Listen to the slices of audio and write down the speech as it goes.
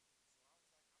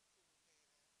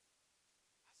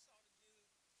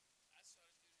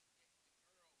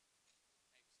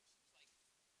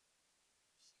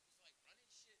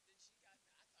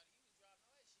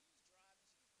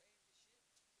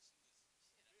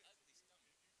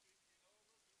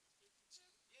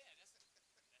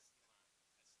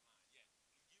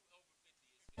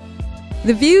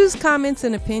The views, comments,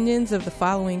 and opinions of the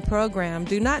following program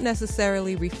do not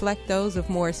necessarily reflect those of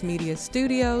Morris Media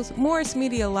Studios,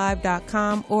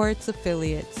 MorrisMediaLive.com, or its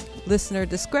affiliates. Listener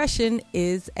discretion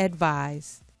is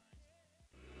advised.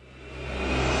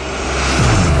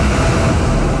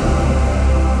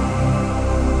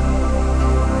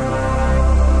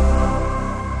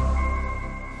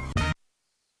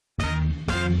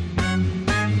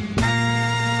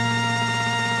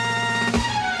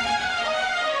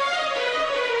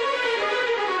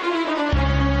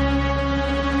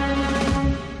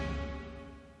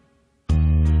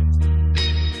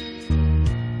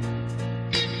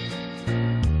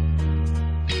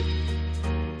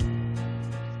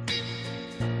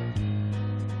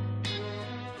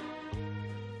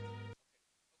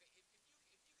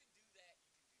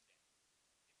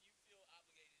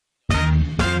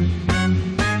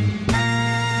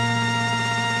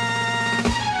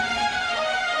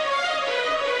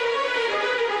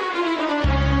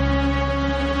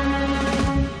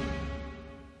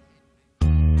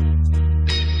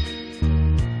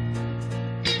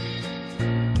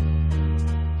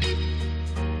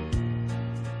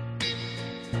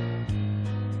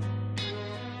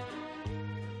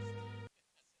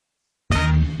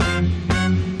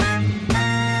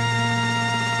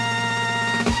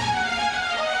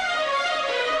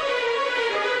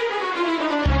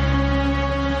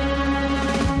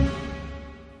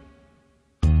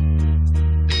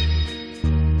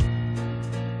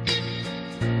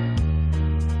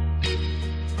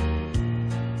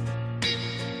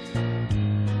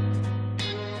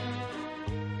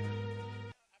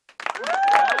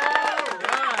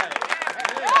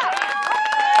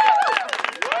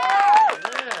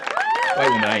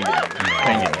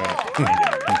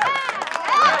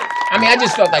 I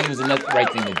just felt like it was the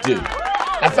right thing to do.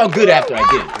 I felt good after I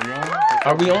did it.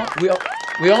 Are we on?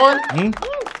 We on?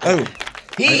 Oh,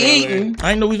 He eating.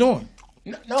 I didn't know we was on.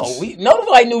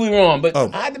 Nobody knew we were on, but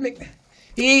I had to make.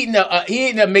 He eating a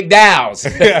McDowell's.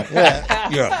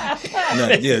 Yeah.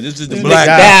 This is the black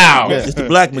McDowell's. It's the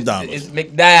black McDonald's. It's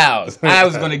McDowell's. I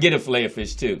was gonna get a filet of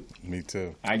fish too. Me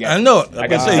too. I know.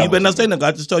 I say you better not say nothing.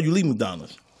 I just told you leave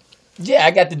McDonald's. Yeah,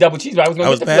 I got the double cheeseburger. I was gonna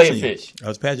get the filet of fish. I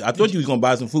was passionate. I thought you was gonna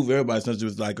buy some food for everybody since it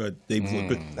was like a day before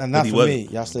Christmas. And not for me.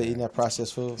 Y'all still eating that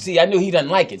processed food? See, I knew he doesn't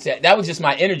like it. That was just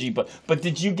my energy. But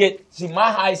did you get? See,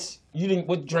 my high. You didn't.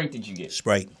 What drink did you get?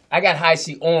 Sprite. I got High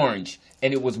C Orange,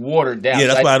 and it was watered down. Yeah,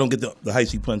 that's why I don't get the High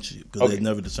C Punch because they're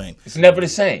never the same. It's never the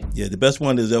same. Yeah, the best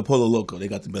one is El Polo Loco. They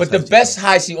got the best. But the best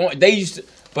High C Orange, they used to.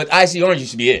 But High C Orange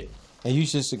used to be it. And you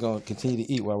just gonna continue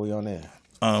to eat while we're on there.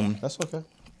 That's okay.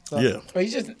 Yeah. Well,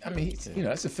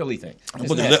 that's a Philly thing. You're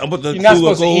not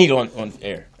supposed to eat on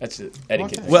air. That's the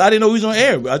etiquette. Okay. Well, I didn't know we was on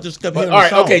air. I just kept hearing all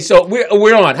right, okay, so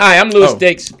we're on. Hi, I'm Louis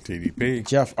Dix. TDP.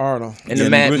 Jeff Arnold. And the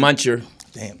Mad Muncher.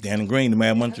 Damn, Dan and Green, the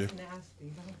Mad Muncher.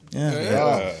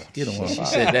 Yeah. Get on. She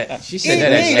said that. She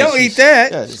said that. Don't eat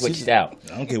that. Yeah, switched out.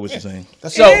 I don't care what you're saying.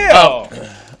 So,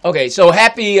 okay, so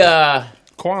happy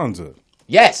Kwanzaa.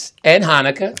 Yes, and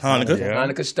Hanukkah. Yeah.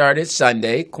 Hanukkah started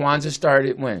Sunday. Kwanzaa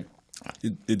started when?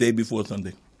 The day before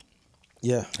Sunday.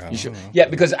 Yeah. You sure? Yeah,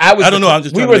 because I don't know.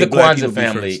 We were the Kwanzaa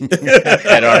family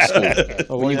at our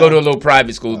school. When you go to a little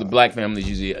private school, the black families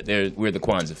usually we're the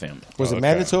Kwanzaa family. Was it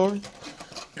mandatory?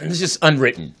 It's just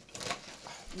unwritten.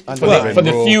 For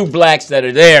the few blacks that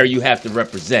are there, you have to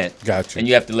represent. Gotcha. And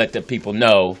you have to let the people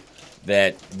know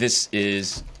that this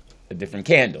is a different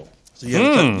candle. So you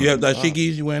have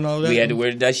dashikis, you wearing all that? We had to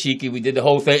wear the dashiki. We did the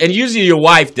whole thing. And usually your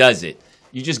wife does it.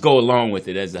 You just go along with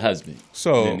it as the husband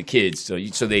and the kids, so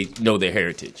they know their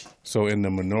heritage. So in the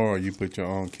menorah, you put your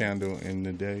own candle in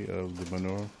the day of the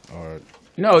menorah, or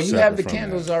no? You have the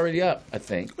candles already up, I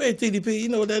think. Wait, TDP, you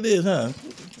know what that is, huh?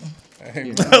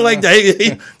 I like that.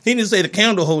 He didn't say the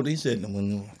candle holder. He said the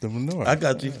menorah. The menorah. I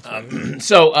got you.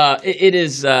 It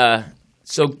is.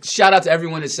 So shout out to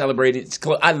everyone that celebrated.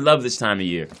 I love this time of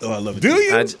year. Oh, I love it. Do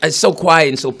you? It's so quiet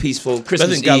and so peaceful.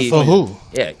 Christmas Eve. For who?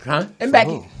 Yeah, huh? And back.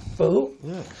 For who?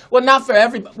 Yeah. Well, not for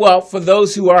everybody. Well, for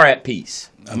those who are at peace.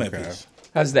 I'm at peace.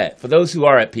 How's that? For those who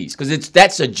are at peace, because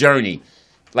that's a journey.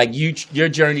 Like your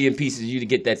journey in peace is you to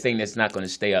get that thing that's not going to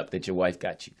stay up that your wife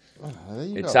got you.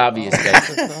 It's obvious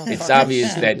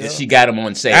that she got them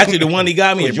on sale. Actually, the one he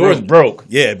got me, yours broke.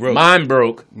 Yeah, it broke. Mine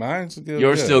broke. Mine's good.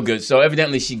 Yours still good. So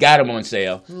evidently she got them on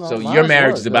sale. So your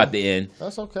marriage is about to end.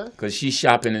 That's okay. Because she's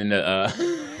shopping in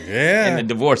the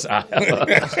divorce aisle.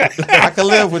 I can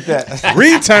live with that.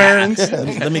 Returns.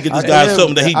 Let me get this guy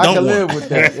something that he don't want. I can live with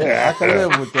that. Yeah, I can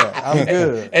live with that. I'm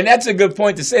good. And that's a good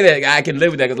point to say that I can live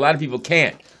with that because a lot of people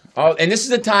can't. And this is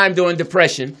a time during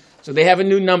depression. So they have a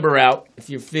new number out. If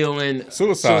you're feeling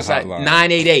suicide hotline.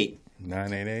 988.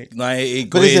 988. 988.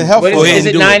 But is it helpful? Is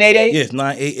it 988? Yes,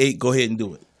 988. Go ahead and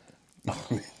do it.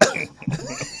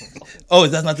 Oh,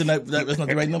 that's not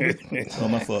the right number? Oh,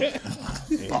 my fault.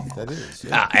 That is.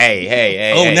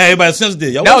 Hey. Oh, now everybody's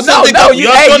sensitive. No. You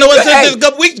know what sensitive a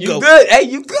couple weeks ago. You good? Hey,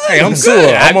 you good? Hey, I'm good.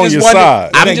 sure. I'm on your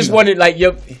side. I'm just wondering, like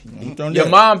your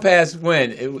mom passed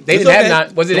when? They didn't have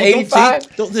nine. Was it 85?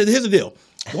 Here's the deal.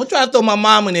 Don't try to throw my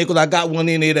mom in there because I got one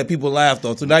in there that people laughed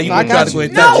on. So now you're I going to try got to go you.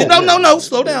 ahead and touch it. No.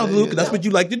 Slow down, Luke. That's what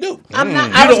you like to do. I'm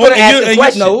not. I was going to ask a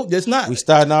question. No, that's not. We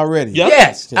starting already. Yep.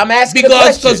 Yes, I'm asking a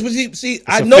question. Because see,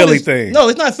 I a noticed. Philly thing. No,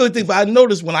 it's not a Philly thing, but I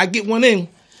noticed when I get one in,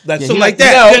 like Yeah, something he- like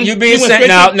that. No, you being sent.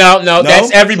 No.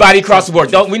 That's everybody across the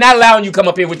board. We're not allowing you to come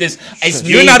up here with this. It's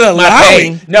You're me, not my allowing.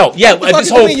 pain. No, yeah, What the fuck this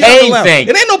you whole mean you're not pain allowing? thing.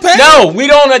 It ain't no pain. No,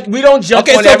 we don't jump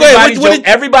Okay, on so go ahead. everybody's What joke. did-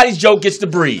 Everybody's joke gets to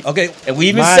breathe. Okay. And we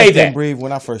even Mine say didn't that. breathe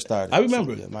when I first started. I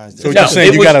remember. So, yeah, mine So didn't. No, you're saying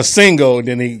it you was- got a single, and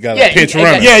then he got Yeah, a pitch yeah,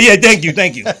 runner.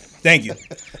 Yeah. Thank you.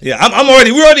 Yeah,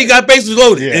 we already got bases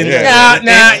loaded. Yeah, And- yeah.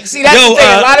 Nah. See, that's the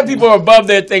thing. A lot of people are above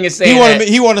their thing and saying that.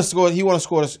 He want to score. He want to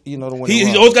score. The winning He's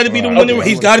run. always got to be the winner.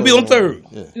 He's got to be on third.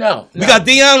 Yeah. No. We got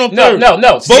Deion on No. third.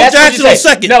 No. See, Bo that's what Jackson you on say.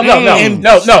 second. No. And-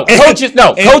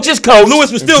 Coaches coach.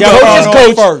 Lewis was still Joe going. Arnold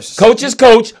Coaches coach. first. Coaches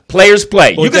coach. Players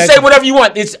play. Bo You can Jackson. say whatever you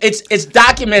want. It's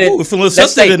documented. Ooh, it's a little Let's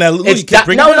sensitive say in that. it's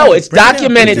Bring it down. no. It's Bring it down.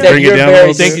 documented Bring it that down. you're Bring it down a very.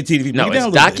 little bit. Thank you, TDP. No, Bring it it's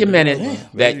down a little bit. documented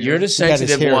that you're the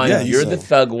sensitive hair one. down, You're so. the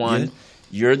thug one.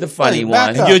 You're the funny Hey, one.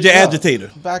 back up. You're your No.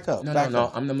 agitator. Back up. No. back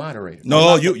up. I'm the moderator. No,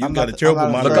 I'm you not got a the- terrible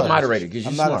I'm not a Look moderator. up moderator because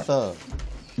I'm you're not a smart. thug.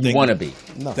 You want to be.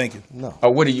 No. Thank you. No.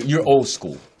 Or what are you? You're old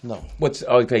school. No. What's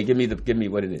okay? Give me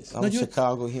what it is. I'm a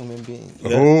Chicago human being.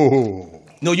 Oh.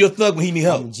 No, you're a thug when he need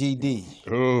help. I'm GD.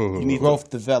 Oh. Growth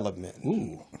development.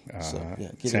 So, yeah,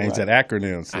 get it Change right. that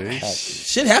acronym,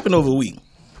 see? Shit happened over a week.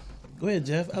 Go ahead,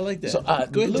 Jeff. I like that. So, Go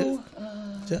ahead, Blue,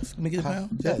 Jeff. Let me get it down.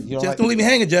 Yeah, Jeff, you don't Jeff like- don't leave me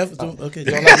hanging, Jeff. Okay. You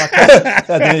don't like my colors?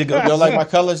 There you go. You don't like my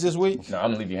colors this week? No,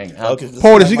 I'm gonna leave you hanging. Okay.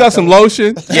 Portis, you got some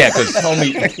lotion? Yeah, because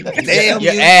homie, Damn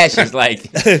your you. ash is like.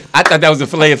 I thought that was a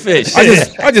fillet of fish.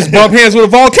 I just bump heads with a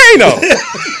volcano.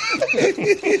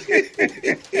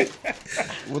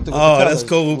 With the Oh, that's colors.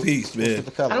 cold piece, man.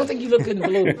 The colors. I don't think you look good in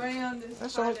blue.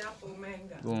 That's pineapple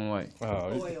mango. Going white.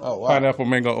 Oh, wow. Pineapple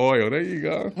mango oil. There you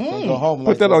go. Go home Put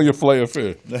like that on your filet of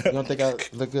fish. You don't think I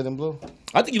look good in blue?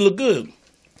 I think you look good.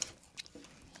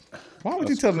 Why would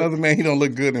you tell another man he don't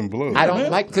look good in blue? I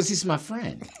don't like because he's my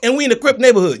friend. And we in the Crip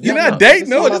neighborhood. You're No, not dating,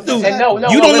 No, no. this dude. And no,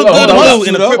 You don't hold look on, good hold on, blue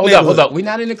in the Crip hold neighborhood. up. We're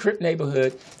not in the Crip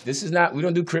neighborhood. This is not. We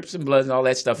don't do Crips and Bloods and all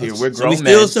that stuff here. We're So grown we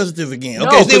still men. sensitive again. No,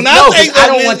 Okay, 'cause- see, now no, say 'cause I don't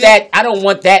something, want man. that. I don't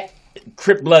want that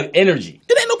Crip blood energy.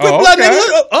 It ain't no Crip Oh, blood okay.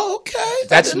 neighborhood. Oh, okay.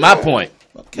 That's my point.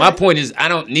 My point is I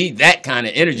don't need that kind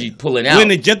of energy pulling out. We're in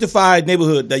the gentrified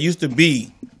neighborhood that used to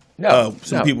be no,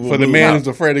 some no. people For the were man blue. who's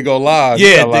afraid to go live, Yeah,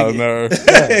 you got a lot of thank you.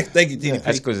 nerve. Thank you, TDP.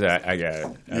 That's because I got it.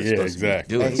 I'm Yeah, supposed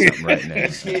exactly. to be doing something right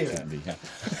now.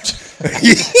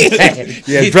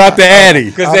 Yeah, drop the addy.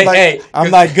 Because hey,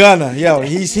 I'm like Gunner. Yo,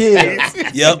 he's here.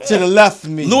 Yep. To the left of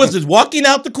me. Lewis is walking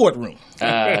out the courtroom.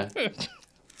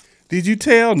 Did you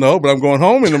tell? No, but I'm going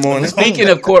home in the morning. speaking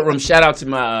of courtroom, shout out to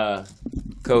my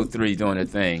Code 3 doing her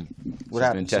thing. She's been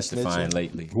happened? She testifying snitching?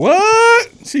 lately. What?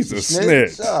 She's a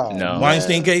snitch. Oh, No.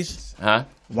 Weinstein case? Huh?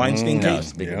 Weinstein No, case?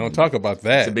 it's a bigger Yeah, one. don't talk about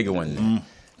that. It's a bigger one.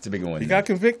 It's a bigger one. He got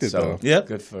convicted, so, though. Yep.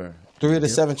 Good for her. 3 of the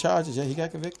 7 charges. Yeah, he got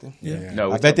convicted.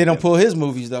 No, I bet they don't pull his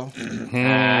movies though.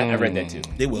 I read that too.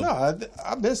 They will. No,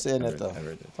 I've been saying that though. I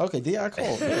read that. Okay, D.I.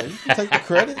 Cole. Yeah, you take the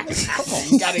credit. Come on.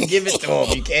 You gotta give it to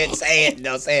him. You can't say it.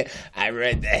 No, say it. I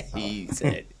read that. He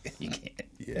said you can't.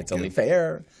 That's only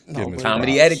fair. Give him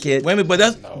Comedy props. etiquette. Wait a minute, but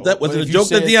that was But it a if you joke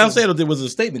that said Deion to- said, or there was a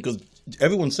statement? Because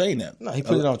everyone's saying that. No, he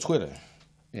put it on Twitter.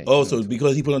 Oh, so it's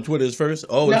because he put on Twitter first?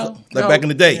 Oh, No, it's like no. back in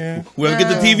the day. Whoever get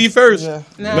the TV first. Yeah.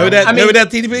 Remember that? I mean- remember that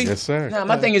TDP? Yes, sir. No,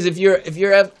 my thing is if you're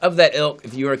of that ilk,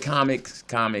 if you're a comic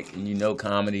and you know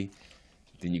comedy,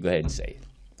 then you go ahead and say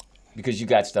it because you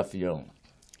got stuff of your own.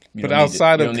 You But don't need to-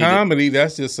 outside you of don't need to- comedy,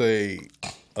 that's just a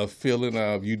feeling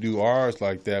of you do ours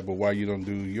like that, but why you don't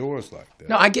do yours like that?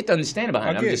 No, I get the understanding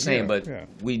behind it. I'm get just it, saying, yeah, but yeah.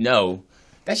 we know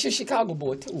that's your Chicago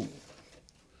boy too.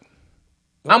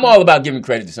 I'm all about giving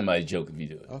credit to somebody's joke if you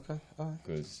do it, Okay, all right.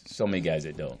 because so many guys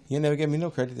that don't. You never gave me no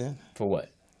credit then. For what?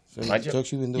 So My the joke?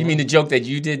 jokes you been You doing. mean the joke that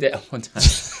you did that one time?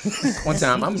 One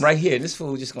time, I'm right here. This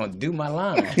fool just gonna do my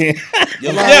line. What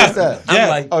line Yeah. is that? I'm Yeah.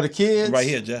 like, Oh, the kids. Right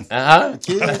here, Jeff.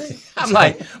 Kids. I'm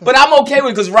like, but I'm okay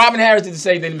with it because Robin Harris did the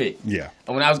same thing to me. Yeah.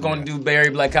 And when I was going to do Barry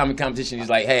Black Comedy Competition, he's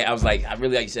like, hey, I was like, I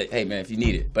really like you said, hey man, if you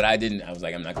need it, but I didn't. I was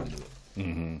like, I'm not gonna do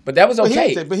it. But that was But okay.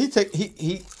 he take. But he take.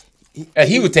 He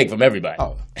He would take from everybody.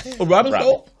 Oh, Oh, Robin Robin.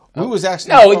 Stone? We was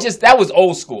actually that was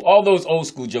old school. All those old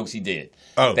school jokes he did.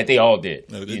 That they all did.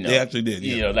 No, they actually did.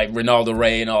 Yeah. You know, like Ronaldo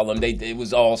Ray and all of them. It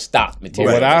was all stock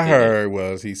material. But what I heard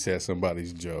was he said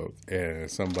somebody's joke,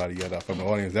 and somebody got up from the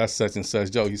audience. That's such and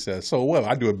such joke. He said, "So what?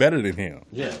 I do it better than him."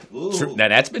 Yeah. True. Now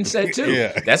that's been said too.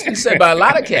 Yeah. That's been said by a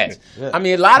lot of cats. Yeah. I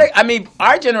mean,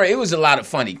 our generation, it was a lot of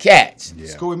funny cats. Yeah.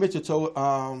 Screwy Mitchell told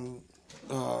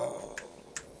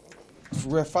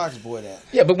Red Fox boy that.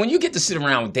 Yeah, but when you get to sit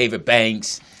around with David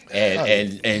Banks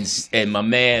and my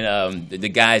man, the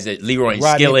guys at Leroy and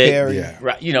Rodney Skillet, Perry.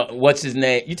 Yeah. you know, what's his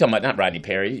name? You talking about not Rodney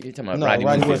Perry? You talking about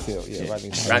Rodney Whitfield. Yeah,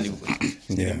 Rodney Rodney.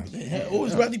 Yeah. Who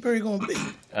is Rodney Perry going to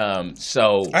be?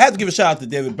 So I have to give a shout out to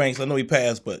David Banks. I know he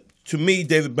passed, but to me,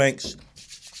 David Banks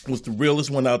was the realest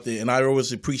one out there, and I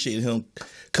always appreciated him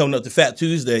coming up to Fat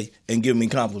Tuesday and giving me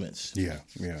compliments. Yeah.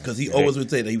 Because he always would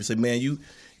say that. He would say, "Man, you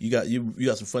got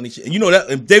some funny shit." And you know that.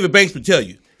 And David Banks would tell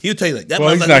you. He would tell you like that.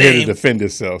 Well, he's not here to defend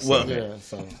himself. So. Well, Yeah,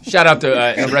 so. shout out to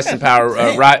rest in power.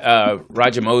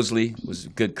 Roger Mosley was a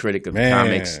good critic of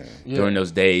comics during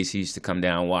those days. He used to come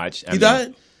down and watch. He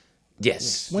died?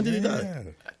 Yes. When did he die?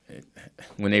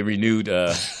 When they renewed,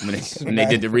 when they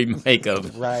did the remake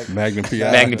of Magnum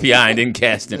P.I. Magnum P.I. and didn't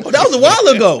cast him. Oh, that was a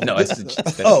while ago. No,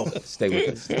 stay with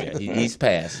us. Yeah, he's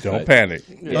passed. Don't panic.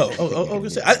 I just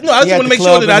want to make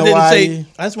sure that I didn't say.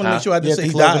 I just want to make sure I didn't say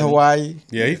he died in Hawaii.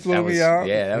 Yeah, he flew me out.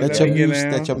 Yeah, That's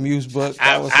your muse book.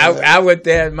 I went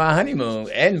there at my honeymoon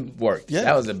and worked. Yeah.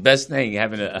 That was the best thing,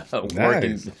 having a working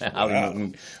Nice.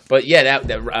 honeymoon. But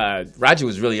yeah, Roger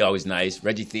was really always nice.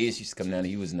 Reggie Theus used to come down.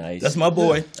 He was nice. That's my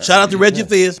boy. Shout out to Reggie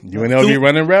Theus. UNLV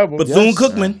running Rebel.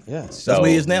 Bethune-Cookman. Yeah. That's where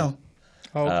he is now.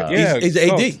 Okay. Yeah, He's the AD.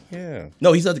 coach. Yeah.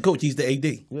 No, he's not the coach. He's the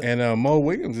AD. And Mo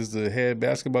Williams is the head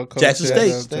basketball coach Jackson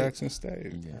at State. Jackson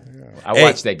State. Yeah. I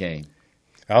watched that game.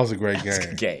 That was a great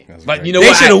game. But great you know They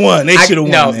what? should have won. They should have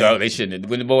won. No, they shouldn't.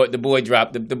 When the boy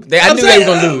dropped, I knew they were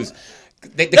gonna lose.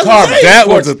 The That's karma. what I'm saying. That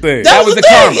was the thing. That was the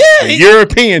thing, karma. yeah. The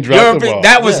European dropped the ball.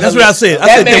 That's what I said. I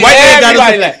That said the made white man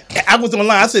got everybody us. I was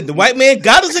online. I said the white man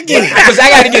got us again. Because I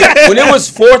got to get it. When it was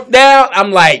 4th down,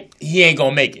 I'm like, he ain't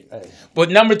gonna make it.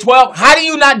 But number 12, how do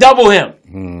you not double him?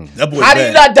 That boy's How do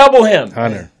you not double him?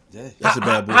 Hunter. That's a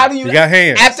bad boy. How do you? He got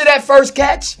hands. After that first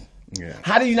catch, Yeah.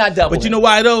 how do you not double? But you know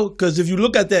why though? Because if you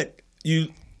look at that,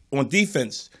 on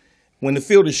defense, when the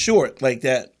field is short like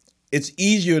that, it's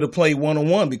easier to play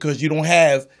 1-on-1 because you don't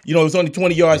have, it's only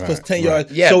 20 yards plus 10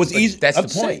 yards. Yeah, so it's but easy. that's I'm the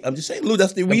just point. saying, I'm just saying, Lou,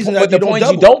 that's the The reason po- that but the point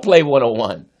is you don't play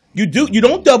 1-on-1. You do. You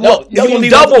don't double. No, You're gonna you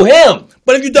leave double him.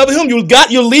 But if you double him,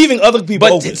 you're leaving other people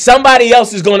But open. somebody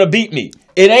else is gonna beat me.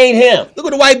 It ain't him. Look at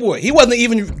the white boy. He wasn't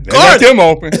even They left guarding. him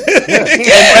open.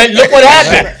 And look what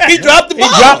happened. He dropped the He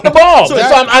ball. dropped the ball. So- So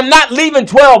I'm not leaving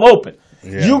 12 open.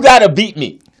 Yeah. You gotta beat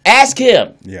me. Ask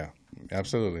him. Yeah,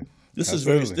 absolutely. This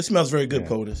Absolutely. smells very good,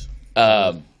 POTUS.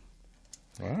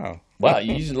 Wow. Wow,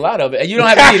 you used a lot of it. And you don't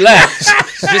have any left.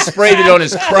 Just sprayed it on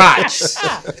his crotch.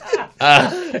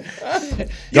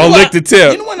 Don't lick the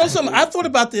tip. You know what? Know something? I thought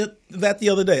about that the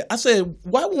other day. I said,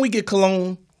 why when we get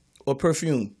cologne or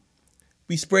perfume,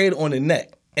 we spray it on the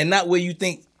neck and not where you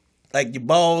think like your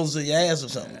balls or your ass or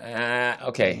something?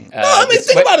 Okay. No, I mean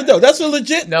think about it though. That's a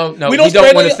legit. No, we don't spray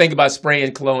it want on to think about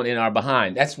spraying cologne in our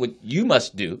behind. That's what you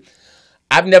must do.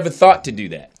 I've never thought to do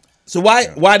that. So why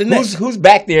the neck? Who's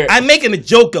back there? I'm making a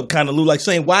joke up kind of, Lou, like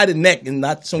saying why the neck and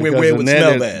not somewhere where it would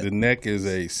smell bad. The neck is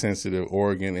a sensitive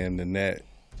organ, and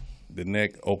the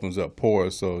neck opens up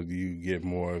pores, so you get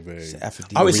more of a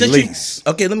All right, release.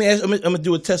 okay, let me ask. I'm gonna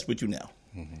do a test with you now.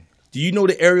 Mm-hmm. Do you know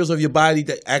the areas of your body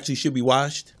that actually should be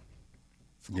washed?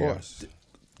 Of course.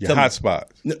 Your Tell me. hot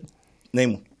spots.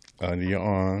 Name them. Under your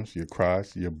arms, your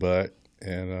crotch, your butt,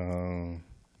 and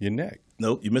your neck.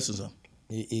 Nope, you're missing some.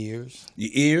 Your ears. Your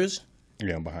ears.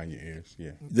 Yeah, behind your ears.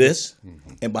 Yeah. This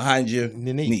and behind your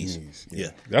The knees. knees. Yeah.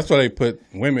 That's why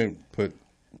women put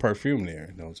perfume there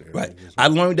in those areas. Right. I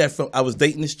learned that I was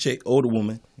dating this chick, older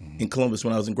woman, in Columbus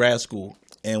when I was in grad school,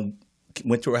 and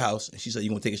went to her house, and she said, "You're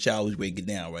going to take a shower before you get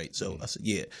down, right?" So I said,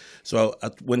 "Yeah." So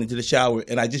I went into the shower,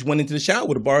 and I just went into the shower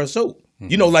with a bar of soap.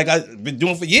 You know, like I've been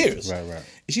doing for years. Right. And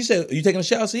she said, "Are you taking a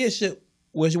shower?" I said, "Yeah." She said,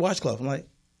 "Where's your washcloth?" I'm like,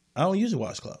 "I don't use a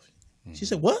washcloth." She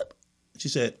said, "What?" She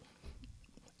said,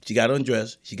 she got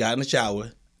undressed, she got in the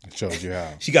shower, It shows you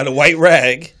how. she got a white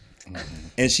rag,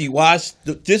 and she washed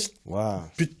this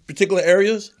particular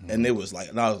areas, and it was like,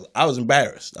 and I was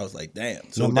embarrassed. I was like,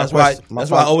 damn. So No, that's why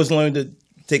I always learned to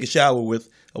take a shower with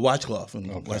a washcloth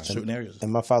and wash certain areas.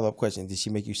 And my follow-up question, did she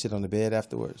make you sit on the bed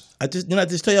afterwards? I just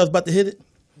tell you I was about to hit it?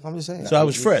 I'm just saying. So I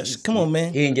was fresh. Come on,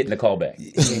 man. He ain't getting the call back. He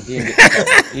ain't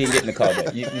getting the call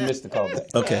back. You missed the call back.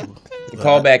 Okay. The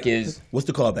callback is What's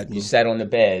the callback? you sat on the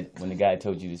bed when the guy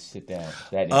told you to sit down.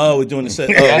 That is Oh, we're doing the set.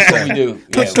 that's what we do.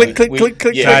 Click,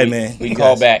 click. Yeah, Sorry, we, man. We You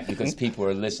call guys- back because people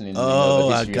are listening. Oh,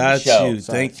 the I history got of the show. you.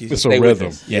 Thank you. It's a Stay with rhythm.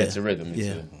 us. Yeah, it's a rhythm. It's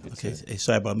Yeah. it's Okay. Hey,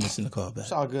 sorry about missing the call back.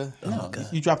 It's all good. Oh, God.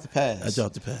 You dropped the pass. I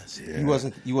dropped the pass.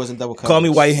 You wasn't double covered. Call me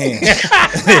White Hands.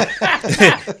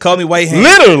 Call me White Hands.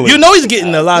 Literally. You know he's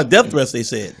getting a lot of death threats, they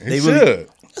said. They He really. should.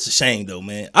 That's a shame, though,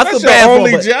 man. I That's feel bad your for him,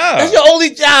 only but job. That's your only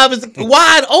job. Is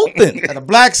wide open. At a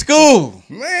black school.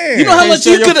 Man. You know how Can't much show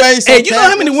you your could have. face Hey, on you know how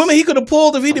many campus. women he could have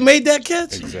pulled if he'd have made that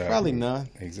catch? Exactly. Probably none.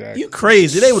 Exactly. You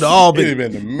crazy? They would have all He'd been.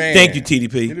 have been the man. Thank you, He'd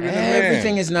have TDP. been the man.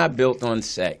 Everything is not built on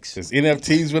sex. His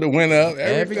NFTs would have went up.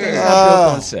 Everything is Everything. not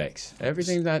built on sex.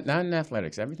 Everything's not in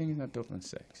athletics. Everything is not built on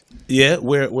sex. Yeah,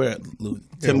 where, Lou?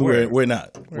 Tell me where? where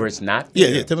not. Where it's not.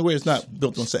 Yeah, tell me where it's not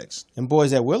built on sex. And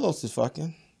boys at Willows is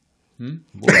fucking.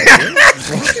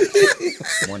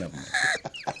 One of them.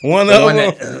 One The, of one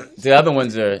them. that, the other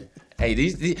ones are. Hey,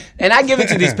 these and I give it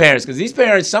to these parents because these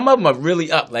parents, some of them are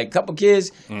really up. Like a couple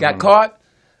kids got caught.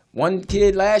 One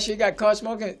kid last year got caught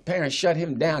smoking. Parents shut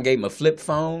him down, gave him a flip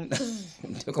phone,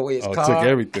 took away his car. Took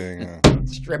everything.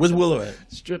 Stripped Where's him. Willow at?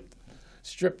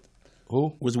 Stripped.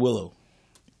 Who? Where's Willow?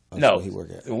 No, where he work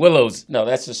at. the Willows. No,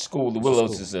 that's a school. The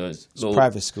Willows is a little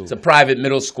private school. It's a private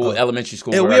middle school, elementary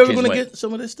school. Hey, are where we our ever kids going to went. get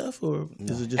some of this stuff, or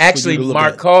is it just Actually, for you to look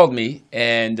Mark at? called me,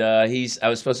 and I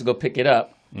was supposed to go pick it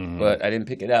up, but I didn't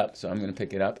pick it up, so I'm going to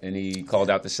pick it up. And he called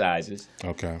out the sizes: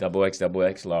 Okay.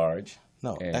 XXX, large.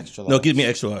 No, And extra No, large. give me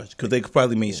extra large because they could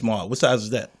probably mean small. What size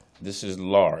is that? This is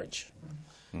large.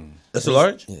 That's a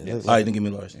large. Yeah, All right, then give me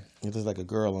a large. It looks like a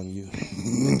girl on you.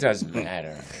 It doesn't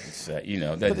matter. It's, that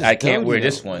it's I can't dirty, wear though.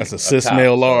 this one. That's a up cis top.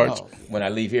 male large. So when I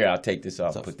leave here, I'll take this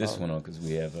off, put this one on because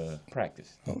we have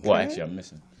practice. Well, actually, I'm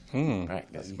missing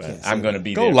practice, but I'm going to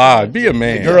be Go there. live. Be a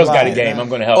man. Girls got a game. I'm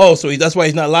going to help. Oh, so that's why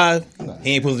he's not live.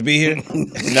 He ain't supposed to be here.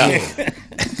 No,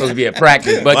 supposed to be at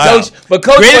practice, but Wow. coach Great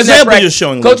wasn't at example practice. you're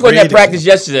showing, Coach Luke. wasn't at Great practice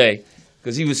yesterday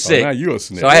because he was sick. now you a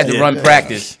snitch. So I had to Yeah. run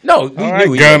practice. No, we All right,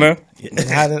 knew he Gunner.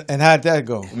 And how'd that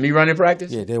go? Me running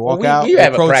practice? Yeah, they walk we, out, We they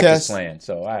have a practice protest. plan,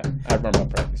 so I run my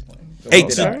practice plan. So Hey, we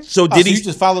did so, all right. so Oh, did so he? you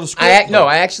just follow the script?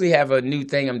 I actually have a new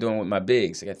thing I'm doing with my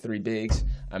bigs. I got 3 bigs.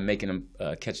 I'm making them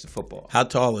catch the football. How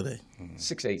tall are they?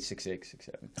 6'8", 6'6",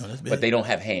 6'7". that's big. But they don't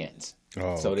have hands,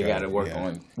 Oh, so they okay. got to work Yeah.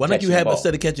 on. Why don't you catching have the ball.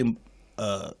 instead of catching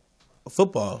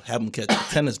football, have them catch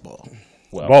a tennis ball?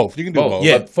 Well, Both. You can do both.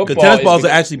 Yeah, But because football tennis is balls are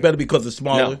because- actually better because they're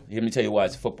smaller. No, let me tell you why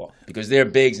it's football. Because they're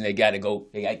bigs and they got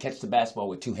to catch the basketball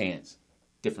with 2 hands,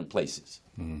 different places.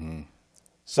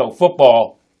 So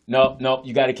football, no,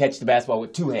 you got to catch the basketball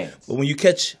with 2 hands. But when you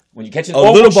catch When you catch an a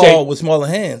oval little ball shape, with smaller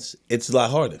hands, it's a lot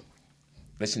harder.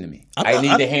 listen to me. I- I need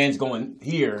I- the hands going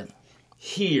here,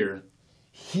 here,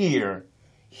 here,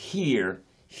 here,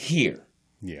 here.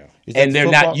 Yeah. Is that And the they're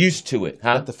football- not used to it,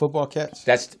 huh? The football catch?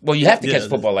 You have to Yeah. catch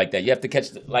football like that. You have to catch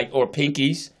or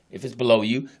pinkies if it's below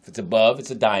you. If it's above, it's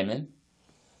a diamond.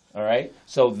 All right,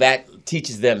 so that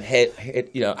teaches them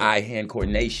eye-hand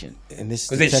coordination. And this is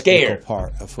 'Cause the they're technical scared.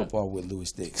 part of football with Louis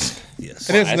Dix. Yes.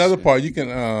 And there's that's another good. part you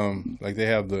can like they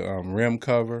have the rim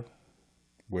cover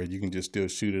where you can just still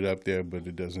shoot it up there, but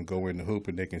it doesn't go in the hoop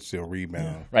and they can still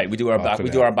rebound. Right, we do our Off of we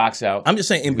that. do our box out. I'm just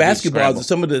saying, in We do basketball, scramble.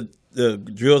 some of the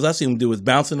drills I see them do is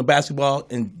bouncing the basketball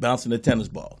and bouncing the tennis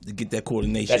ball to get that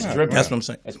coordination. That's dribbling. That's what I'm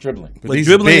saying. That's dribbling. But these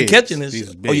dribbling and bigs, catching is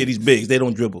these these bigs. They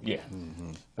don't dribble. Yeah.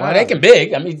 Well, they can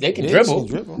big. I mean, they can Bigs dribble. can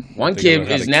dribble. One They kid learn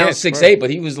how is to now catch 6'8", but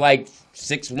he was like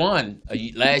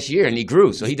 6'1" last year, and he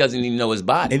grew, so he doesn't even know his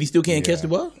body And he still can't catch the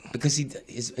ball. because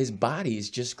his body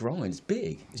is just growing. It's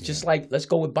big. It's just like, let's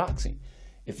go with boxing.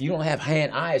 If you don't have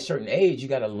hand-eye at a certain age, you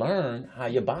got to learn how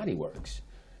your body works.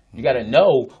 You got to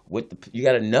know you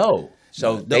got to know.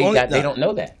 So they don't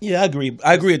know that. Yeah, I agree.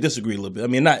 I agree or disagree a little bit. I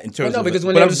mean, not in terms no, of because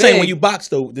when but I'm they're just saying when big- you box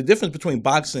though, the difference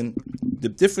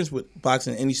with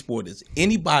boxing and any sport is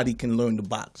anybody can learn to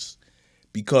box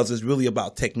because it's really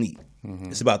about technique.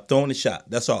 It's about throwing a shot.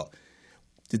 That's all.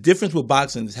 The difference with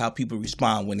boxing is how people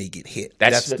respond when they get hit.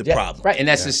 That's the problem. Right, and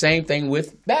that's the same thing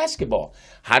with basketball.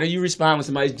 How do you respond when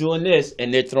somebody's doing this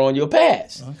and they're throwing you a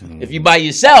pass? If you by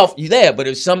yourself, you're there. But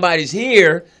if somebody's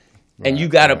here and you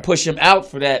got to push them out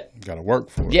for that, You got to work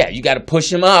for it. yeah, you got to push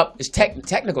them up. It's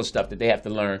technical stuff that they have to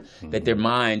learn that their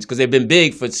minds, because they've been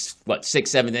big for, 6th,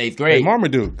 7th, and 8th grade. Hey,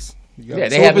 Marmadukes. You got Yeah, to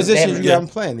they So what haven't- position haven't- you have him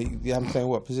playing? You have him playing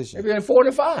what position? They're in 4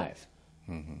 to 5.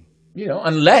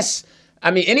 Unless,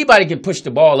 anybody can push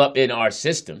the ball up in our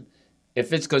system.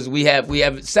 If it's because we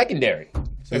have secondary.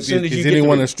 As soon as you is get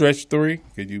anyone the, a stretch 3?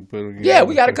 Could you put? Yeah,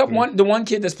 we got a couple. The one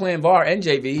kid that's playing VAR and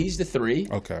JV, he's the 3.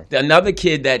 Okay. Another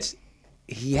kid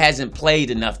he hasn't played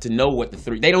enough to know what the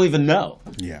 3. They don't even know.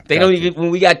 Yeah. They don't even.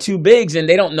 When we got 2 bigs and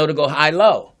they don't know to go high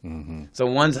low. Mm-hmm. So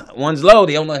one's low.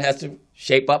 The other one has to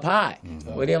shape up high.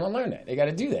 Mm-hmm. Well, they don't learn that. They got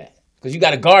to do that because you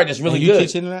got a guard that's really good. You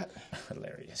teaching that?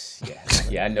 Hilarious.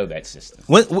 Yeah, I know that system.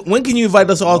 When can you invite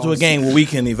us all to a game where we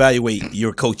can evaluate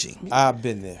your coaching? I've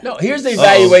been there. No, here's the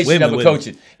evaluation of a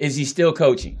coaching. Is he still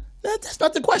coaching? That's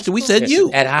not the question. We said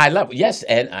you. At a high level. Yes,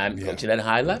 and I'm coaching at a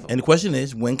high level. And the question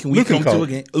is, when can we come to a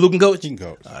game? Luke can coach? You can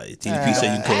coach. TDP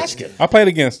said you can coach. Ask him. I played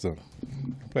against him.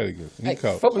 He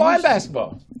coach. Football and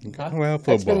basketball. Well, football.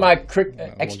 That's been my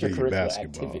extracurricular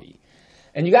activity.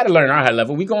 And you got to learn our high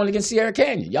level. We going against Sierra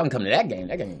Canyon. Y'all can come to that game.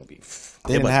 That game will be.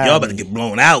 Y'all better get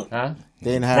blown out. Huh?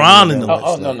 They didn't have Bron in the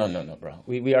no, bro.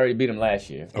 We already beat them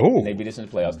last year. Oh, and they beat us in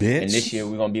the playoffs. Bitch. And this year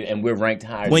we're gonna be, and we're ranked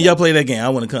higher. When y'all play that game, I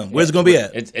want to come. Where's it gonna be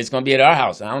at? It's gonna be at our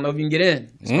house. I don't know if you can get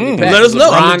in. It's gonna be packed. Let us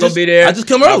know. LeBron gonna be there. I just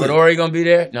come early. Ori gonna be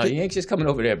there. No, you ain't just coming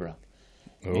over there, bro.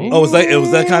 Oh, it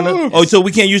was that kind of. Oh, so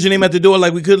we can't use your name at the door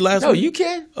like we could last week? No, you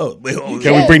can. Oh, wait,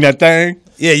 Can we bring that thing?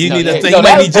 Yeah, you need that thing. No, You might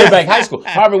that need was Burbank High School.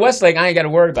 Harvard Westlake, I ain't got to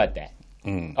worry about that.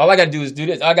 All I got to do is do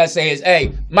this. All I got to say is,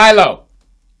 hey, Milo.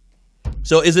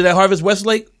 So is it at Harvest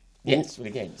Westlake? Yes, for the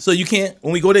game. So you can't,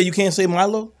 when we go there, you can't say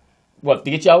Milo? What,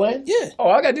 to get y'all in? Yeah. Oh,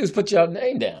 all I got to do is put y'all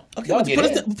name down. Okay, Y'all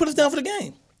put us down for the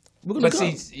game. We're going to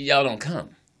come. But see, y'all don't come.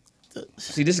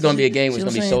 See, this is going to be a game where it's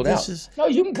going to be sold out. No,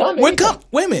 you can come.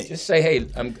 Wait a minute. Just say, hey,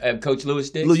 I'm Coach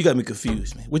Lewis Diggs. Lou, you got me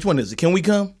confused, man. Which one is it? Can we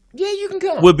come? Yeah, you can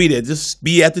come. We'll be there. Just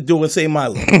be at the door and say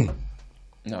Milo.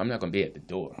 No, I'm not going to be at the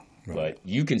door. But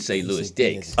you can say Lewis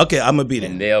Diggs. Okay, I'm going to be there.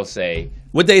 And they'll say,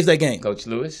 what day is that game? Coach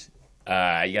Lewis? You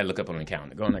got to look up on the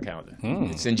calendar. Go on the calendar.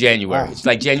 It's in January. Wow. It's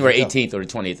like January 18th or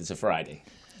the 20th. It's a Friday.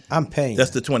 I'm paying.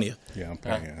 That's the 20th. Yeah, I'm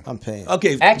paying. I'm paying.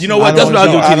 Okay, actually, you know what? That's what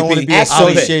I'll do, TDP. I don't want to be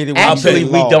associated with actually,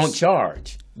 we don't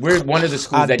charge. We're one of the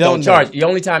schools that don't charge. The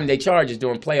only time they charge is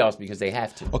during playoffs because they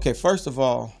have to. Okay, first of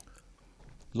all,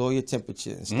 lower your temperature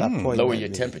and stop pointing lower at your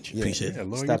me. temperature. Yeah. Appreciate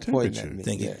it. Stop pointing at me.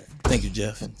 Thank you. Thank you,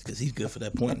 Jeff, because he's good for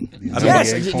that point.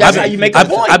 That's how you make a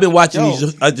point. I've been watching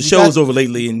the shows over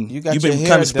lately, and you've been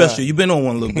kind of special. You've been on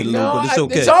one a little bit, but it's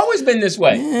okay. It's always been this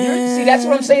way. See, that's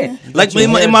what I'm saying. Like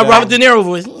in my Robert De Niro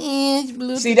voice.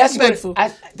 See, that's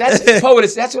that's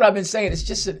poetess. That's what I've been saying. It's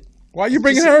just why are you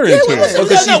bringing her into it?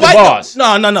 Because she's the boss.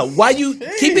 No. Why you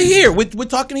keep it here? We're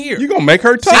talking here. You gonna make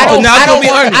her talk?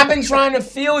 I've been trying to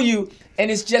feel you. And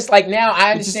it's just like now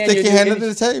I understand your hand under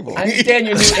the table. I understand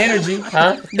your new energy,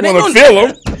 huh? You want to feel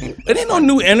them? It ain't no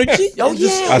new energy. Oh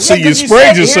yeah, I see you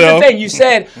sprayed yourself. Here's the thing. You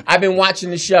said I've been watching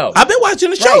the show. I've been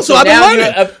watching the show, right, so I've been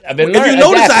learning. I've been learning. If you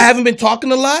notice, I haven't been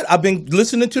talking a lot. I've been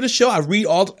listening to the show. I read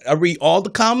all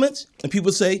the comments, and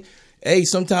people say, "Hey,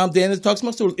 sometimes Dan talks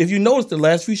much." So if you notice, the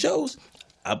last few shows,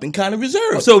 I've been kind of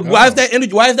reserved. So why is that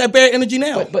energy? Why is that bad energy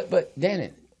now? But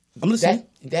Dan, I'm listening.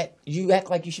 That you act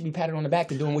like you should be patted on the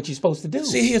back and doing what you're supposed to do.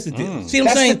 See, here's the deal. See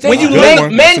what I'm saying? When you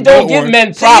men don't give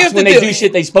men props when they do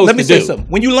shit they supposed to do. Let me say something.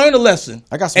 When you learn a lesson,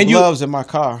 I got some gloves in my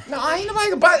car. No, I ain't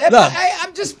nobody about that.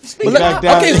 I'm just speaking.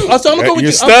 Okay, so I'm gonna go with you.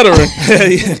 You're stuttering.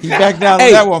 You back down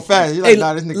on that one fast. You're like,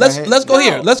 nah, this nigga. Let's go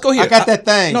here. Let's go here. I got that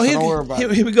thing. No, don't worry about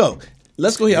it. Here we go.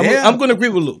 Let's go here. I'm going to agree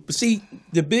with Luke. But see,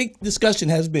 the big discussion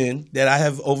has been that I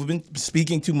have been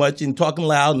speaking too much and talking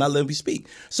loud and not letting me speak.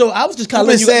 So I was just kind of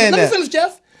let me finish,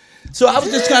 Jeff. So I was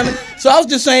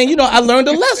just saying, I learned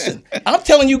a lesson. I'm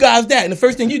telling you guys that, and the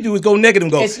first thing you do is go negative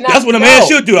and go. That's what a man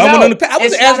should do. I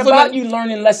was not about you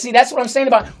learning lessons. See, that's what I'm saying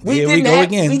about we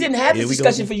didn't have this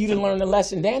discussion for you to learn the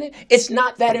lesson, Danny. It's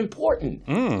not that important.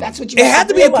 That's what you. It had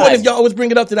to be important if y'all always bring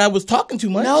it up that I was talking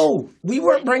too much. No, we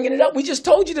weren't bringing it up. We just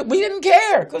told you that we didn't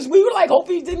care because we were like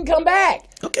hoping he didn't come back.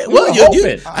 Okay, well,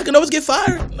 I can always get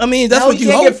fired. I mean, that's what you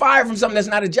can't hope. Get fired from something that's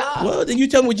not a job. Well, then you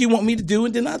tell me what you want me to do,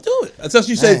 and then I'll do it. That's what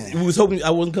you said. We was hoping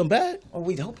I wouldn't come back. Well,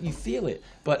 we'd hope you feel it.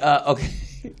 But okay,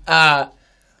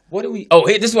 what do we? Oh,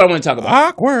 hey, this is what I want to talk about.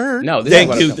 Awkward. No, this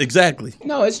thank you. Exactly.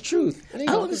 No, it's truth. I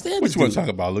don't understand. What you want to talk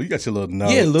about, Lou? You got your little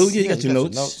notes. Yeah, Lou. Yeah, you got your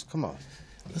notes. Come on.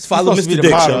 Let's follow Mr.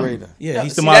 Dick. Yeah,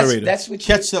 he's the moderator. That's what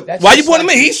ketchup. Why you pointing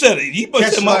at me? He said it. You supposed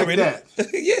to say moderator.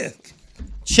 Yeah.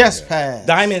 Chest pass.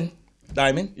 Diamond.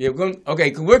 Yeah,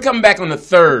 we're coming back on the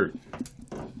 3rd.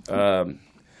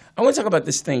 I want to talk about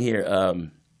this thing here.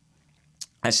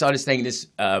 I saw this thing,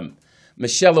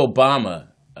 Michelle Obama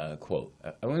quote.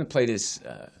 I want to play this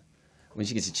when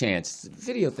she gets a chance. It's a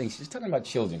video thing. She's talking about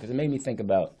children because it made me think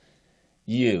about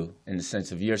you in the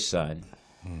sense of your son.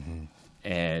 Mm-hmm.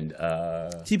 And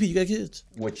TP, you got kids?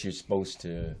 What you're supposed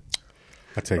to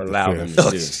allow them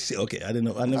to do. Okay, I didn't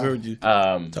know. I never heard you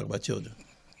talk about children.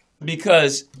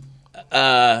 Because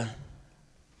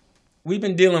we've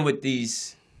been dealing with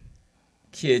these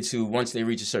kids who, once they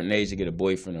reach a certain age, they get a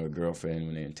boyfriend or a girlfriend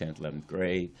when they're in 10th, 11th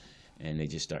grade, and they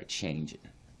just start changing.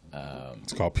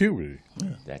 It's called puberty.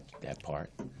 That part.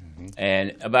 Mm-hmm.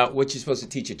 And about what you're supposed to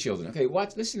teach your children. Okay,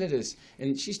 listen to this.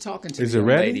 And she's talking to the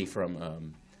lady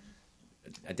from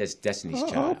Destiny's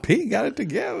Child. Oh, Pete got it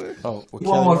together. Oh,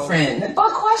 one more friend.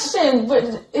 But question, but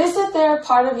isn't there a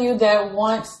part of you that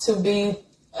wants to be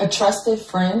a trusted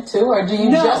friend too, or do you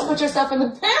just put yourself in the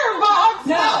parent box?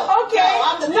 No. Okay. No,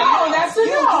 I'm the parent. That's a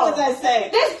no. Do as I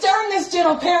say. During this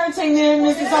gentle parenting then,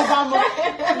 Mrs. Obama.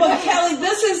 But Kelly,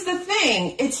 this is the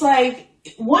thing. It's like,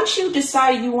 once you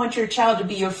decide you want your child to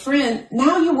be your friend,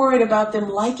 now you're worried about them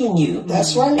liking you.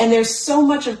 That's right. And there's so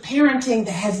much of parenting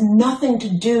that has nothing to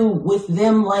do with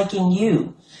them liking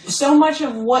you. So much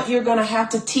of what you're going to have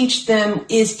to teach them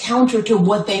is counter to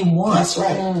what they want. That's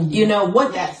right. You know,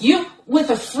 with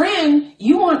a friend,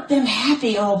 you want them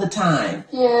happy all the time.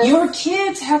 Yes. Your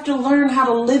kids have to learn how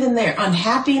to live in their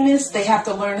unhappiness. They have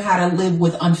to learn how to live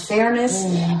with unfairness,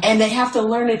 and they have to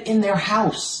learn it in their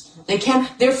house.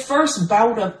 Their first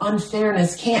bout of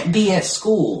unfairness can't be at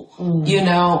school, you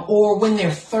know, or when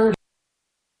they're 30.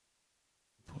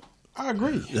 I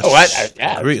agree.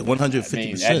 I agree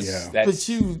 150%. But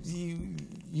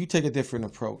you take a different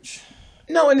approach.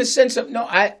 No, in the sense of go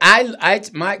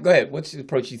ahead. What's the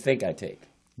approach you think I take?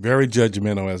 Very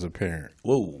judgmental as a parent.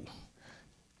 Whoa.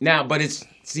 Now, but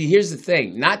here's the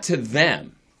thing. Not to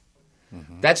them.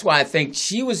 Mm-hmm. That's why I think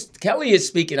Kelly is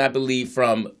speaking, I believe,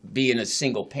 from being a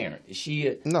single parent. Is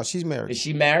she? No, she's married. Is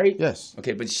she married? Yes.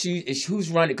 Okay, but who's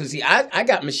running? Because I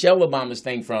got Michelle Obama's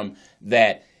thing from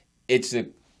that. It's a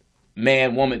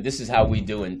man, woman. This is how we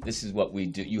do, and this is what we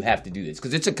do. You have to do this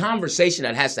because it's a conversation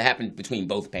that has to happen between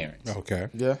both parents. Okay.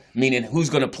 Yeah. Meaning, who's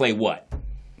going to play what?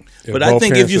 But I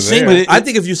think if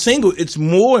you're single, it's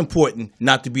more important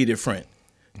not to be their friend.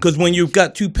 Because when you've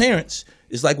got two parents,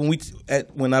 it's like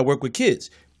when I work with kids,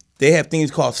 they have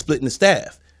things called splitting the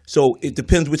staff. So it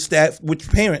depends which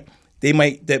parent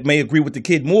that may agree with the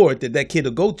kid more that kid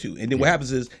will go to. And then what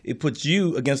happens is it puts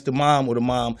you against the mom or the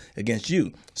mom against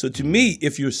you. So to me,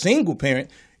 if you're a single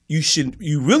parent, you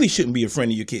really shouldn't be a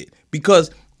friend of your kid because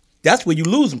that's where you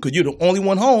lose them because you're the only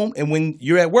one home. And when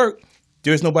you're at work,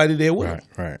 there's nobody there with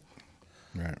them.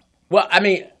 Right. Well, I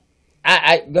mean,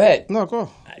 I go ahead. No, go.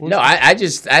 No, I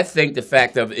think the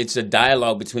fact of it's a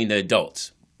dialogue between the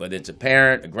adults, whether it's a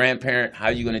parent, a grandparent, how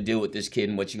are you going to deal with this kid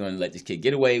and what you're going to let this kid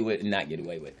get away with and not get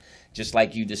away with. Just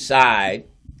like you decide,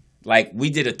 like we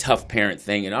did a tough parent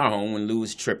thing in our home when Lou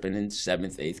was tripping in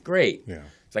 7th, 8th grade. Yeah.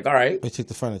 It's like, all right. They took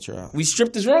the furniture out. We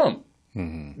stripped his room.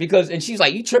 Mm-hmm. And she's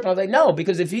like, you tripping? I was like, no,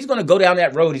 because if he's going to go down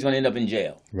that road, he's going to end up in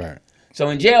jail. Right. So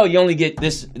in jail, you only get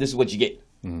this is what you get.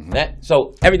 Mm-hmm.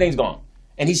 So everything's gone.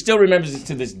 And he still remembers it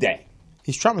to this day.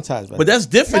 He's traumatized by But that's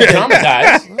different.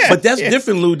 Traumatized. But that's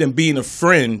different, Lou, than being a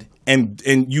friend and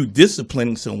you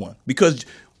disciplining someone. Because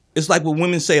it's like what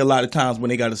women say a lot of times when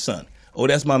they got a son. Oh,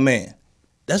 that's my man.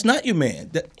 That's not your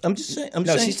man. I'm just saying.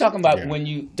 She's talking about when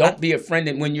you don't be a friend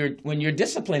and when you're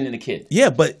disciplining a kid. Yeah,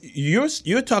 but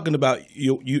you're talking about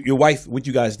your wife, what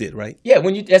you guys did, right? Yeah,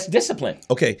 that's discipline.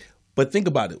 Okay, but think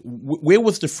about it. Where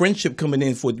was the friendship coming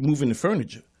in for moving the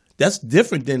furniture? That's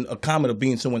different than a comment of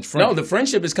being someone's friend. No, the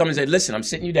friendship is coming and say, listen, I'm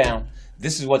sitting you down.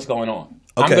 This is what's going on.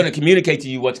 Okay. I'm going to communicate to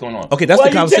you what's going on. Okay, that's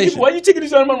the conversation. Why are you taking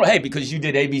this out of my room? Hey, because you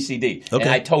did A, B, C, D. Okay.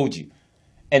 And I told you.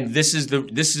 And this is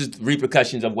the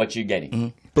repercussions of what you're getting.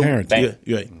 Mm-hmm. Parenting. Yeah,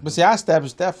 you're right. But see, I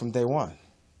established that from day one.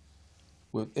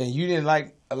 And you didn't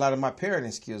like a lot of my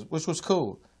parenting skills, which was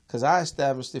cool. Because I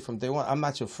established it from day one. I'm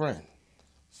not your friend.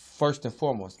 First and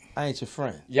foremost, I ain't your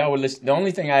friend. Y'all were listening. The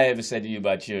only thing I ever said to you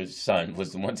about your son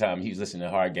was the one time he was listening to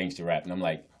hard gangster rap. And I'm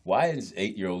like, why is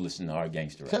 8-year-old listening to hard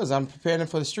gangster rap? Because I'm preparing him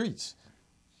for the streets.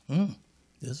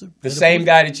 The same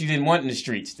guy that you didn't want in the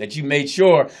streets, that you made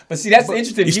sure. But see, that's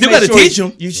interesting. You still got to teach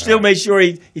him. You still made sure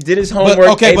he did his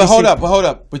homework. But hold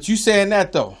up. But you saying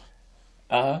that, though.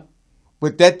 Uh-huh.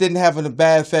 But that didn't have a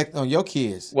bad effect on your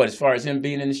kids. What, as far as him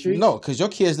being in the streets? No, because your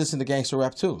kids listen to gangster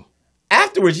rap, too.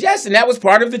 Afterwards, yes, and that was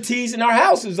part of the tease in our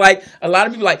house. It was like, a lot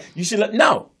of people like, you should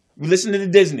no. We listen to the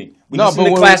Disney. We listen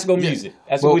to classical music.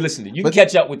 That's what we listen to. You can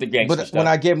catch up with the gangster stuff. But when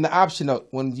I gave him the option,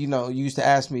 when you used to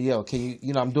ask me, can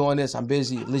you, I'm doing this, I'm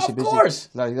busy, Alicia busy. Of course.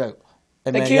 Like, hey,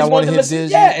 the man, kids y'all want to hit listen.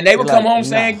 Disney? Yeah, and they would come home nah.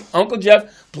 saying, Uncle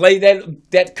Jeff, play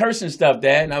that cursing stuff,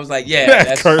 Dad. And I was like, yeah.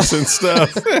 That's cursing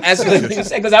stuff. That's what he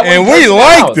said. And we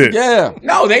liked it. Yeah.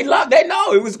 No, they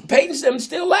know. It was Peyton them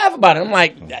still laugh about it. I'm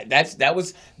like,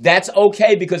 that's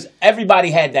okay because everybody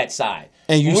had that side.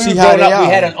 And you when see we how were growing they up, are.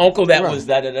 we had an uncle that was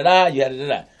da-da-da-da, you had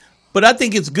da-da-da. But I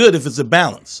think it's good if it's a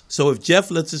balance. So if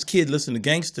Jeff lets his kid listen to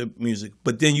gangster music,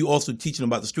 but then you also teach him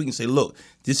about the street and say, look,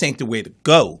 this ain't the way to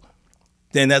go,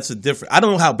 then that's a different. I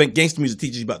don't know how gangster music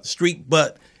teaches you about the street,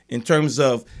 but in terms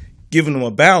of giving them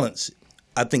a balance,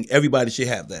 I think everybody should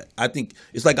have that. I think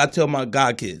it's like I tell my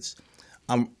god kids,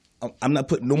 I'm not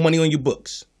putting no money on your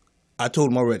books. I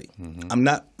told them already. I'm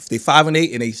not. If they 5 and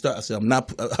 8 and they start, I said I'm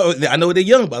not. I know they're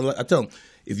young, but I tell them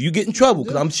if you get in trouble,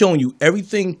 because I'm showing you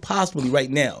everything possibly right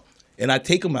now, and I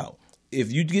take them out.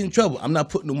 If you get in trouble, I'm not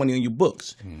putting no money on your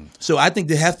books. So I think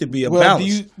there has to be a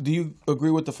balance. Do you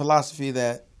agree with the philosophy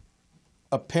that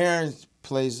a parent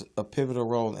plays a pivotal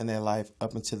role in their life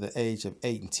up until the age of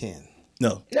 8 and 10?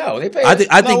 No, they pay. I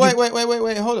think.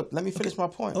 Wait. Hold up. Let me finish my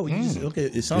point. Oh, okay.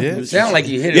 It sounds It sound like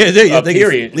you hit it. A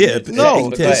period.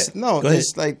 No, Go ahead.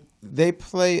 it's like they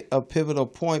play a pivotal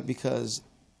point because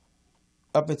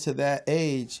up until that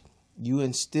age, you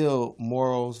instill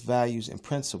morals, values, and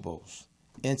principles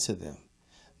into them.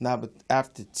 Now, but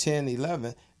after 10,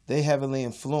 11, they heavily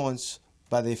influenced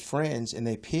by their friends and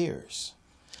their peers.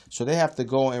 So they have to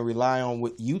go and rely on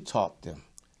what you taught them.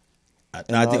 I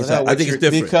think it's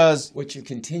different because what you're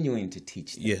continuing to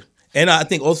teach them. Yeah, and I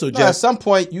think also, Jeff, at some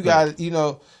point you got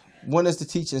when does the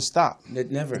teaching stop?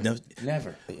 Never.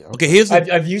 Okay, here's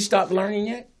have you stopped learning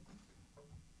yet?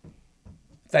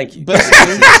 Thank you.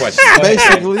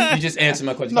 Basically, you just answered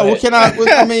my question. No, what can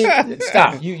I mean,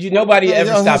 stop. You nobody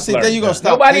ever stops learning. There you go.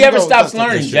 Stop. Nobody ever stops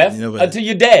learning, Jeff, until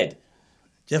you're dead.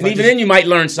 Jeff, and even then, you might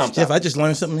learn something. Jeff, I just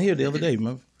learned something here the other day.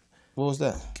 Remember? What was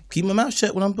that? Keep my mouth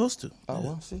shut when I'm supposed to. Oh,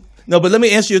 well, see. No, but let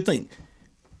me answer your thing.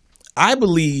 I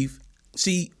believe.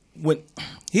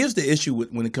 Here's the issue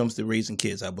when it comes to raising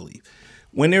kids. I believe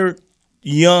when they're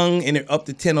young and they're up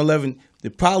to 10, 11, the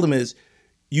problem is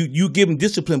you give them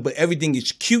discipline, but everything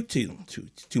is cute to them,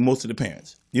 to most of the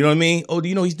parents. You know what I mean? Oh, do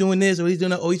you know he's doing this or he's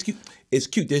doing that? Oh, he's cute. It's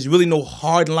cute. There's really no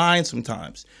hard line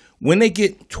sometimes. When they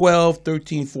get 12,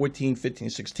 13, 14, 15,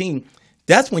 16,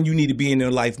 that's when you need to be in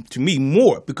their life, to me,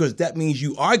 more, because that means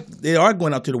they are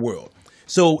going out to the world.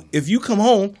 So if you come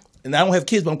home, and I don't have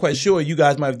kids, but I'm quite sure you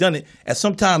guys might have done it, at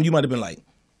some time you might have been like,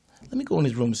 let me go in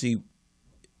his room and see,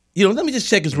 let me just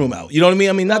check his room out. You know what I mean?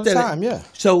 I mean, not that time, yeah.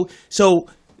 So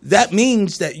that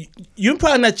means that you're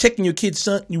probably not checking your kid's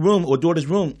your room or daughter's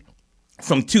room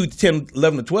from 2 to 10,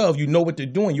 11 to 12. You know what they're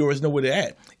doing. You always know where they're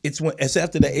at. It's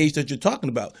after the age that you're talking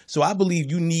about. So I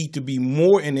believe you need to be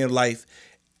more in their life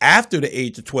after the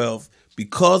age of 12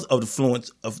 because of the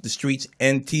influence of the streets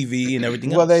and TV and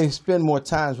everything else. Well, they spend more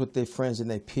times with their friends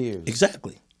and their peers.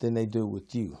 Exactly. Than they do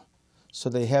with you. So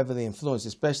they heavily influence,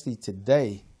 especially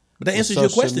today. But that answers your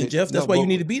question, Jeff. That's why you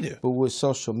need to be there. But with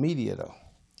social media, though.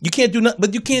 You can't do nothing,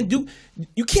 but you can't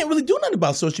really do nothing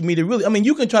about social media, really. I mean,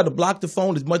 you can try to block the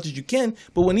phone as much as you can,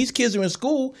 but when these kids are in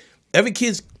school, every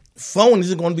kid's phone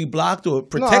isn't going to be blocked or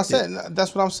protected. No,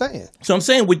 that's what I'm saying. So I'm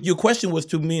saying what your question was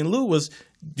to me and Lou was,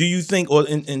 do you think, or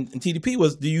in TDP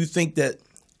was, do you think that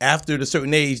after a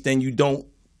certain age, then you don't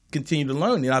continue to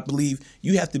learn? And I believe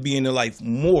you have to be in their life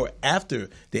more after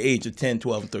the age of 10,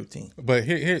 12, and 13. But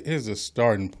here's a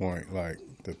starting point. Like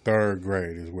the 3rd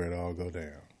grade is where it all go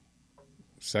down.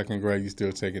 2nd grade, you're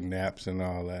still taking naps and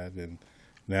all that. And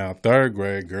now 3rd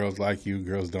grade, girls like you,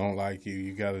 girls don't like you.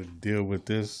 You got to deal with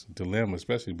this dilemma,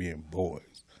 especially being boys.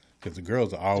 Because the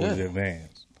girls are always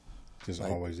advanced. Just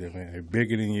always advanced. They're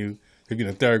bigger than you. If you're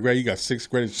in the 3rd grade, you got 6th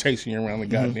graders chasing you around the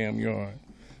goddamn yard.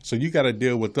 So you got to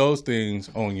deal with those things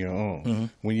on your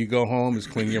own. When you go home, just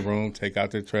clean your room, take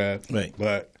out the trash. Right.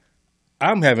 But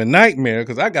I'm having nightmare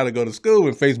because I got to go to school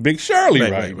and face Big Shirley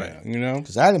right now. You know,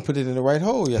 because I didn't put it in the right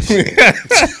hole yesterday.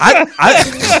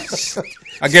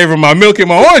 I gave her my milk and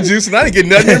my orange juice, and I didn't get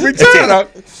nothing in return.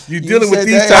 You're dealing with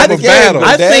these type of battles.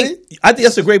 I think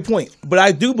that's a great point, but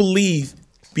I do believe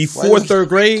before 3rd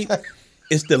grade,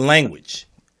 it's the language,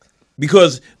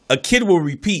 because a kid will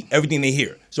repeat everything they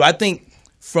hear. So I think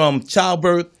from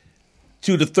childbirth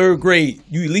to the 3rd grade,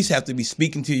 you at least have to be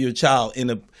speaking to your child in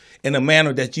a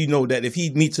manner that you know that if he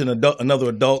meets another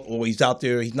adult or he's out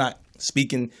there, he's not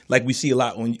speaking like we see a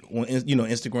lot on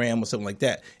Instagram or something like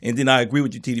that. And then I agree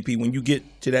with you, TDP, when you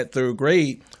get to that 3rd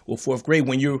grade or 4th grade,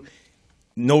 when you're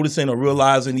noticing or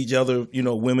realizing each other,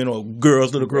 women or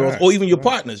girls, little girls, or even your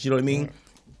partners, you know what I mean? Right.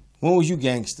 When was you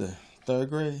gangster? 3rd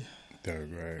grade? 3rd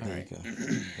grade. There you go.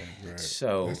 3rd grade.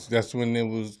 So that's when it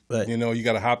was, you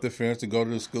got to hop the fence to go to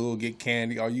the school, get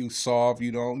candy. Are you soft?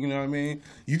 You don't, you know what I mean?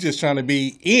 You just trying to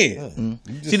be in.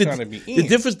 You just trying to be in. The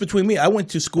difference between me, I went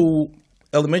to school,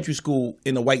 elementary school,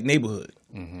 in a white neighborhood,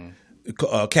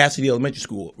 Cassidy Elementary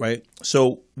School, right?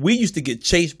 So we used to get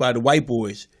chased by the white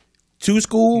boys to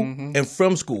school and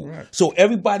from school. Right. So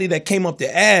everybody that came up the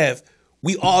Ave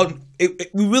we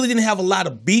really didn't have a lot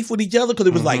of beef with each other because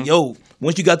it was like, yo,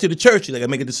 once you got to the church, you got to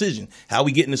make a decision how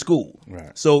we get into school.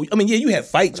 Right. So I mean, yeah, you had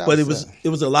fights, but it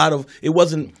was a lot of. It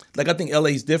wasn't like I think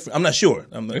LA's different. I'm not sure.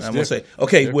 I'm gonna say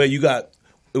where you got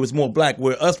it was more black.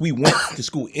 Where we went to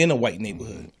school in a white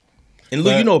neighborhood. And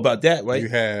Lou, you know about that, right? You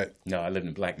had No, I lived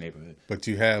in a black neighborhood. but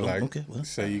you had like okay, well.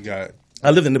 say you got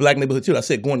I lived in the black neighborhood too. I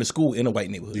said going to school in a white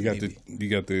neighborhood. you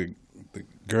got the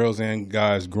girls and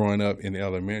guys growing up in the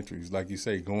elementaries, like you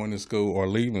say, going to school or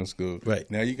leaving school. Right.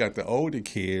 Now you got the older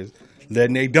kids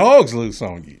letting their dogs loose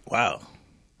on you. Wow.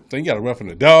 So you got to roughen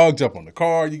the dog, jump on the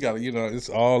car. You got to, it's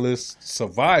all this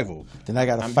survival. Then I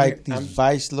got to fight these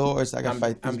vice lords. I got to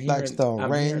fight these Blackstone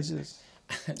Rangers.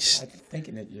 I'm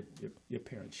thinking that your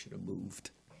parents should have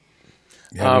moved.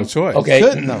 You have no choice. Okay.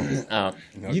 Couldn't know.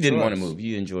 You didn't want to move.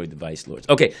 You enjoyed the Vice Lords.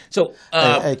 Okay, so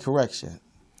hey, correction.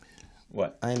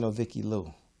 what? I ain't no Vicky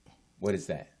Lou. What is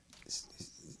that?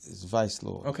 It's Vice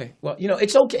Lord. Okay. Well,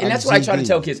 it's okay, and I'm that's what I try to GB.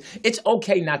 tell kids. It's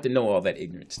okay not to know all that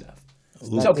ignorant stuff. It's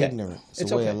It's not okay. ignorant. It's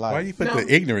It's a way okay. of life. Why you put No.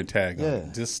 the ignorant tag on Yeah.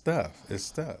 it? Just stuff. It's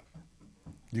stuff.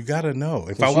 You got to know.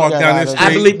 If 'Cause I you walk got down out this of-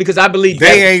 street, Because I believe They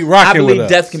death, ain't rocking I believe with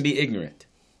us. death can be ignorant,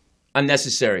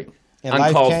 unnecessary, And life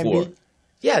uncalled can for. be?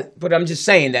 Yeah, but I'm just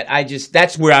saying that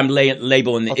that's where I'm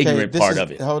labeling the ignorant this part is-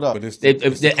 of it. Hold up. but it's The it's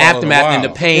the call of the aftermath and the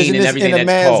wild. pain Isn't and this everything in a that's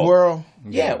man's called. world?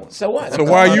 Yeah, so what? So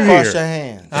why are you Uncross here? your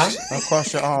hands. Huh?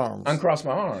 Uncross your arms. Uncross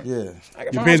my arm. Yeah. I got my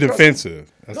You're being arms crossed.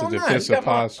 defensive. That's No, a I'm not. defensive Got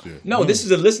my- posture. No, this is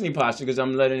a listening posture because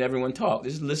I'm letting everyone talk.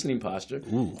 This is a listening posture,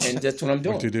 and that's what I'm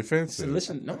doing. But you're defensive. So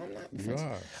listen, no, I'm not You defensive.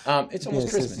 are. It's almost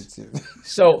Yeah, Christmas, sensitive.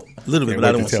 so A little bit, Can't but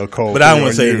I wait don't to tell want Cole but I don't put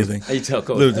want to it say on you. anything. you tell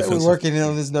Coach. Little We're defensive. working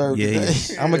on this nerve Yeah, today.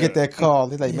 yeah. I'm gonna get that call.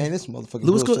 They're like, man, this motherfucker.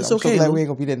 Louis, bullshit. it's I'm okay, so glad Lou. we ain't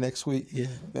gonna be there next week. Yeah.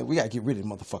 Man, we gotta get rid of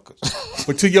them motherfuckers.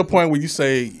 But to your point where you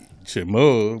say should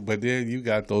move, but then you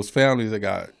got those families that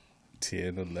got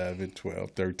 10, 11, 12,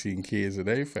 13 kids in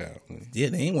their family. Yeah,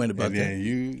 they ain't worried about And that. then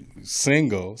you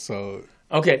single, so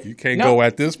Okay, you can't go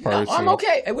at this person. No, I'm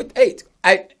okay.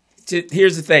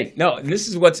 Here's the thing. No, and this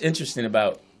is what's interesting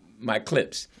about my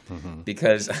clips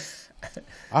because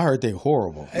I heard they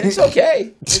horrible. it's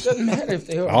okay. It doesn't matter if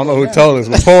they. I don't know who told us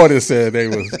before this said they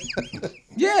was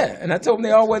Yeah, and I told them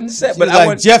they all wasn't set, But but I like,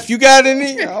 want. Jeff, you got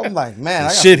any? I'm like, man, I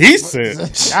got shit he said.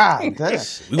 God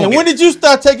damn. And when did you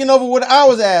start taking over what I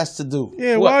was asked to do?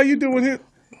 Yeah, What? why are you doing it?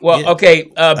 Well, Yeah.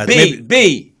 okay. maybe-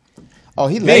 B. Oh,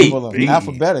 he labeled them B.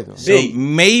 alphabetical. So B.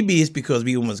 maybe it's because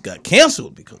we almost got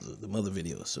canceled because of the mother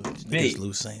video. So just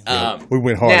loose saying. We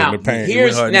went hard Now, in the paint.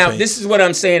 here's hard in the now. paint. This is what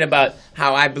I'm saying about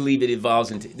how I believe it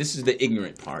evolves into. This is the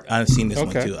ignorant part. I've seen this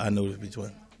Okay. one too. I know which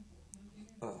one.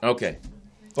 Okay,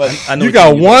 but I know You which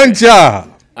got one one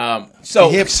job. so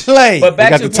Hip slay. but We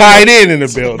back got to the tight end in the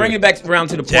building. bring it back around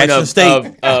to the point Jackson of,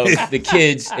 State. of the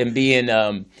kids and being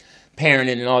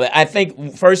parenting and all that. I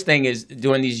think first thing is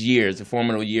during these years, the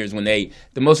formative years, when the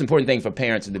most important thing for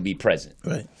parents is to be present,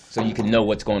 Right. so you can know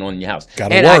what's going on in your house.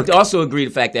 Gotta and work. I also agree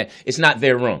with the fact that it's not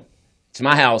their room. It's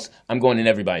my house. I'm going in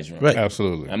everybody's room. Right.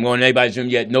 Absolutely. I'm going in everybody's room.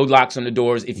 Yet no locks on the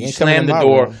doors. If you ain't coming slam in the my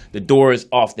door, room. the door is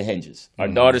off the hinges. Our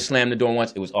daughter slammed the door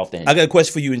once. It was off the hinges. I got a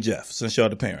question for you and Jeff, since y'all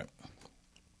the parent.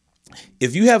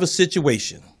 If you have a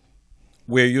situation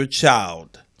where your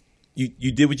child, you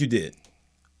did what you did,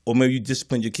 or maybe you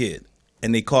disciplined your kid,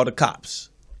 and they call the cops,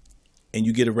 and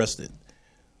you get arrested,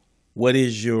 what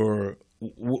is your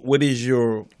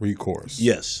Recourse.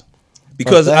 yes?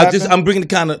 Because that happened? I'm bringing the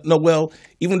kind of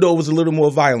even though it was a little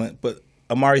more violent, but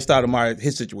Amari Stoudemire,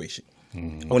 his situation.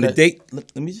 On the day,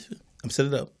 let me I'm set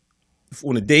it up.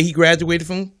 On the day he graduated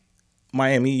from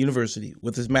Miami University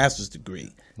with his master's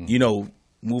degree,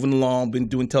 moving along, been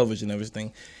doing television and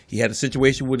everything. He had a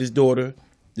situation with his daughter.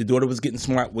 The daughter was getting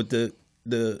smart with the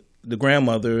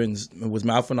grandmother and was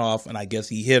mouthing off, and I guess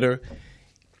he hit her.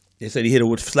 They said he hit her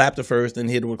with slapped her first, then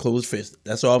hit her with closed fist.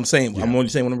 That's all I'm saying. Yeah. I'm only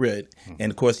saying what I read. And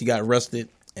of course, he got arrested,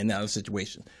 and now the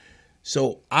situation.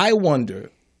 So I wonder,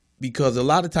 because a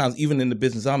lot of times, even in the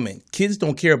business I'm in, kids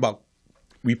don't care about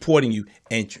reporting you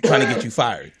and trying to get you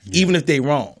fired, even if they're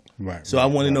wrong. Right, so I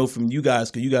want to know from you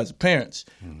guys, because you guys are parents,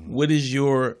 what is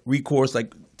your recourse?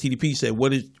 Like TDP said,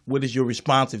 what is your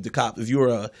response if if your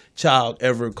a child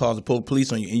ever calls the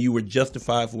police on you and you were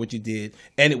justified for what you did,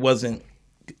 and it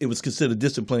was considered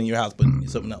discipline in your house, but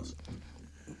it's something else?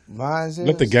 Mine's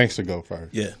Let the is, gangster go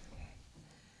first. Yeah.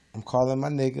 I'm calling my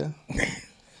nigga,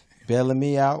 bailing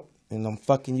me out, and I'm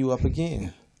fucking you up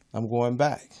again. I'm going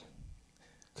back.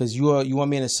 Because you want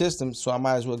me in the system, so I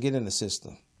might as well get in the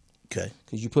system. Okay.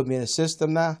 Because you put me in the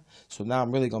system now, so now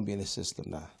I'm really going to be in the system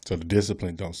now. So the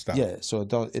discipline don't stop. Yeah, so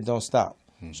it don't stop.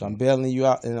 So I'm bailing you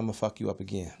out, and I'm going to fuck you up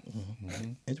again.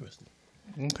 Interesting.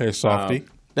 Okay, softy.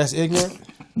 That's ignorant?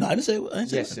 No, I didn't say.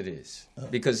 Yes, it is.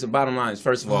 Because the bottom line is,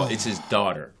 first of all, it's his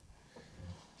daughter.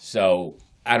 So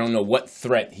I don't know what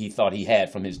threat he thought he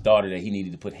had from his daughter that he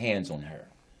needed to put hands on her.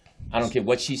 I don't care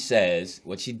what she says,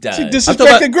 what she does. She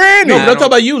disrespected Granny. No, don't talk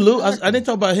about you, Lou. I didn't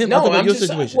talk about him. No, I talk about I'm your just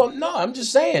situation. well, no, I'm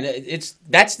just saying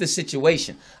that's the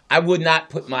situation. I would not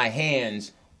put my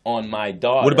hands on my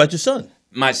daughter. What about your son?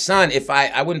 My son? If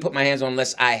I wouldn't put my hands on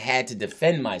unless I had to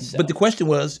defend myself. But the question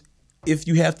was, if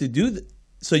you have to do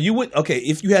so you would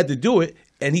if you had to do it,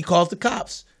 and he calls the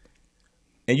cops,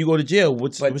 and you go to jail.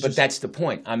 But that's the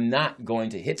point. I'm not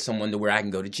going to hit someone to where I can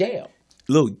go to jail.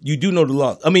 Lou, you do know the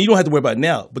law. I mean, you don't have to worry about it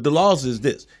now, but the laws is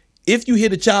this: if you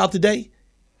hit a child today,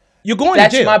 you're going to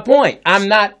jail. That's my point. I'm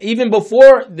not even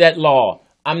before that law.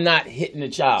 I'm not hitting a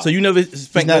child. So you never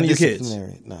spanked none of your kids?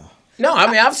 No,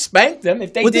 I mean I've spanked them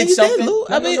if they did something. Lou.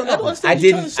 I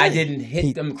didn't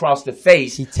hit them across the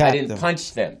face. I didn't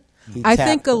punch them. I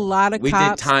think a lot of we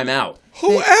cops did time out.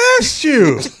 Who asked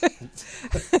you?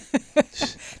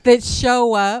 that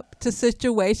show up to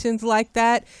situations like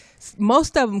that,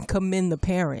 most of them commend the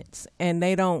parents, and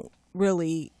they don't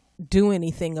really do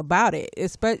anything about it.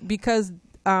 It's because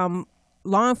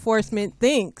law enforcement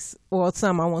thinks, well,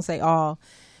 some, I won't say all,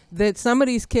 that some of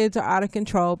these kids are out of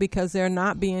control because they're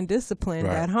not being disciplined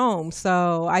at home.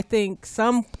 So I think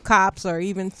some cops or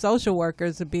even social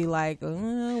workers would be like,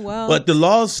 well. But the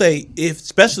laws say,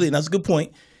 especially, and that's a good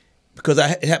point, because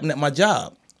it happened at my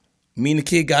job. Me and the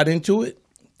kid got into it.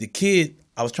 The kid,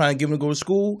 I was trying to get him to go to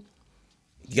school.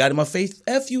 He got in my face,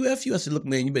 F you. I said, look,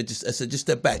 man, you better just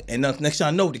step back. And next thing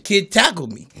I know, the kid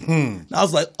tackled me. And I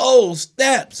was like, oh,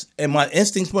 snaps. And my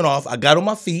instincts went off. I got on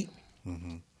my feet.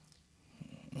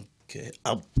 Okay.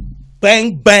 I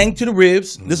bang to the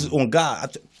ribs. This is on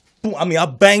God. I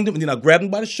banged him, and then I grabbed him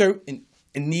by the shirt and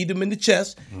kneed him in the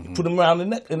chest and put him around the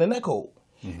neck hole.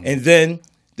 And then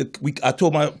I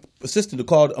told my assistant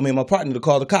my partner to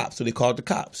call the cops. So they called the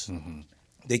cops.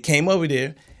 They came over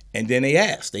there, and then they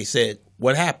asked. They said,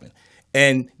 what happened?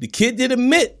 And the kid did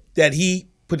admit that he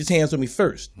put his hands on me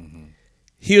first.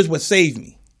 Here's what saved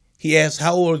me. He asked,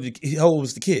 how old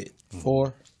was the kid?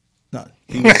 4. No.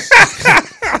 He was,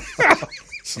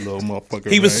 Slow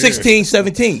motherfucker. he was 16,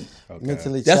 17. Okay.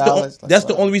 Mentally that's challenged. That's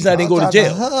the only reason I didn't go to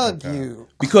jail. Hug you.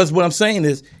 Because what I'm saying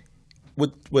is,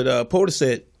 what Porter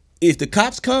said, if the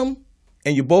cops come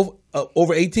and you're both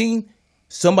over 18,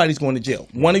 somebody's going to jail.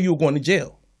 One of you are going to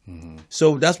jail.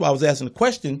 So that's why I was asking the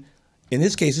question. In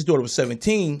his case, his daughter was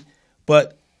 17,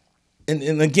 but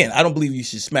and again, I don't believe you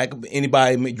should smack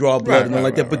anybody, draw blood, and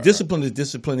like that. But discipline is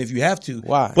discipline if you have to.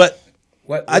 Why? But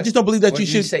I just don't believe that you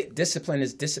should say discipline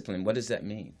is discipline. What does that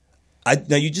mean?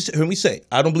 Now you just heard me say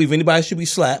I don't believe anybody should be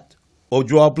slapped or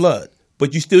draw blood,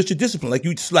 but you still should discipline. Like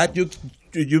you slapped you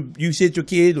hit your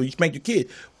kid or you spanked your kid,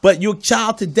 but your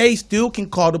child today still can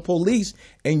call the police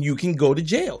and you can go to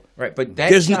jail. Right, but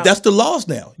that's the laws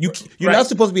now. You're not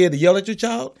supposed to be able to yell at your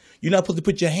child. You're not supposed to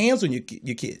put your hands on your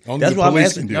kid. Only that's why I'm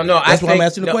asking. That's why I'm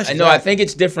asking the question. No, I think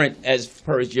it's different as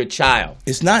per your child.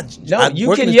 It's not. No,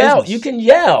 you can yell. You can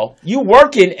yell. You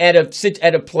working at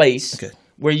a place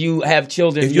where you have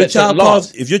children. If your child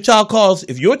calls, if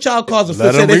your child calls a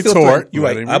let him retort. You're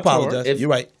right. I apologize. You're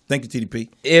right. Thank you, TDP.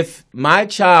 If my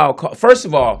child, first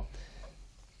of all,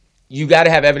 you got to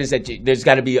have evidence that there's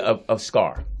got to be a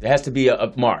scar. There has to be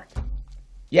a mark.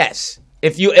 Yes.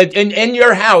 If you in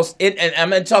your house, and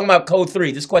I'm talking about Code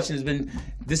 3. This question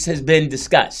has been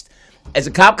discussed. As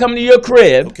a cop coming to your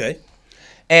crib,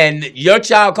 and your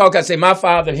child calls and say, "My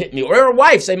father hit me," or your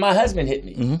wife say, "My husband hit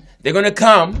me." They're going to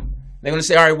come. They're going to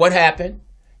say, "All right, what happened?"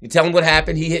 You tell them what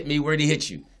happened. He hit me. Where did he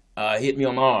hit you? He hit me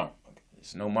on my arm.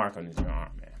 There's no mark on your arm,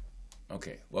 man.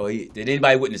 Okay. Well, did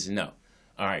anybody witness it? No.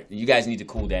 All right. You guys need to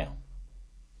cool down.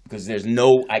 Because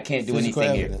I can't do physical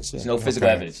anything evidence, here. There's no physical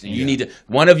evidence. So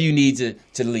one of you needs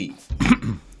to leave.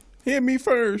 Hit me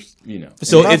first.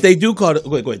 So if they do call,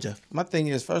 go ahead, Jeff. My thing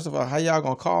is, first of all, how y'all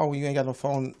gonna call when you ain't got no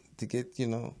phone to get?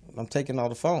 I'm taking all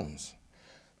the phones.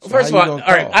 So first of all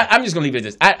right, I'm just gonna leave it at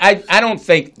this. I don't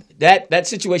think that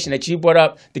situation that you brought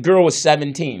up. The girl was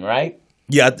 17, right?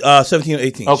 Yeah, 17 or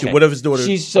 18. Okay. Whatever his daughter.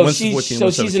 She's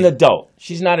an adult.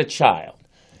 She's not a child.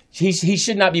 He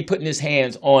should not be putting his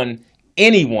hands on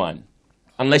anyone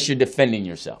unless you're defending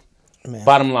yourself. Man.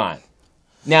 Bottom line.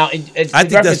 Now, in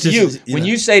reference to you, when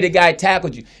you say the guy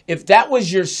tackled you, if that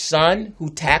was your son who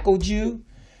tackled you,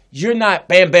 you're not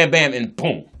bam, bam, bam, and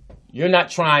boom. You're not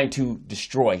trying to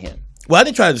destroy him. Well, I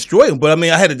didn't try to destroy him, but I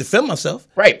mean, I had to defend myself.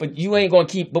 Right, but you ain't going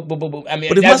to keep. I mean,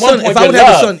 but if I would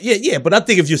have a son, yeah. But I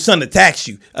think if your son attacks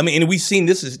you, I mean, and we've seen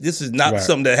this is not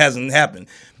something that hasn't happened.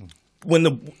 When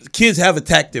the kids have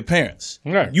attacked their parents,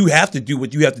 you have to do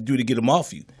what you have to do to get them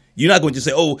off you. You're not going to just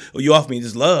say, "Oh, you offer me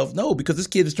this love." No, because this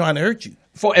kid is trying to hurt you.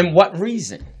 And what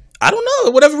reason? I don't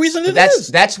know. Whatever reason it is.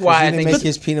 That's why I think make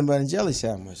his peanut butter and jelly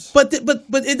sandwich. But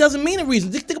it doesn't mean a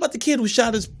reason. Think about the kid who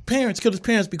killed his parents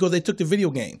because they took the video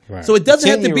game. Right. So it doesn't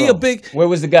have to be a big. Where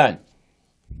was the gun?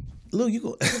 Lou, you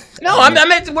go. No, I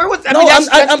meant where was? No, that's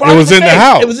it was in the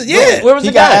house. It was yeah. Where was He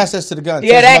the got gun? access to the gun. He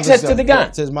had access to the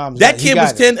gun. To his mom's That gun. He kid got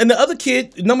was it. 10, and the other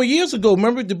kid, a number of years ago,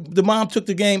 remember the mom took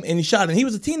the game and he shot, and he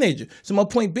was a teenager. So my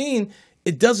point being,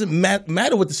 it doesn't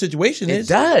matter what the situation It is.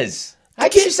 does. How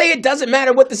can you say it doesn't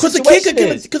matter what the Because situation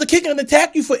is? the kid can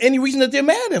attack you for any reason that they're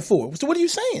mad at for. So what are you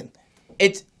saying?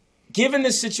 It's given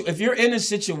the situation. If you're in a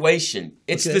situation,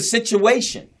 it's Okay. the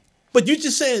situation. But you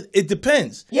just said it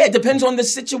depends. Yeah, it depends on the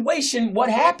situation. What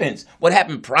happens? What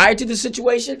happened prior to the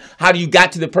situation? How do you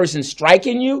got to the person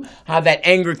striking you? How that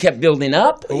anger kept building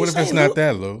up? But what if it's not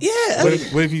that, Lou? Yeah.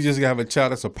 What if you just have a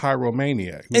child that's a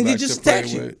pyromaniac who And he likes just to play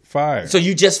attacks you. with fire? So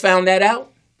you just found that out?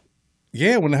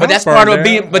 Yeah, when the But house that's part burned of down,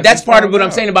 being. I But that's just part of found what I'm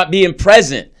out. saying about being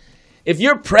present. If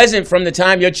you're present from the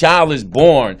time your child is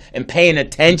born and paying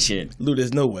attention, Lou,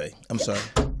 there's no way. I'm sorry.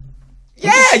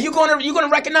 yeah, you're gonna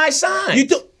recognize signs.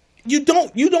 You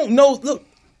don't know. Look,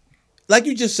 like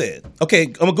you just said. Okay,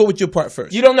 I'm gonna go with your part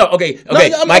first. You don't know. Okay.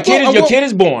 Your kid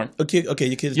is born. Okay, your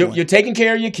kid is You're, born. you're taking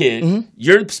care of your kid.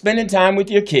 You're spending time with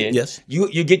your kid. Yes.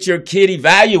 You get your kid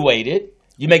evaluated.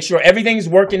 You make sure everything's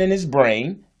working in his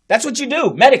brain. That's what you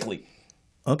do medically.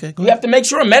 Okay, go You ahead. have to make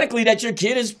sure medically that your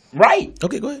kid is right.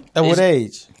 Okay, go ahead. At what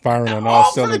age? Firing on all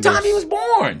All from the cylinders. time he was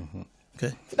born.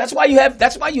 Okay, That's why you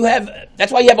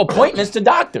have appointments to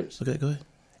doctors. okay, go ahead.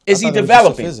 Is he thought it was just a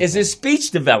developing? physical. Is his speech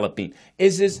developing?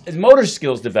 Is his motor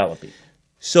skills developing?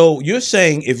 So you're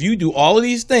saying if you do all of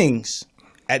these things,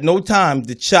 at no time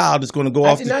the child is going to go I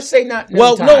off. did not say not. No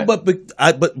Well, time. no,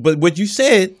 but what you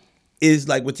said is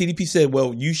like what TDP said.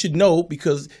 Well, you should know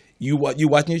because you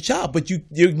watching your child, but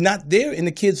you're not there in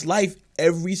the kid's life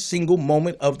every single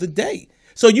moment of the day.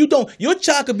 So you don't. Your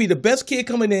child could be the best kid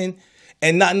coming in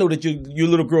and not know that your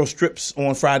little girl strips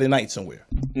on Friday night somewhere.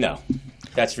 No,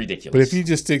 that's ridiculous. But if you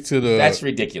just stick to the, That's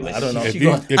ridiculous. I don't know. If You you-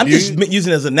 go- if I'm you- just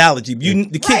using it as an analogy.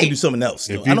 The kid can do something else.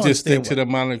 though. if I you don't just stick understand to why.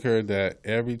 the moniker that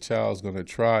every child's going to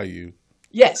try you,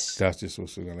 yes. that's just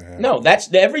what's going to happen. No,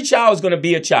 every child is going to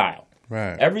be a child.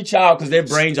 Right. Every child, because their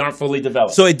brains aren't fully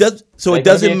developed. So it does. So Like it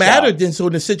doesn't maybe a matter child. then. So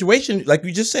in the situation, like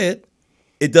you just said,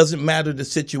 it doesn't matter the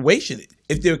situation.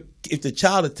 If the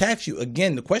child attacks you,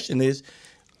 again, the question is,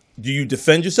 do you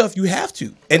defend yourself? You have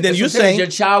to. And then you're saying your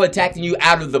child attacking you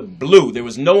out of the blue. There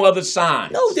was no other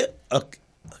signs. no.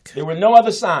 There were no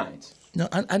other signs. No,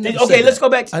 I never Okay, said let's that. go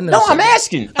back. I never No, said I'm that.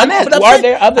 asking. I'm asking. But Are saying-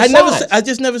 there other I signs?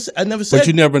 never said. But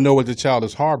you never know what the child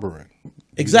is harboring.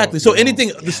 Exactly. So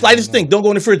anything, the slightest thing, don't go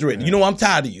in the refrigerator. You know, I'm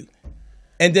tired of you.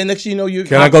 And then next thing you know, you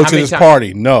Can I go how to many this times-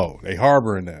 party? No, they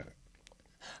harboring that.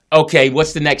 Okay,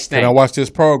 what's the next thing? Can I watch this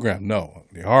program? No,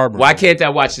 they harboring. Why that. can't I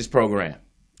watch this program?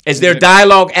 Is there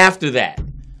dialogue after that?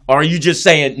 Or are you just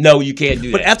saying, no, you can't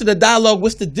do But that? after the dialogue,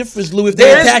 what's the difference, Lou? If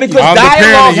There they is, attack you, because I'm the dialogue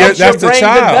parent, helps your that's the brain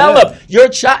child. develop. Your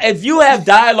child, if you have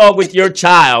dialogue with your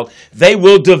child, they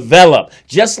will develop.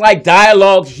 Just like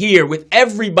dialogue here with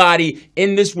everybody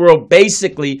in this world,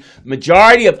 basically,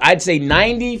 majority of, I'd say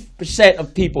 90%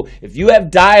 of people, if you have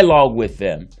dialogue with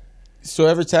them, So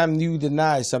every time you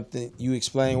deny something, you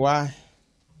explain why?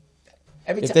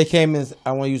 every If time, they came in,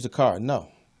 I want to use the car. No.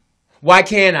 why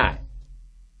can't I?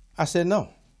 I said no.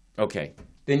 Okay.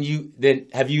 Then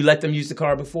have you let them use the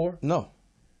car before? No.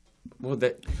 Well,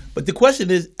 but the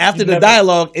question is, after You the never-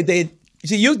 dialogue, if they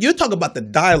see you're talking about the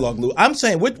dialogue, Lou. I'm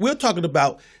saying we're talking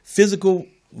about physical.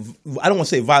 I don't want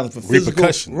to say violence, but physical.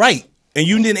 Repercussions. Right? And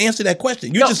you didn't answer that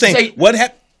question. You're No, just saying say- what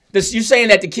happened. you saying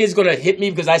that the kid's gonna hit me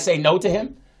because I say no to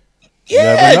him? Yeah,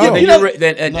 Never know. Then you know, you're,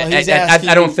 then, No, I he's asking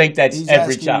don't you- think that's he's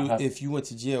every asking child. you, if you went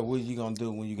to jail, what are you gonna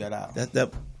do when you got out?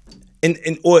 that and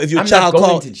or if your I'm child not going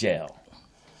called. to jail.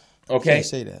 You Okay. can't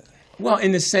say that. Well,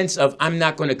 in the sense of I'm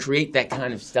not going to create that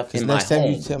kind of stuff in my Next time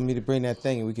home. you tell me to bring that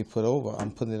thing and we can put over, I'm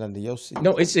putting it under your seat.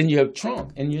 No, it's in your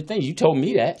trunk and your thing. You told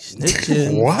me that.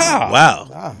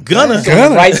 Wow. Gunner.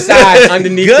 Right side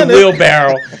underneath Gunner. the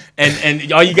wheelbarrow,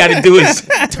 and all you got to do is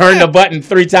turn the button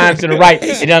 3 times to the right.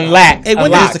 It unlocks. Hey, when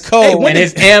unlocks. is the code? Hey, when and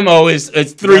is- his ammo is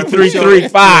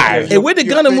 3335. Hey, where did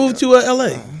Gunner move to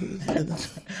L.A.?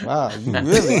 Wow, you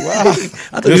really? Wow. I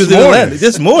thought he was in Atlanta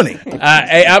this morning.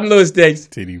 Hey, I'm Louis Diggs.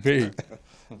 TDP.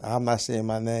 I'm not saying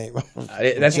my name.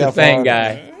 That's the Jeff thing,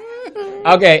 Hardy.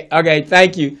 guy. Okay,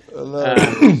 thank you.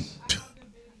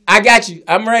 I got you.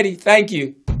 I'm ready. Thank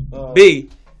you. B,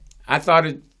 I thought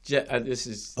this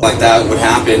is... like that would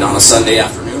happen on a Sunday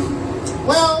afternoon.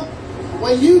 Well,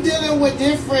 when you dealing with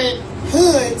different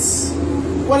hoods,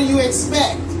 what do you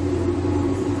expect?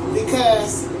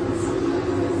 because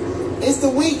it's the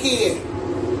weekend,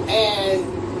 and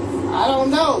I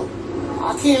don't know.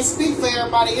 I can't speak for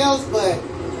everybody else, but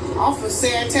I'm from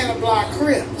Santana Block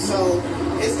Crip, so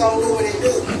it's gonna do what it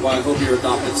do. Well, I hope your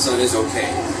adopted son is okay.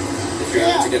 If you're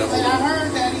able to get a hold but of I him.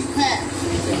 heard that he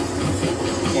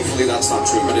passed. Hopefully that's not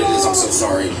true, but it is. I'm so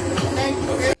sorry.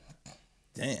 Thank you.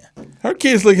 Damn. Her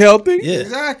kids look healthy. Yeah.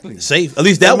 Exactly. Safe. At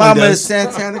least that My one mama does. is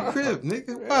Santana Crib,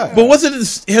 nigga. What? But was it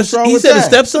he wrong with said a that?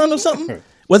 stepson or something? Did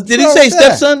he wrong say with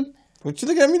that? stepson? What you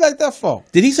looking at me like that for?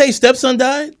 Did he say stepson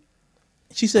died?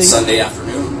 She said Sunday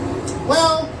afternoon.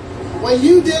 Well, when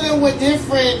you dealing with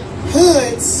different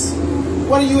hoods,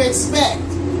 what do you expect?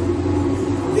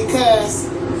 Because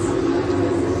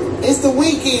it's the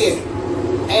weekend,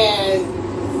 and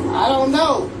I don't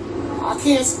know. I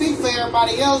can't speak for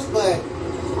everybody else, but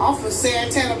I'm from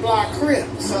Santana Block Crip,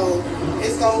 so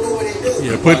it's gonna do what it do.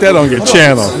 Yeah, put that on your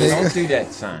channel. Don't do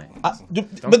that sign.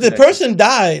 but the person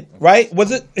died, right?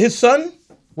 Was it his son?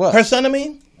 What? Her son, I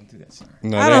mean?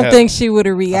 No, I they don't had- think she would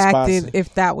have reacted spicy.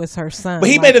 if that was her son. But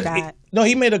he like made that.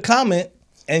 he made a comment,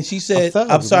 and she said, I'm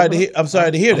thugged, "I'm sorry to remember? hear. I'm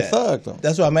sorry to hear I'm that." thugged, though.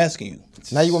 That's what I'm asking you.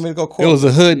 Now you want me to go It court? was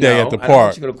a hood day No, at the I don't want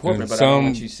park. you to go to corporate, and but I don't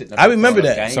want you sitting up I there remember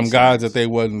throwing that. gang some signs. guys that they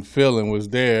wasn't feeling was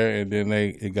there, and then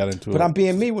it got into. But I'm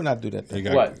being me when I do that. They Thing.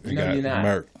 got, What? They No, got you're not.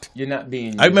 murked. You're not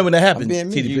being you. I remember that happened. I'm being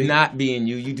me. TDP. You're not being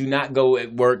you. You do not go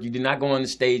at work. You do not go on the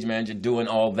stage, manager, doing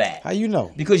all that. How you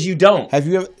know? Because you don't. Have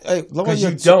you ever? Hey, lower Because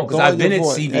your you don't. Because lower I've been your at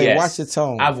voice. CBS. Hey, watch your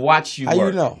tone. I've watched you How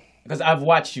work. you know? Because I've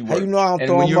watched you work. How you know I don't and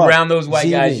throw when 'em you're up? around those white See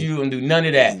guys, me. you don't do none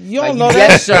of that. You don't Like, know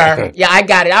yes, that. sir. Yeah, I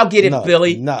got it. I'll get it, No,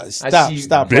 Billy. No, I stop, see-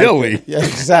 stop. Billy? Right there. Yeah,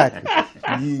 exactly.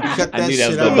 You cut I that knew that was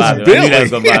shit going to out. bother him. I knew that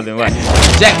was going to bother him. Right.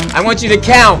 Jack, I want you to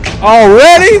count.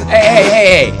 Already?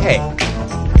 Hey. For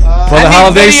the I need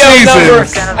holiday video season.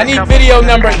 number. I need video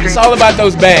number. It's all about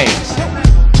those bangs.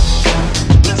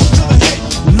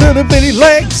 Little bitty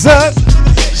legs up.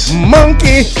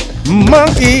 Monkey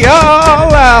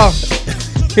all out.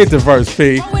 Hit the verse,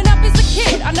 P. Growing up as a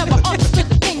kid, I never understood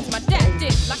the things my dad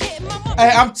did. Like hitting my mom. Hey,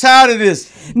 I'm tired of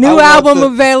this. New I want album the-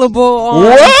 available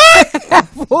on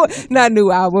What? not new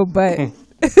album, but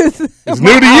It's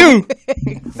new to you.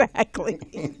 exactly.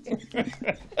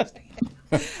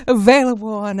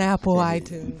 Available on Apple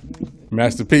iTunes.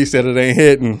 Master P said it ain't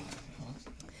hitting.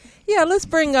 Yeah, let's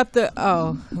bring up the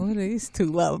what are these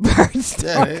two lovebirds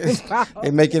Yeah, talking about?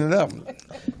 they making it up.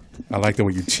 I like the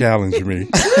way you challenge me.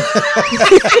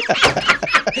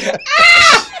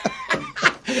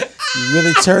 You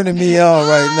really turning me on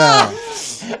right now.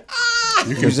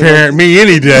 You can parent me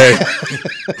any day.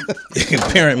 You can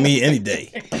parent me any day.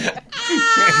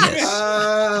 Yes.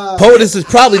 POTUS is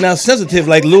probably not sensitive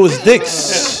like Louis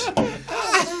Dix. What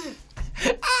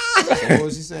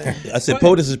was he saying? I said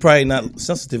POTUS is probably not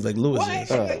sensitive like Louis is.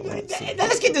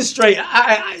 Let's get this straight.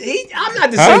 I'm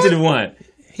not the sensitive one.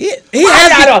 You've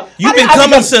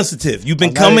becoming sensitive. You've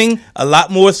been becoming a lot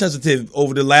more sensitive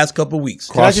over the last couple of weeks.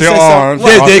 Cross just your say something? arms.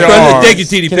 Yeah, Cross your thank you, arms.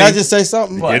 TDP. Can I just say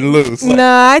something? Getting loose.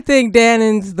 No, I think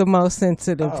Dannon's the most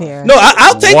sensitive here. No,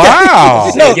 I'll take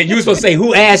that. Wow. No, you were supposed to say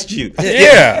who asked you.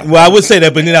 Yeah. Well, I would say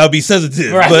that, but then I would be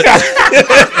sensitive. Right. But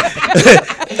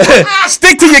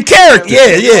Stick to your character.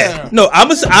 yeah. No,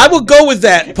 I would go with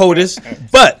that, POTUS.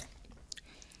 But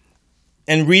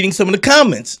and reading some of the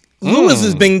comments, Louis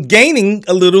has been gaining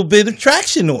a little bit of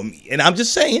traction on me, and I'm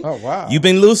just saying. Oh, wow. You've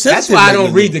been a little sensitive. That's why I don't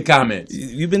lately. read the comments.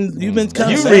 You've been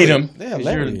kind You of read them Yeah,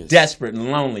 because you're hilarious. desperate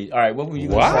and lonely. All right, what were you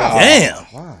going to Wow. say? Damn,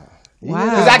 Wow.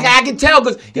 Because I can tell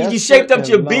because you Desperate shaped up and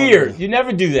your lonely. beard. You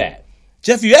never do that.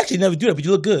 Jeff, you actually never do that, but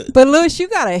you look good. But Louis, you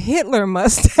got a Hitler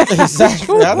mustache.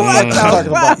 Exactly. I know what you're talking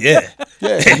about. Yeah,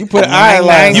 Yeah, you put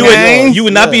eyeliner. you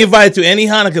would not be invited to any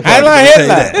Hanukkah party. Eyeliner, I'll tell you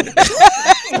Hitler. that.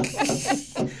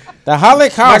 The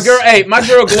Holocaust. My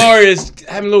girl Gloria is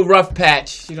having a little rough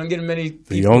patch. She don't get many The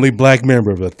people. only black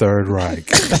member of the Third Reich.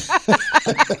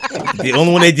 The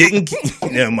only one they didn't.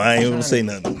 Never mind. I ain't gonna say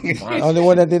nothing. Only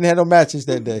one that didn't have no matches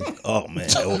that day. Oh man.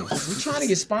 We're trying to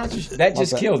get sponsorship. That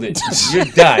just killed it. You're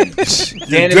done.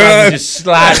 Danny done. Must just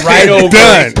slide right over.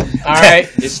 Done. it. All right.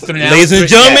 It's through now. Ladies and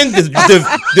gentlemen,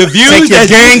 the views Take your that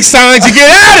gang signs and get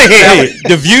out of here.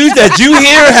 the views that you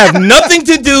hear have nothing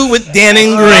to do with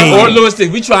Danning Green. Or Louis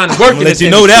did. We trying to work I'm in gonna let this you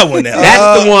know industry. that one now.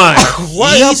 That's the one.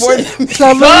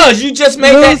 So Because you just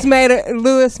made Louis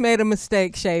that. made a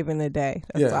mistake shaving today.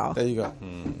 That's all. There you go.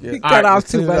 He All cut right, off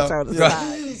too clean it much up. on the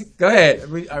side. Go ahead.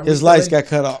 His lights got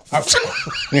cut off.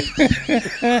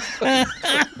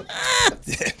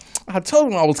 I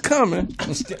told him I was coming.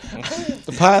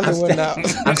 The pilot went out.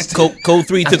 Code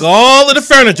 3 took all of the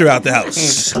furniture out the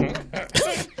house.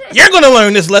 You're going to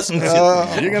learn this lesson.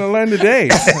 You're going to learn today.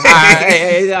 All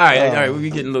right.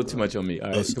 We're getting a little too much on me.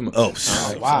 All right, come on.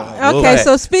 Wow. Okay,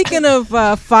 so speaking of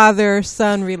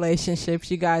father-son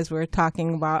relationships, you guys were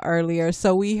talking about earlier.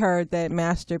 So we heard that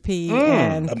Master P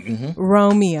and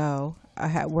Romeo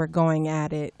were going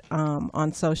at it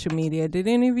on social media. Did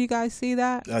any of you guys see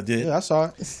that? I did. Yeah, I saw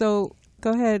it. So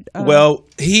go ahead. Well,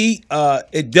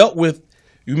 it dealt with,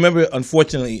 you remember,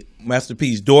 unfortunately, Master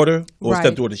P's daughter or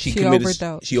stepdaughter, she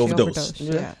overdosed.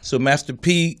 Yeah. So Master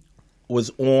P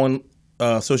was on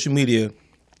social media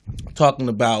talking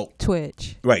about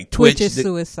Twitch. Right. Twitch is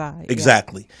suicide.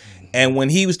 Exactly. Yeah. And when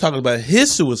he was talking about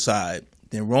his suicide,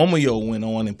 then Romeo went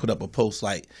on and put up a post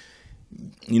like,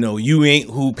 you ain't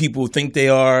who people think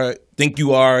you are,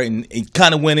 and it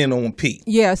kind of went in on P.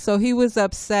 Yeah, so he was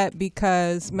upset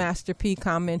because Master P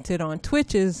commented on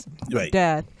Twitch's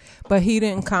death, but he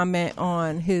didn't comment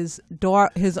on his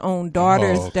own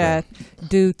daughter's death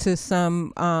due to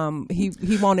some.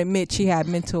 He won't admit she had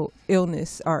mental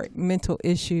illness or mental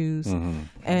issues,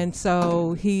 and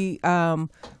so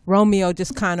Romeo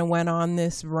just kind of went on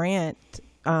this rant.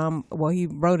 He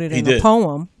wrote it in a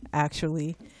poem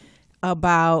actually,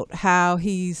 about how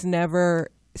he's never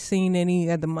seen any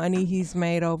of the money he's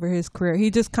made over his career. He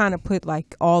just kind of put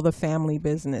like all the family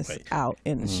business out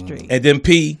in the street. And then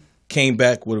P came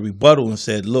back with a rebuttal and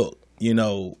said, look,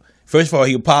 first of all,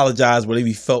 he apologized whatever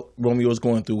he felt Romeo was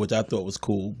going through, which I thought was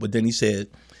cool. But then he said,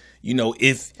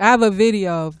 if... I have a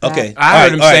video of that. Okay. I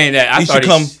heard him saying that. I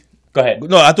thought go ahead.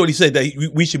 No, I thought he said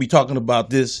that we should be talking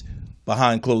about this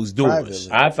behind closed doors.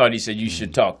 I thought he said you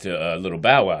should talk to Little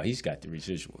Bow Wow. He's got the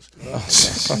residuals.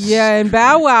 Yeah, and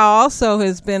Bow Wow also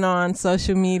has been on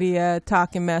social media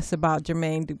talking mess about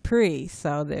Jermaine Dupri.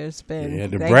 So there's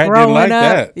been the brat didn't like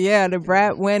that. Yeah, the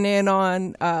brat went in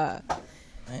on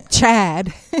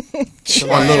Chad.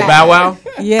 On Little Bow Wow.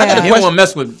 Yeah, you don't want to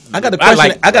mess with. I got a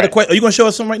question. I got a question. Are you going to show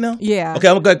us some right now? Yeah. Okay,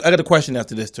 I got a question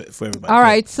after this for everybody. All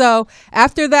right. So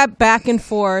after that back and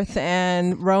forth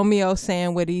and Romeo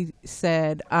saying what he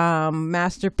said,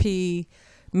 Master P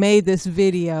made this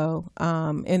video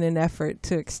in an effort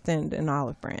to extend an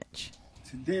olive branch.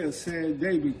 Today a sad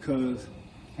day because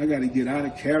I got to get out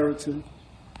of character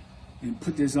and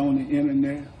put this on the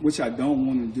internet, which I don't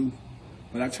want to do.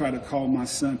 But I try to call my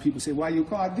son. People say, why you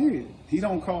call? I did. He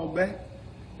don't call back.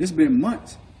 It's been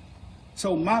months.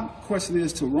 So my question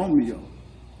is to Romeo.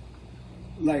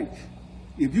 Like,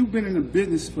 if you've been in the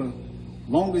business for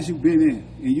long as you've been in,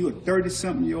 and you're a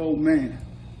 30-something-year-old man,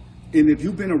 and if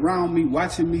you've been around me,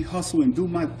 watching me hustle and do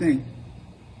my thing,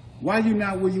 why you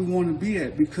not where you want to be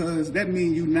at? Because that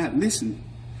means you're not listening.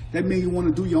 That means you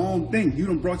want to do your own thing. You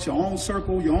done brought your own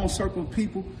circle of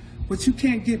people. But you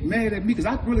can't get mad at me because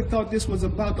I really thought this was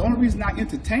about, the only reason I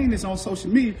entertained this on social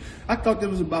media, I thought it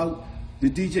was about the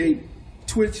DJ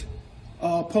Twitch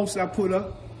post I put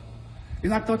up.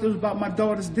 And I thought it was about my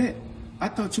daughter's death. I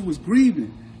thought you was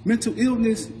grieving. Mental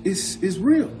illness is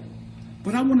real.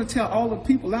 But I want to tell all the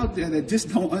people out there that just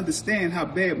don't understand how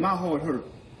bad my heart hurt.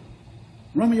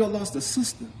 Romeo lost a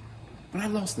sister, but I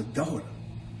lost a daughter.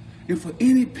 And for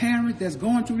any parent that's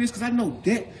going through this, because I know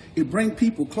debt, it brings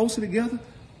people closer together,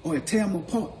 or it tear them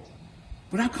apart.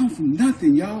 But I come from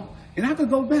nothing, y'all. And I could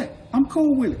go back. I'm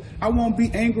cool with it. I won't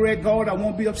be angry at God. I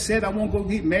won't be upset. I won't go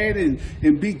get mad and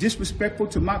be disrespectful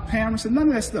to my parents and none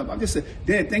of that stuff. I just said,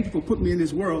 Dad, thank you for putting me in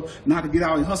this world. Now I can get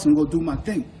out and hustle and go do my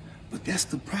thing. But that's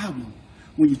the problem.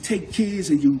 When you take kids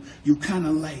and you kind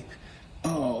of like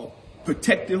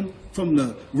protect them from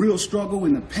the real struggle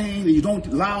and the pain, and you don't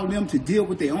allow them to deal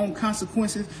with their own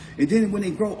consequences. And then when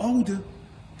they grow older,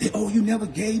 you never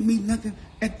gave me nothing.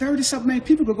 At 30-something, man,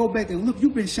 people could go back and look.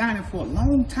 You've been shining for a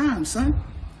long time, son.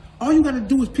 All you got to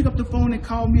do is pick up the phone and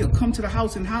call me or come to the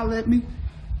house and holler at me.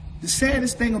 The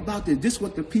saddest thing about this is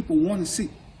what the people want to see.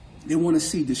 They want to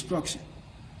see destruction.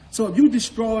 So if you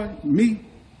destroy me,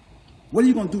 what are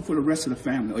you going to do for the rest of the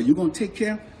family? Are you going to take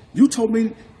care? You told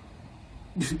me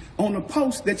on the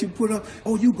post that you put up,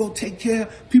 you go take care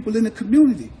of people in the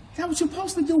community. That's what you're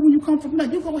supposed to do when you come from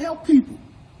that. You go help people.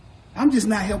 I'm just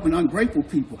not helping ungrateful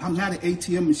people. I'm not an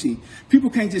ATM machine. People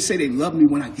can't just say they love me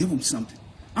when I give them something.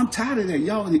 I'm tired of that,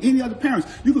 y'all. And any other parents,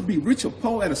 you could be rich or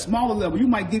poor at a smaller level. You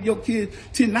might give your kid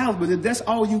 $10, but if that's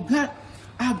all you got,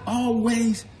 I've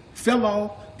always fell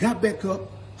off, got back up,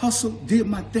 hustled, did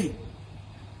my thing.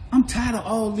 I'm tired of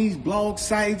all these blog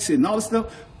sites and all this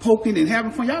stuff, poking and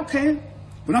having fun. Y'all can,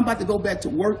 but I'm about to go back to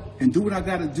work and do what I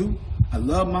got to do. I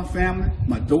love my family.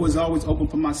 My door is always open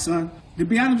for my son. To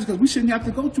be honest, because we shouldn't have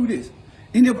to go through this.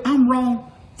 And if I'm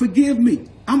wrong, forgive me.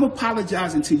 I'm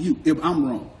apologizing to you if I'm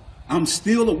wrong. I'm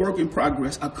still a work in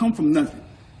progress. I come from nothing.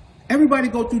 Everybody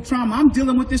go through trauma. I'm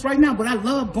dealing with this right now, but I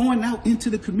love going out into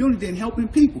the community and helping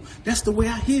people. That's the way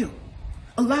I heal.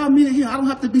 Allow me to heal. I don't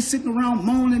have to be sitting around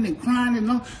moaning and crying and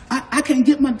all. I can't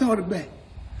get my daughter back.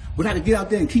 But I got to get out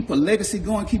there and keep a legacy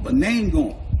going, keep a name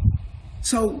going.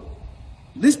 So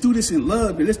let's do this in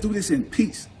love and let's do this in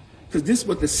peace. Because this is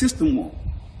what the system wants.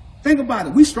 Think about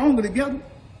it. We stronger together.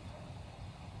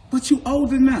 But you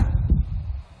older now.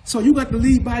 So you got to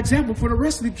lead by example for the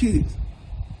rest of the kids.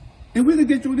 And we're going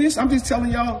to get through this. I'm just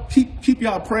telling y'all, keep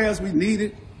y'all prayers. We need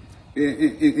it.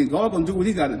 And God going to do what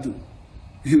he got to do.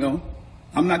 You know,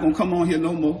 I'm not going to come on here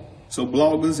no more. So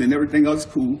bloggers and everything else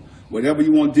is cool. Whatever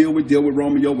you want to deal with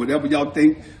Romeo. Whatever y'all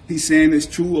think he's saying is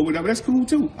true or whatever, that's cool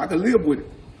too. I can live with it.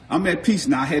 I'm at peace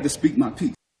now. I had to speak my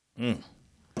peace.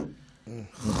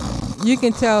 You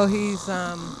can tell he's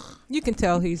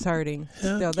hurting.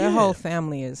 Still, their whole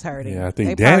family is hurting. Yeah, I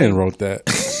think Dannon wrote that.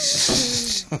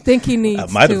 Think he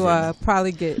needs to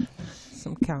probably get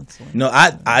some counseling. No,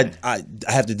 I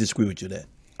have to disagree with you that.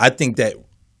 I think that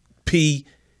P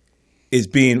is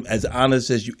being as honest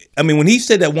as you. I mean, when he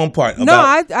said that one part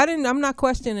about, I didn't. I'm not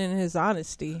questioning his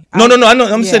honesty. No. I know.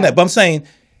 I'm saying that, but I'm saying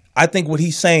I think what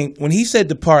he's saying when he said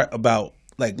the part about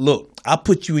like, look, I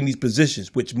put you in these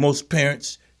positions, which most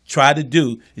parents try to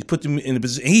do, is put them in the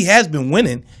position. He has been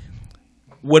winning.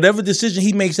 Whatever decision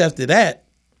he makes after that,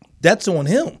 that's on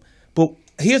him. But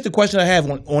here's the question I have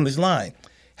on this line: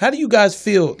 how do you guys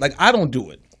feel? Like, I don't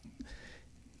do it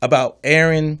about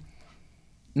airing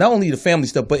not only the family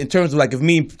stuff, but in terms of like if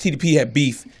me and TDP had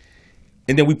beef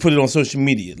and then we put it on social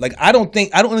media. Like, I don't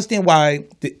understand why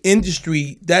the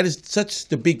industry, that is such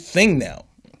the big thing now.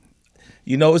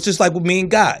 You know, it's just like with me and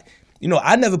Guy. You know,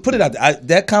 I never put it out there.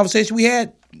 That conversation we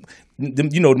had,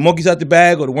 the monkey's out the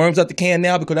bag or the worm's out the can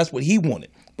now because that's what he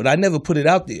wanted. But I never put it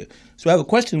out there. So I have a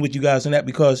question with you guys on that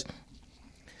because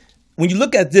when you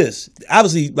look at this,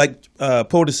 obviously, like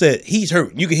Porter said, he's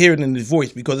hurt. You can hear it in his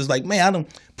voice because it's like, man, I don't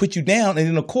put you down. And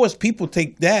then, of course, people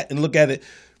take that and look at it,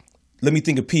 let me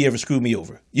think if P ever screwed me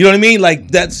over. You know what I mean? Like,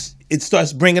 it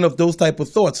starts bringing up those type of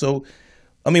thoughts. So,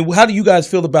 I mean, how do you guys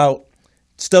feel about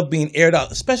stuff being aired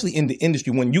out, especially in the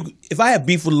industry? If I have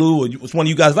beef with Lou or it's one of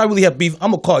you guys, if I really have beef,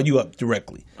 I'm going to call you up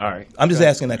directly. All right. I'm just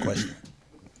asking that question.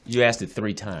 You asked it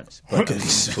 3 times. Okay.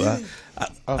 Well,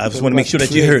 I just want to make sure that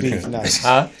you heard it.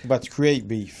 Huh? About to create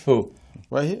beef. Who?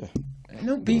 Right here.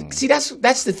 No beef. See, that's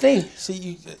the thing.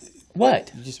 See,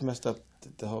 what? You just messed up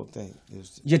the whole thing.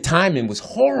 Your timing was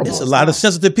horrible. There's a lot of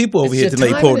sensitive people over here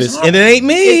tonight, POTUS, and it ain't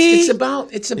me. It's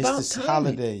about it's timing.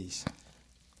 Holidays.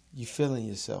 You feeling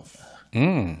yourself.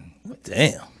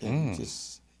 Damn.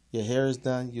 Your hair is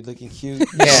done. You're looking cute.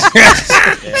 Yeah.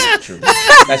 That's true.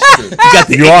 That's true.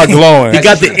 You are glowing. You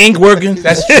got the ink working.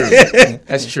 That's true.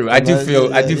 That's true. I do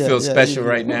feel special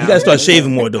right now. You gotta start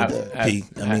shaving more though, P.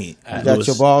 I mean, you got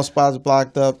your bald spots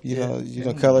blocked up. You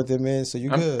know, colored them in, so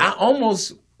you're good. I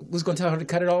almost was gonna tell her to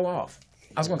cut it all off.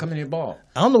 I was gonna come in here bald.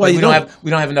 I don't know why we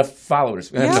don't have enough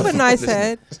followers. You have a nice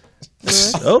head.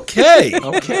 Okay.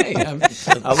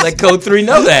 I'll let Code 3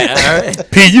 know that. All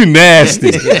right. P, you nasty.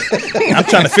 I'm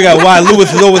trying to figure out why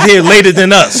Lewis is over here later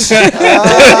than us. Now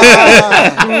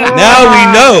we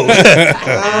know.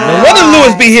 No wonder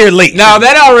Lewis be here late. No,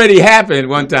 that already happened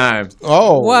one time.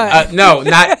 Oh. What? No,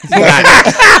 not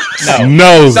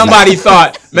no. Somebody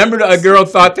thought. Remember, a girl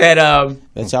thought that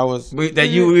that y'all was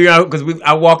because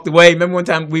I walked away. Remember one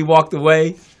time we walked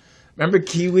away. Remember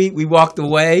Kiwi? We walked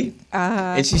away,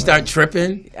 and she started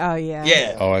tripping. Oh yeah.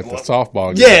 Yeah. Oh, at the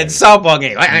softball game. Yeah, the softball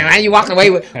game. Why are you walking away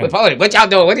with Pody? What y'all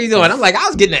doing? What are you doing? I'm like, I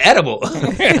was getting an edible.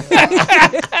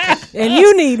 And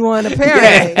you need one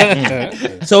apparently.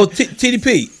 Yeah. So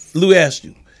TDP, Lou asked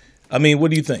you. I mean, what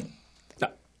do you think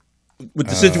with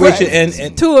the situation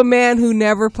and to a man who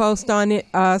never posts on it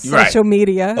social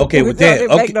media? Okay, with that, it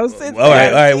make no sense. All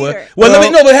right. Well, let me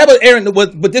know. But how about airing?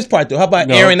 But this part though, how about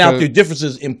airing out their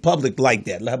differences in public like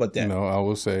that? How about that? No, I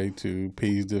will say to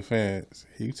P's defense,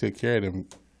 he took care of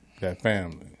that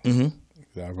family.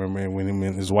 Mm-hmm. I remember when him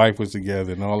and his wife was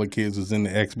together, and all the kids was in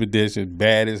the expedition,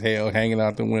 bad as hell, hanging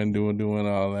out the window and doing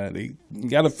all that. He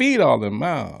got to feed all them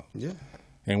mouths. Yeah.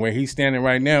 And where he's standing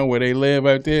right now, where they live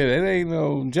out there, that ain't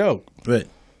no joke. Right.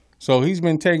 So he's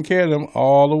been taking care of them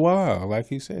all the while. Like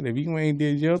he said, if you ain't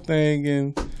did your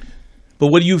thing, but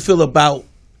what do you feel about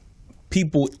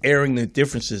people airing their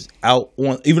differences out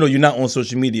on, even though you're not on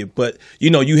social media, but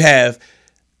you have,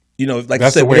 like that's I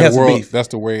said, the way of the world. Beef. That's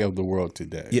the way of the world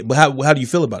today. Yeah, but how do you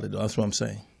feel about it though? That's what I'm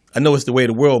saying. I know it's the way of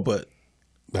the world, but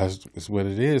that's what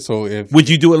it is. So would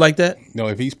you do it like that? No,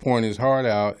 if he's pouring his heart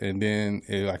out, and then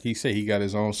like he said, he got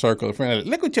his own circle of friends.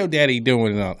 Look what your daddy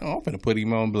doing. And I'm gonna put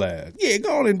him on blast. Yeah,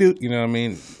 go on and do. You know what I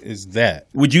mean? It's that.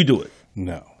 Would you do it?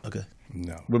 No. Okay.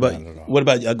 No. What about not at all. what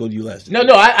about you? I'll go to you last. No,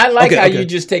 I like how Okay. you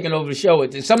just taking over the show.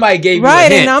 Somebody gave you a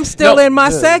Right, hint. and I'm still in my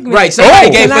segment. Right, somebody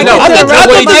gave Can I him. get No, to the rest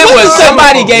what he of my did was segment?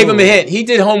 somebody gave him a hint. He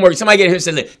did homework. Somebody gave him and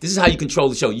said, "This is how you control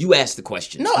the show. You ask the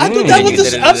question." No, I thought that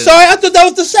was the. I'm sorry, I thought that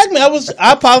was the segment.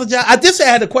 I apologize. I did say I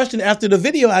had a question after the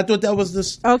video. I thought that was the.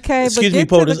 Okay, Excuse but me, get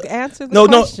to POTUS. answer the No,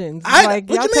 questions. I- like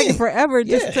what y'all you taking mean? forever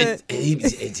just to.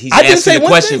 He's I didn't say asking the one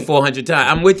question thing. 400 times.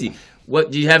 I'm with you.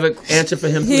 What do you have an answer for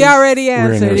him? He please? already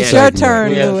answered. It's your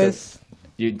turn, Yeah. Lewis.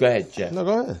 You go ahead, Jeff. No,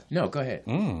 go ahead. No, go ahead.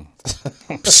 I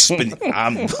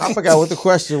forgot what the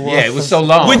question was. Yeah, it was so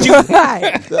long. Would you?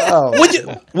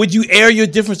 Oh. Would you air your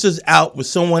differences out with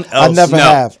someone I else? never No.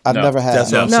 have. I No. never have.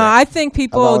 That's what I'm No, saying. I think I've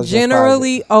people always been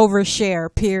generally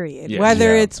overshare, period. Yeah.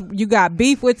 Whether Yeah. it's you got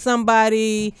beef with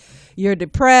somebody, you're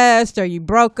depressed, or you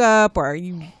broke up, or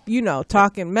you know,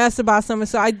 talking mess about something.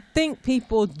 So I think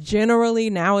people generally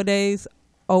nowadays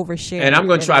overshare. And I'm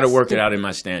going to try to work it it's out in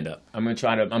my stand-up. I'm not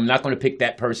going to pick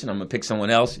that person. I'm going to pick someone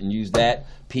else and use that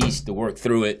piece to work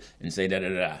through it and say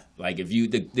da-da-da-da. Like if you,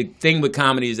 the thing with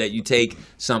comedy is that you take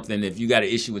something, if you got an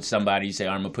issue with somebody, you say,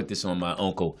 I'm going to put this on my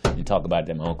uncle and talk about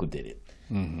that my uncle did it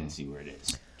and see where it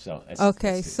is. So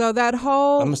Okay, so that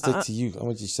whole I'm gonna stick to you. I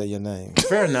want you to say your name.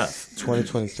 Fair enough.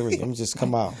 2023. I'm just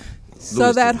come out.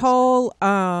 So that whole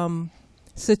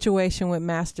situation with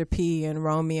Master P and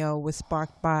Romeo was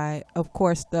sparked by, of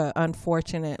course, the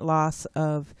unfortunate loss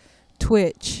of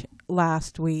Twitch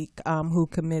last week, who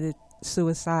committed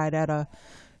suicide at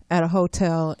a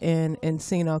hotel in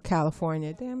Encino,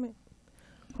 California. Damn it.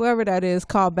 Whoever that is,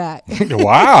 call back.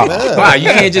 Wow. Wow, you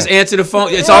can't just answer the phone.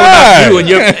 It's all about you and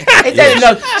your. Ain't that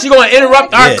enough? She's going to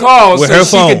interrupt our calls with so her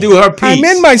she phone. can do her piece. I'm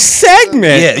in my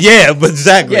segment. Yeah, but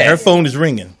exactly. Yeah. Her phone is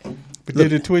ringing. But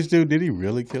did the Twitch dude, did he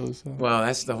really kill himself? Well,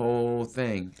 that's the whole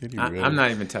thing. Did he I'm really?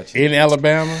 not even touching In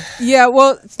Alabama? Yeah,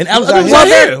 well, And out it was here? out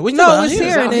here. What you no, talking it was about?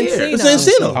 here in out here. Encino. It's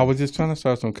Encino. I was just trying to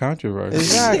start some controversy.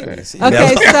 Exactly. Okay, so In So was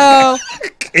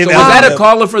that a Alabama.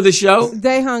 caller for the show?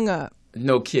 they hung up.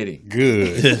 No kidding.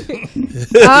 Good.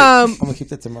 I'm gonna keep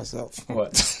that to myself.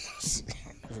 What?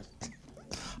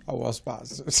 I want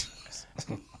sponsors.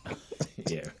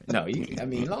 Yeah. No, I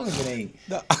mean, as long as it ain't.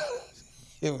 No,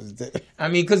 it was there. I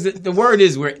mean, because the word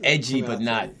is we're edgy, but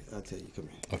not. I'll tell you. Come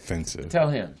here. Offensive. Tell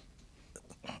him.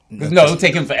 'Cause no, it'll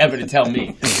take him forever to tell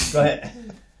me. Go ahead.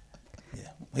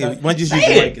 Hey, why don't you use the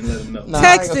mic and let them know? Nah, I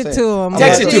Text ain't it gonna to say him.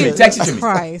 Text it to me, Jesus text it to me.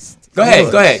 Christ. Go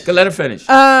ahead. Go let her finish.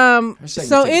 So segment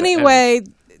takes anyway,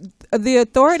 the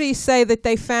authorities say that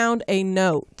they found a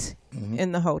note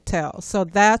in the hotel. So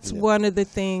that's one of the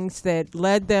things that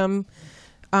led them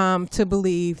to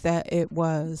believe that it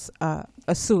was a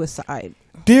suicide.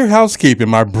 Dear housekeeping,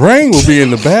 my brain will be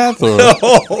in the bathroom.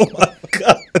 Oh my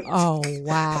God! Oh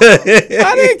wow!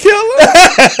 I didn't kill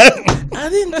him. I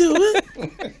didn't do it.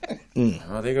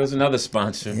 Oh, there goes another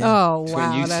sponsor. Oh Between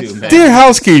wow! you That's two, man. Dear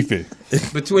housekeeping.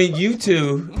 Between you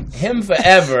two, him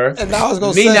forever, And I was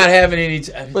gonna me say- not having any.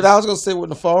 Time. But I was gonna say when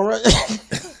the phone rang, I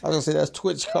was gonna say that's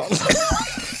Twitch calling.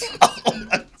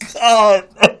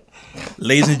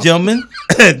 Ladies and gentlemen,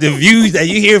 the views that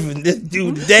you hear from this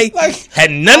dude today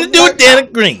had nothing to do with Dana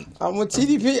Green. I'm with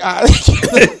TDP.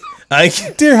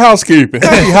 Dear housekeeping.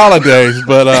 Happy holidays,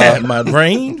 but my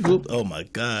brain. Oh my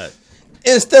God!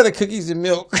 Instead of cookies and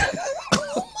milk.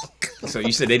 So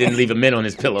you said they didn't leave a mint on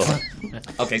his pillow.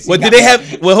 Okay. So Well, did they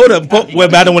have? Well, hold up.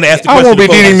 Well, I don't want to ask the I question. won't be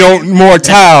before- needing no more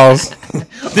towels.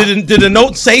 Did the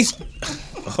note say?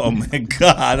 Oh my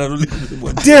God! I don't.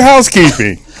 Dear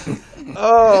housekeeping.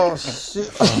 Oh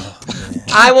shit!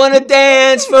 I want to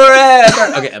dance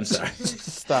forever. Okay, I'm sorry.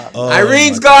 Stop.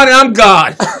 Irene's gone and I'm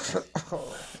gone. All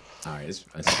right.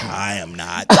 I am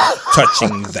not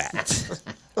touching that.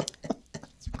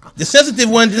 The sensitive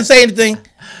one didn't say anything.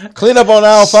 Clean up on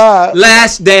aisle 5.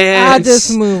 Last dance. I'll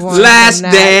just move on. Last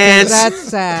from that, dance. 'cause That's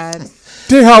sad.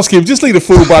 Dear housekeeping, just leave the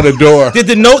food by the door. Did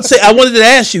the note say? I wanted to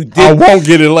ask you. I won't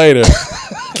get it later.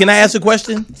 Can I ask a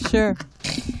question? Sure.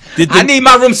 I need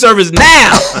my room service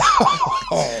now.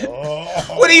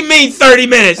 What do you mean 30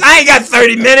 minutes? I ain't got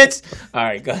 30 minutes. All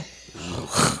right, go ahead.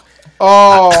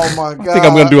 Oh my God! I think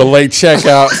I'm gonna do a late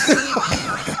checkout.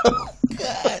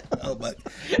 Oh my!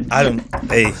 I don't.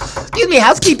 Hey, Excuse me,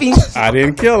 housekeeping. I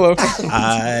didn't kill him.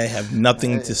 I have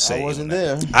nothing to say. I wasn't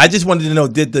there. I just wanted to know: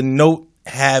 did the note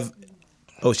have?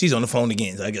 Oh, she's on the phone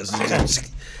again. I guess.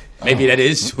 Maybe that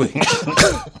is sweet.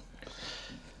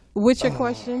 What's your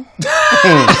question?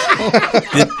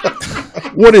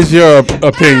 What is your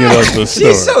opinion of the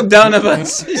story? She's so done with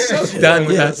us. She's so done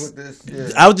with us.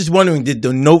 I was just wondering: did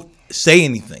the note say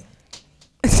anything?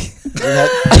 I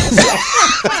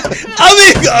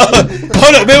mean,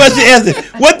 hold on. Maybe I should ask it.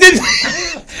 What did?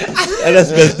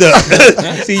 That's messed up.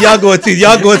 See, y'all going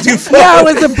too far. Yeah, it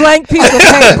was a blank piece of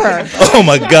paper. Oh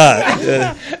my God.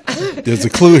 There's a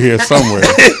clue here somewhere.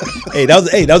 Hey,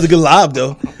 that was a good lob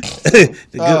though.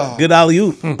 Good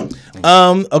alley-oop.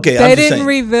 Okay. They didn't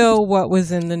reveal what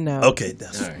was in the note. Okay,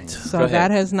 that's right. So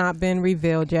that has not been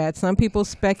revealed yet. Some people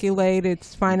speculate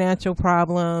it's financial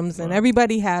problems, and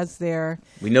everybody has their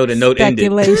We know the note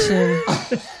speculation.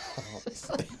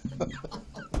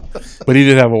 But he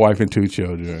did have a wife and 2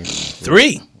 children.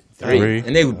 Three.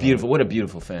 And they were beautiful. What a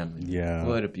beautiful family. Yeah.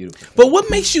 What a beautiful family. But what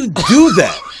makes you do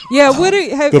that? Yeah,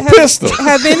 pistol.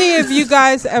 Have any of you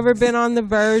guys ever been on the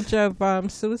verge of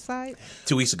suicide?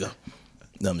 2 weeks ago.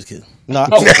 No, I'm just kidding. No.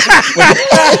 Put it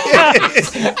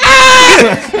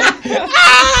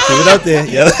out there.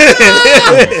 Yeah.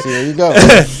 See, there you go.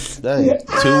 Dang.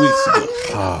 2 weeks ago.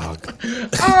 Oh,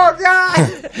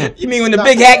 God. You mean when the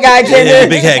big hat guy came Yeah, in?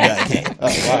 the big hat guy came.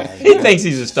 Wow. He thinks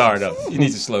he's a star, though. He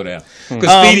needs to slow down.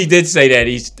 Because Speedy did say that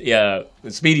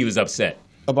Speedy was upset.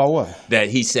 About what? That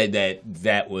he said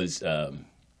that was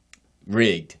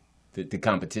rigged, the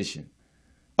competition.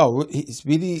 Oh,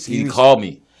 Speedy. He called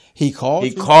me. He called.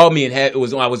 He called me and I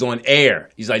was on air.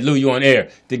 He's like, "Lou, you on air?"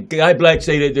 Did Guy Black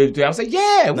say that? I was like,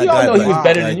 "Yeah, we all know he was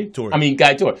better than you." Tour. I mean,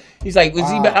 Guy Tour. He's like, "Was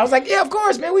he?" I was like, "Yeah, of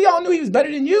course, man. We all knew he was better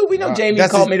than you. We know Jamie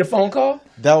made a phone call."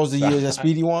 That was the year that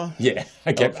Speedy won. Yeah,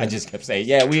 I just kept saying,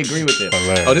 "Yeah, we agree with this."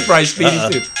 Hilarious. Oh, this probably Speedy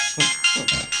too.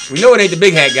 We know it ain't the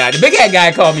big hat guy. The big hat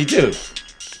guy called me too.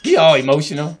 He all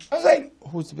emotional. I was like,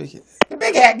 "Who's the big hat?" The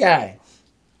big hat guy.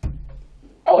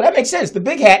 Oh, that makes sense. The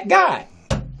big hat guy.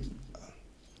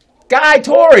 Guy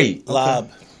Tory. Lob.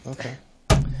 Okay.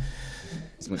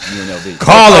 UNLV.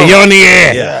 Caller, you're on the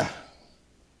air. Yeah.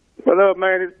 What up,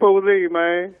 man? It's Pooh Lee,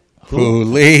 man. Pooh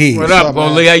Lee. What up, Pooh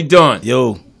Lee? How you doing?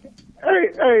 Yo.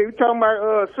 Hey, you talking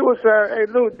about suicide? Hey,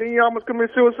 Lou, didn't you almost commit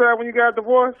suicide when you got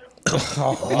divorced?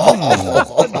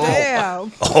 Damn.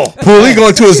 Pooh Lee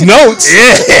going to his notes.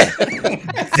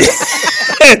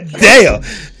 Damn.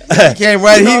 Came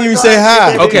right. He didn't even say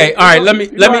hi. Okay, all right. Let me.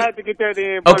 I have to get that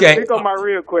in. Okay. Let's go my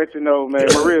real question, though, man.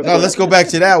 My real. No, let's go back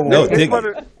to that one. No, it's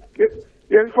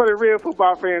for the real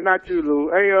football fans, not you, Lou.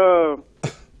 Hey,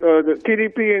 the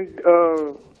TDP and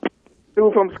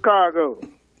dude from Chicago.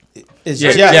 It's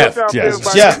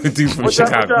Jeff. Dude from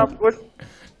Chicago.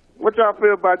 What y'all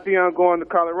feel about Deion going to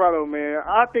Colorado, man?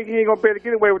 I think he ain't gonna be able to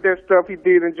get away with that stuff he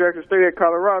did in Jackson State at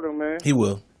Colorado, man. He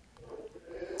will.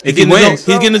 If he wins,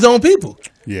 he's getting his own people.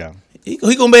 Yeah. He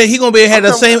gonna be have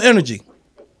that same energy.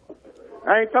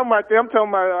 I ain't talking about that. I'm talking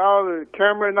about all the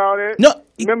camera and all that. No.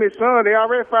 Remember his son? They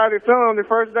already fired his son on the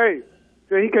first day.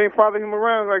 So he can't follow him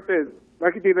around like that,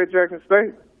 like he did at Jackson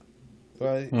State.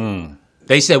 Right.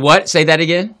 They said what? Say that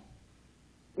again.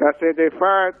 I said they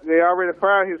already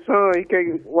fired his son. He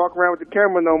can't walk around with the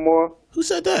camera no more. Who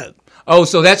said that? Oh,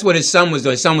 so that's what his son was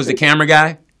doing. His son was the camera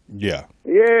guy? Yeah.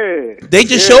 Yeah. They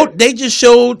just showed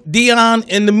Deion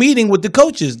in the meeting with the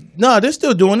coaches. No, they're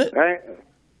still doing it.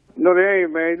 No, they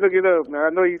ain't, man. Look it up now. I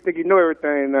know you think you know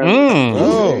everything now.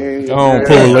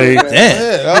 Pooh Lee.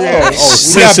 Damn.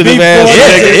 Sensitive ass.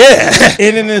 Yeah.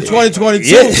 Ending in 2022.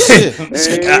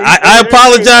 Yeah. I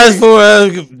apologize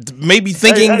for maybe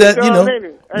thinking that, you know.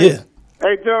 Yeah.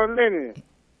 Hey, John Lennon.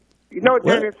 You know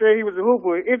Danny said he was a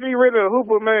hooper. Is he really a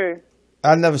hooper, man?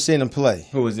 I never seen him play.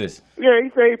 Who was this? Yeah, he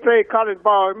said he played college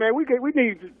ball. Man, we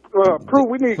need proof.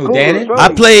 We need Who, Danny?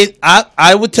 I played.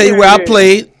 I would tell you where I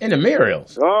played. In the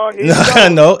Muriels. Oh,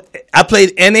 No, I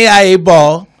played NAIA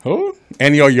ball. Who?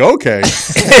 And you're okay.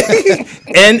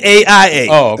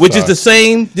 NAIA, which is the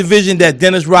same division that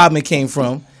Dennis Rodman came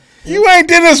from. You ain't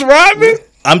Dennis Rodman?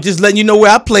 I'm just letting you know where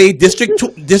I played,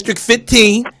 District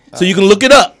 15, so you can look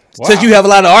it up. Wow. Since you have a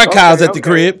lot of archives at the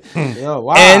crib. Yo,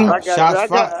 wow. And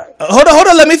hold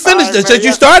on, let me finish this. Since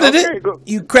you started it,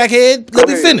 you crackhead, let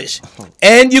me finish.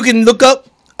 And you can look up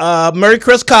Murray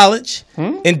Crest College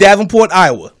in Davenport,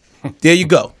 Iowa. There you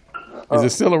go. Is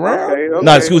it still around? Okay.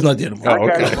 No, the school's not there anymore. Oh,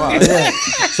 okay. Wow, yeah.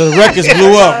 So the records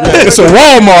blew up. Yeah. It's a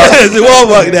Walmart. It's a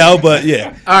Walmart now, but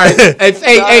yeah. All right. Hey,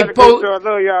 Poli. I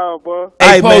love y'all, boy.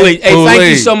 Hey, Poli. Hey, thank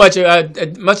you so much.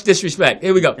 Much disrespect.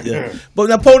 Here we go. Yeah. But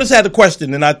now, Polis had a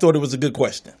question, and I thought it was a good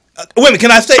question. Wait a minute.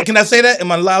 Can I say that?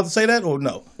 Am I allowed to say that or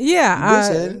no?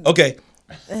 Yeah. Okay.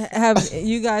 Have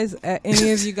you guys,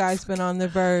 any of you guys, been on the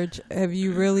verge? Have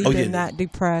you really been that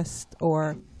depressed,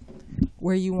 or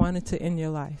where you wanted to end your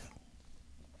life?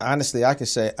 Honestly, I can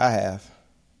say I have.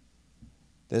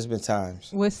 There's been times.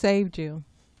 What saved you?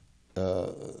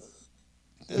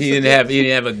 He didn't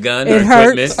have a gun it or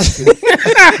hurts.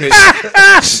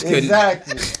 equipment.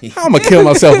 Exactly. I'm gonna kill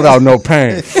myself without no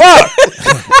pain. Fuck.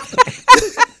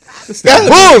 That's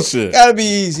bullshit. Gotta be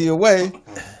easier way.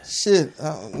 Shit,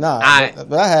 but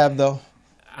I have though.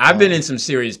 I've been in some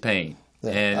serious pain,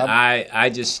 Yeah, and I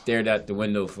just stared out the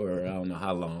window for I don't know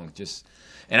how long.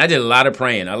 And I did a lot of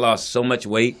praying. I lost so much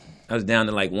weight. I was down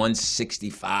to like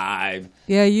 165.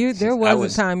 Yeah, there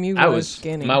was a time you were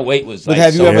skinny. My weight was But like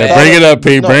have you so ever bad. Bring it up,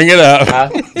 Pete. Bring it up.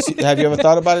 Have you ever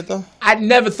thought about it though? I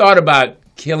never thought about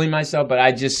killing myself, but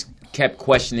I just kept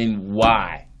questioning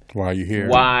why. Why are you here?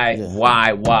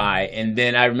 Why? And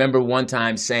then I remember one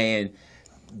time saying,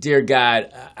 "Dear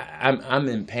God, I'm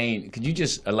in pain. Could you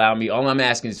just allow me? All I'm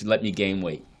asking is to let me gain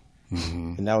weight."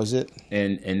 Mm-hmm. And that was it.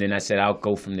 And then I said, "I'll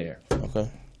go from there." Okay.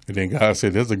 And then God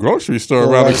said, "There's a grocery store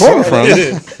around the corner from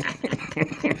you."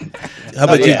 How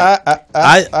about you?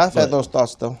 I've had those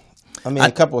thoughts though. I mean,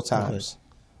 a couple of times.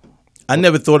 I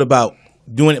never thought about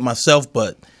doing it myself,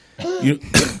 but you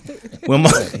want me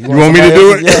to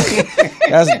do it?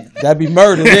 Yeah. That'd be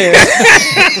murder there.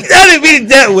 That didn't mean it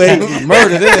that way.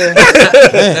 Murder there.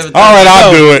 All right,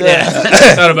 I'll do it. Yeah.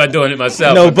 I thought about doing it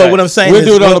myself. No, but what I'm saying we'll is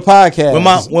do it on the podcast.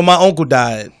 When my uncle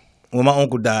died,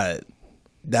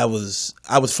 I was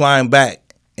flying back.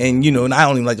 And and I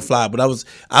don't even like to fly, but I was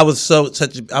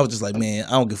just like, man,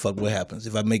 I don't give a fuck what happens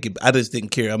if I make it. I just didn't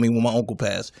care. I mean, when my uncle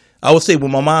passed, I would say when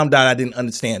my mom died, I didn't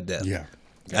understand death. Yeah,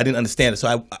 I didn't understand it. So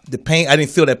I didn't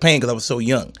feel that pain because I was so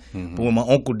young. Mm-hmm. But when my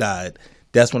uncle died,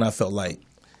 that's when I felt like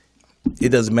it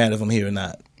doesn't matter if I'm here or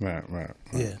not. Right.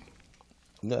 Yeah.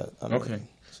 Okay.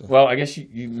 Well, I guess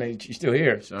you're still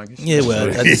here, so I guess. Yeah, well,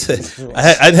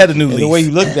 I had a new lease. The way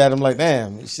you looked at him, like,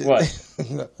 damn. What?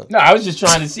 No, I was just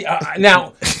trying to see.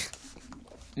 Now,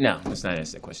 no, let's not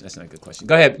answer that question. That's not a good question.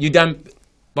 Go ahead. You done,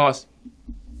 boss?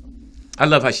 I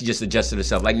love how she just adjusted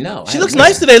herself. Like, no. She looks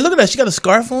nice today. Look at that. She got a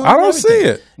scarf on. I don't see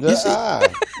it. You see?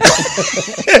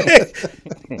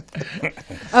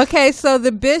 Okay, so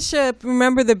the bishop,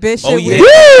 remember the bishop? Oh,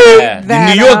 yeah. That,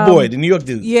 the New York boy, the New York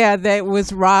dude. Yeah, that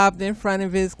was robbed in front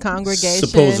of his congregation.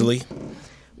 Supposedly.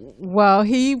 Well,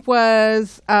 he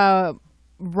was robbed.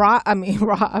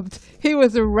 He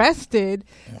was arrested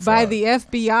by the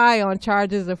FBI on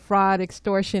charges of fraud,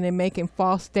 extortion, and making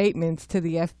false statements to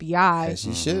the FBI. Yes,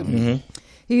 he should be. Mm-hmm.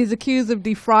 He's accused of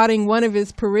defrauding one of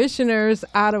his parishioners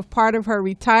out of part of her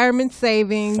retirement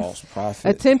savings, False profit.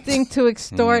 attempting to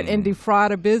extort and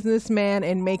defraud a businessman,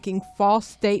 and making false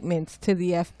statements to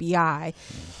the FBI.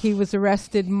 He was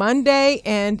arrested Monday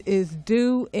and is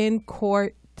due in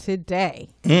court today.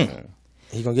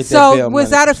 He gonna get that So bail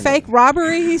was money that a for fake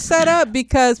robbery he set up?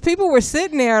 Because people were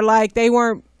sitting there like they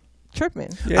weren't tripping.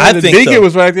 Yeah, the think deacon so.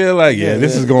 was right there like,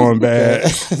 this is going bad.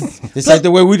 It's like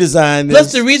the way we designed this.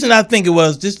 That's the reason I think it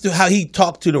was just how he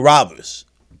talked to the robbers.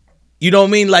 You know what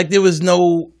I mean? Like there was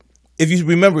no, if you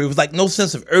remember, it was like no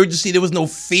sense of urgency. There was no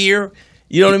fear.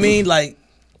 You know what I mean? Like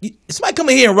somebody come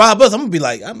in here and rob us, I'm gonna be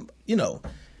like,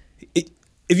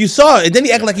 if you saw it, and then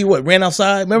he acted like he ran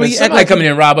outside. Remember, When he somebody acted like coming in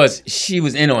and rob us, she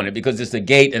was in on it because it's a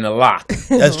gate and a lock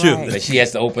That's true. Right. that she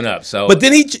has to open up. So, But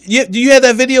then do you have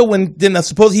that video when then I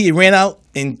suppose he ran out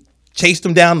and chased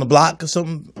him down the block or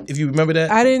something? If you remember that,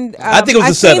 I didn't. I think it was a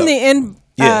I've setup. seen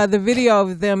Yeah. the video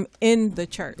of them in the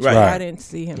church. Right. I didn't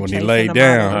see him When he chasing laid them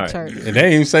down. out of the church. And they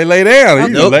didn't even say lay down. He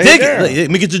nope, laid take down. it. Let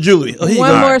me get your jewelry. Oh, here you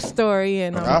One go. more story,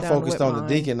 and I I'm done focused with on mine.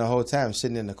 the deacon the whole time,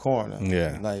 sitting in the corner.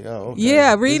 Yeah. Like, oh, okay.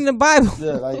 Yeah, reading the Bible.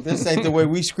 Yeah, like this ain't the way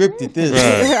we scripted this.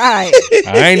 Right.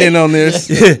 I ain't in on this.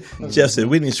 Jeff said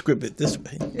we didn't script it this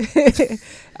way.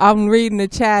 I'm reading the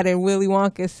chat, and Willy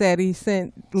Wonka said he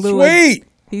sent Lou. Sweet.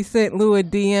 He sent Lou a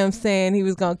DM saying he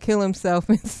was gonna kill himself,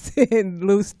 and send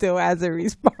Lou still as a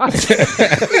response.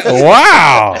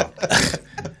 Wow.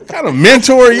 What kind of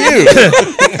mentor are you?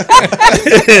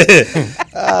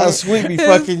 Sweet be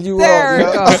fucking you There we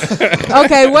up. go.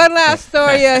 Okay, one last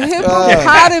story. A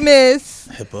hippopotamus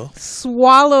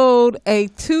swallowed a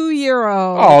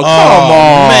 2-year-old Oh, come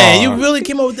on. Man, you really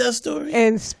came up with that story?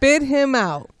 and spit him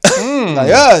out.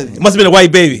 It must have been a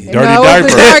white baby. Dirty No, it diaper.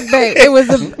 was a dark baby. It was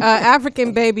an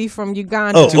African baby from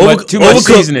Uganda. Oh, too much overcooked.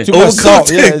 seasoning. Too much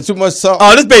salt. Yeah, too much salt.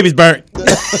 Oh, this baby's burnt.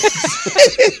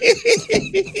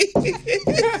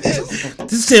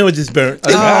 This sandwich is burnt.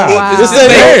 Oh, wow.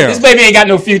 this baby ain't got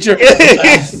no future.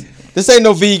 This ain't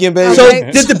no vegan, baby. So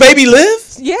Okay. did the baby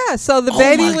live? Yeah, so the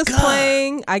baby my was God.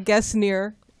 playing, I guess,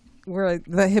 near where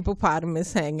the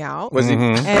hippopotamus hang out. Was he?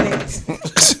 And it's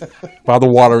By the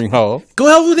watering hole. Go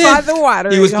help with by that. the water.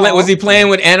 Was he playing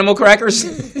with animal crackers?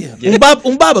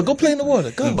 Umbaba, go play in the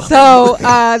water. Go. So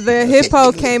the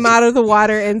hippo came out of the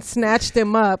water and snatched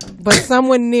him up, but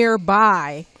someone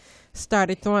nearby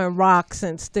started throwing rocks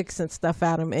and sticks and stuff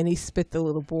at him, and he spit the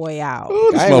little boy out. Ooh,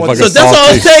 this I ain't want motherfucker So that's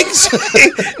all salty.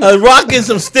 it takes? A rock and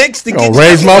some sticks to Gonna get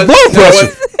raise my blood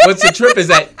pressure. what's the trip is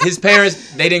that his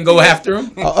parents, they didn't go after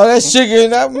him. Oh, that sugar,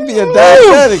 that would be a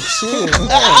diabetic shit.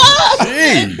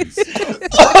 Jeez.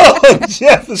 Oh,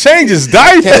 Jeff. Change his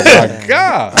diaper. My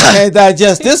God. I can't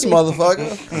digest this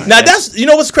motherfucker. Now that's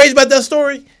what's crazy about that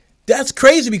story. That's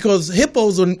crazy because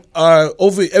hippos are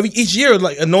over each year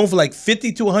are known for like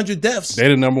 50 to 100 deaths. They're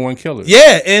the number one killers.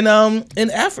 Yeah, in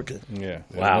Africa. Yeah.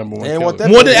 Wow. More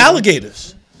than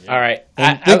alligators. All right.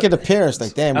 Think of the parents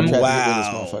like, damn, we tried to get rid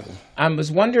of this motherfucker. I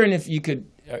was wondering if you could.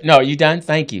 No, are you done?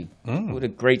 Thank you. What a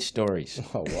great stories.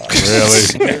 Oh, wow.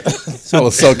 Really? That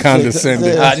was so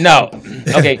condescending. No.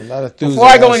 Okay. Before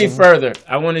I go any further,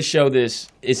 I want to show this.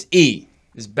 It's E.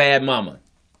 It's Bad Mama.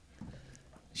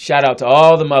 Shout out to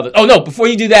all the mothers. Oh, no. Before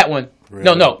you do that one.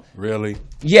 Really? No. Really?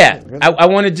 Yeah. I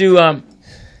want to do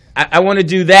I want to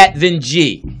do that, then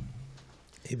G.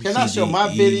 Can I show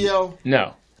my video?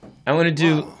 No. I want to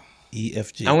do E,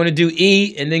 F, G. I want to do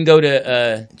E and then go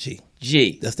to G.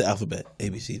 G. That's the alphabet. A,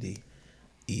 B, C, D,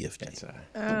 E, F, G. That's all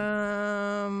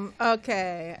right.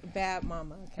 Okay. Bad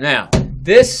Mama. Okay. Now,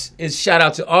 this is shout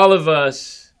out to all of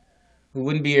us who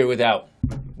wouldn't be here without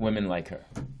women like her.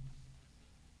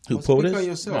 Who Speak POTUS? on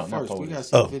yourself No, not first. We POTUS. got to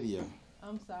see the video.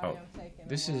 I'm sorry. I'm taking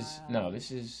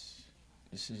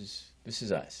This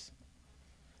is us.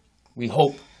 We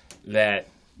hope that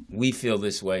we feel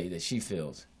this way that she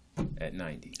feels at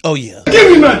 90. Oh yeah.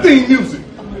 Give me my theme music.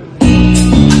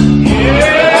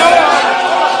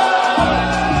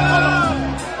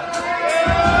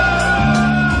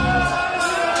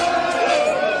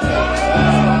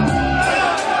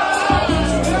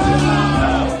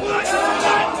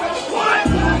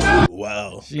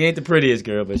 Wow. She ain't the prettiest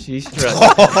girl, but she's struggling.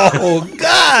 Oh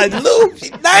God, Luke,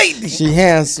 she's 90. She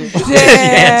handsome.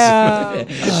 Yeah.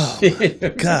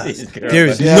 God, there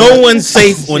is no one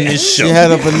safe on this show. She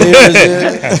had a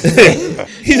veneers.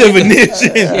 He's a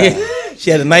Venetian. She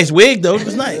had a nice wig though. It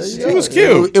was nice. It was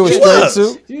cute. It was straight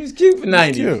too. She was cute for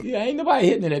 90. Cute. Yeah, ain't nobody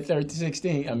hitting it at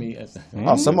 16. I mean,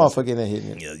 Oh, some motherfucker ain't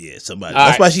hitting it. Yeah, somebody. All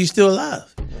That's right. why she's still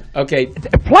alive. okay.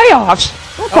 Playoffs?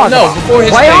 Oh, no, before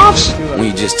his Playoffs?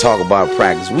 We just talk about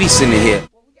practice. We sitting here.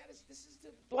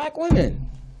 Black women.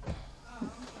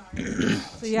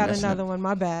 So you had another one.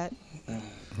 My bad.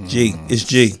 G, it's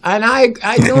G. And I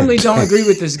normally don't agree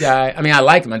with this guy. I mean, I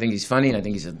like him. I think he's funny, and I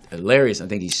think he's hilarious. I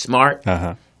think he's smart.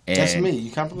 Uh-huh. And That's me.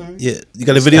 You compliment me? Yeah, you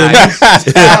got a video.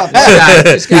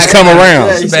 This guy, He's come around.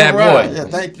 He's a he's bad come around. boy. Yeah,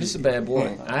 thank you. This is a bad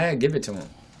boy. I give it to him.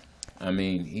 I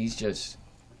mean, he's just.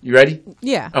 You ready?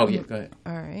 Yeah. Oh yeah, go ahead.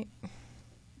 All right.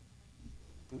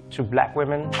 To black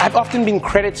women, I've often been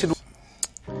credited.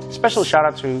 Special shout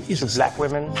out to black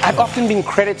women. I've often been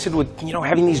credited with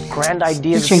having these grand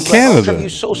ideas. He's from People are like, Canada. "Oh, you're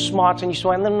so smart and you're so,"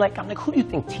 and then I'm like, who do you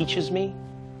think teaches me?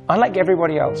 Unlike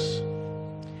everybody else,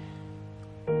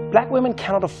 black women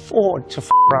cannot afford to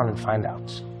around and find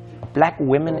out. Black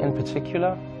women in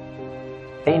particular,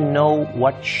 they know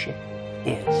what shit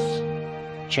is.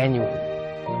 Genuine.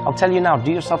 I'll tell you now,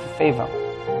 do yourself a favor.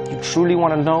 You truly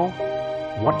want to know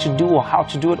what to do or how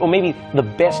to do it, or maybe the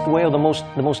best way or the most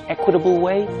equitable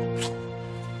way,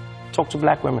 talk to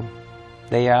black women.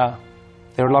 They're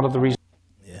a lot of the reason.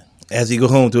 Yeah, as he go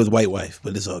home to his white wife,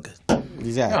 but it's all good.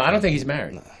 Exactly. No, I don't think he's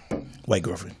married. White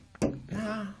girlfriend.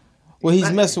 Well,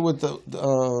 he's messing with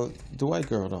the white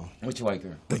girl though. Which white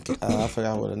girl? I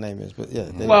forgot what her name is, but yeah.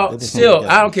 Well, still,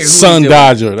 I don't care who Sun he did.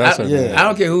 Dodger. That's her name. I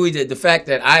don't care who he did. The fact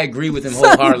that I agree with him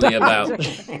wholeheartedly about.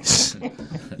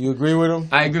 You agree with him?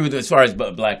 I agree with him as far as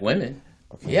black women.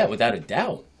 Okay. Yeah, without a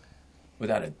doubt.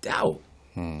 Without a doubt.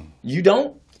 You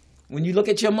don't? When you look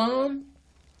at your mom?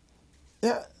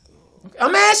 Yeah.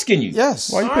 I'm asking you.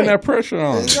 Yes. Why you putting that pressure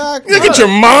on? Exactly. Look at your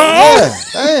mom. Yeah.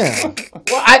 Damn.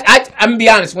 Well, I'm gonna be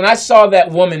honest. When I saw that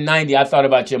woman 90, I thought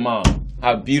about your mom.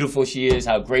 How beautiful she is,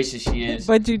 how gracious she is.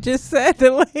 But you just said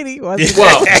the lady wasn't.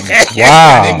 Well,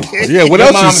 wow. Yeah, what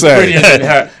else you say?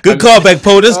 Good callback,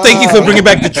 POTUS. Thank you for bringing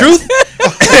back the truth.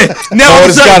 Now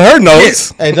POTUS got her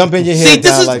notes. Hey, don't bend your head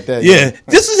down like that. Yeah,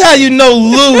 this is how you know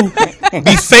Lou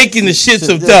be faking the shit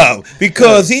sometimes,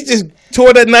 because he just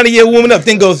tore that 90-year-old woman up.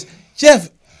 Then goes,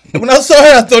 Jeff. When I saw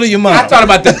her, I thought of your mom. I thought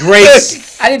about the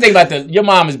grace. I didn't think about your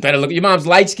mom is better looking. Your mom's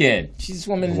light skinned. She's this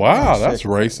woman. Wow, that's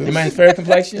racist. Your mom's fair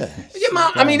complexion. Your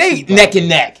mom. I mean, they neck and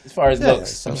neck as far as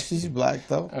looks. So she's black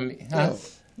though. I mean, huh?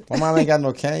 My mom ain't got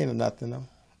no cane or nothing though.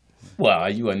 Well,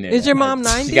 you wasn't there. Is your mom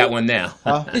 90? She got one now.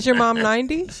 Is your mom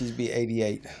 90? She's be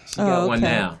 88. She got one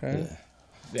okay. now. Yeah.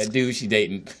 That dude she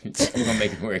dating, we're gonna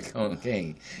make him wear a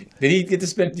cane. Did he get to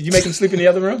spend? Did you make him sleep in the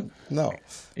other room? No.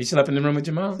 He slept in the room with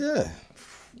your mom? Yeah.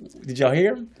 Did y'all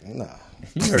hear him? No.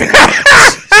 You heard him.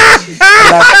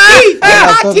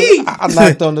 I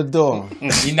knocked on the door.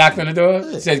 You knocked on the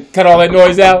door? Said, cut all that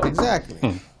noise out?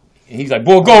 Exactly. He's like,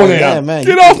 boy, go there. Yeah, man.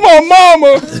 Get off my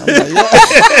mama.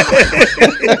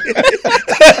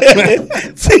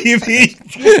 TV.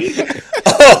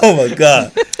 Oh my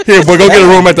God. Here, boy, go get a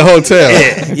room at the hotel.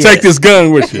 Yeah. Take this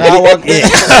gun with you.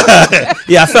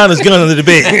 Yeah, I found his gun under the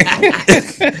bed.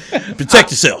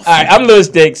 Protect yourself. All right, I'm Lewis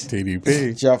Dix.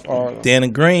 TDP. Jeff Arnold. Dan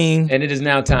and Green. And it is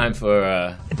now time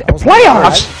for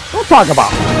Playoffs? Don't talk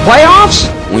about playoffs.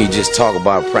 When you just talk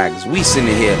about practice, we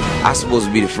sitting here, I'm supposed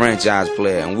to be the franchise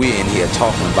player, and we're in here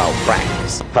talking about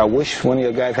practice. I wish one of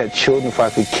your guys had children if I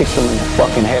could kick them in the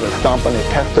fucking head or stomp on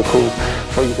their testicles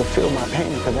so you could feel my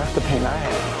pain, because that's the pain I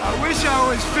have. I wish I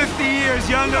was 50 years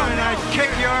younger and I'd kick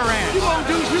your ass. You won't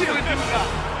do shit with you guys.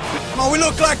 Oh, we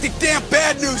look like the damn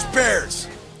Bad News Bears.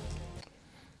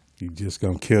 You just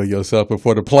gonna kill yourself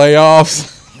before the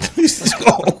playoffs?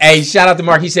 Hey, shout out to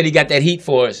Mark. He said he got that heat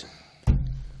for us.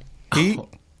 Heat?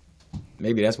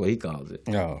 Maybe that's what he calls it.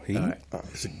 Oh, heat. Right.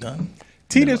 Is it done?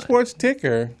 TD Sports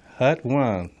Ticker, Hut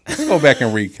 1. Let's go back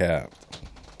and recap.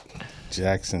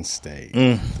 Jackson State,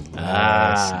 the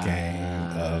last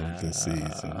game of the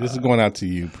season. This is going out to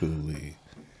you, Pooley.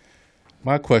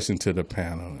 My question to the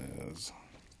panel is,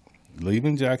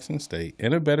 leaving Jackson State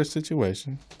in a better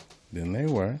situation than they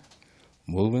were,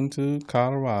 moving to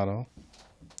Colorado,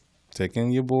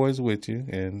 taking your boys with you,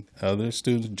 and other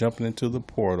students jumping into the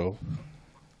portal,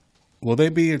 will they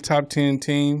be a top 10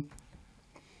 team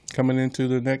coming into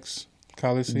the next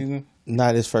college season?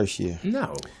 Not his first year.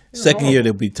 No. Second year,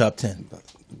 they'll be top 10.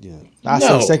 Yeah. I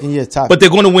said second year top. But they're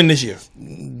going to win this year.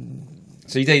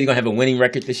 So you think you're going to have a winning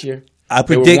record this year? I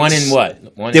predict they were 1 in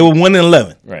what? They were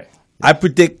 1-11. Right. I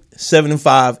predict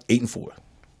 7-5, 8-4.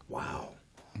 Wow.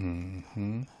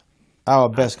 Mm-hmm. Our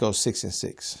best goes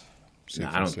 6-6. No,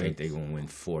 I don't think they're going to win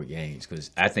 4 games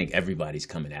because I think everybody's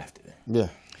coming after them. Yeah.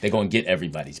 They're going to get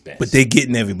everybody's best. But they're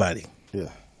getting everybody. Yeah.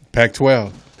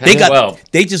 Pac-12.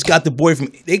 They just got the boy from.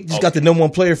 They just got the number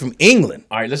 1 player from England.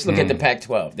 All right, let's look at the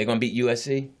Pac-12. They're going to beat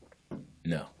USC?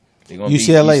 No. They're going to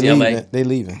UCLA leaving. They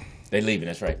leaving. They're leaving.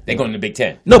 That's right. They're going to the Big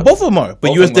Ten. No, both of them are.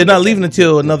 But they're not leaving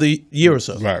until another year or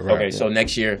so. Right. Okay, so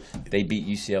next year they beat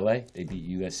UCLA. They beat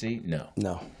USC.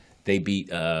 No. They beat.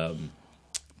 But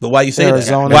why you say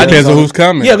Arizona? that? Why depends on who's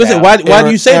coming. Yeah, listen. Why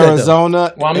do you say Arizona,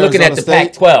 that? Well, I'm looking at the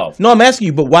Pac-12. No, I'm asking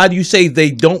you. But why do you say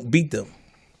they don't beat them?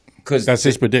 Because that's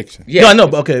his prediction. Yeah, no, I know.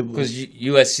 But okay, because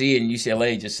USC and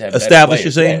UCLA just have established.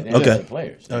 You're saying yeah, okay.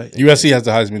 Players. All right. USC has the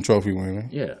Heisman Trophy winner.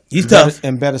 Yeah, he's tough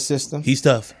and better system. He's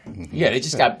tough. Yeah, they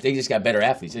just got better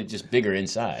athletes. They're just bigger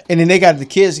inside. And then they got the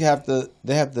kids have to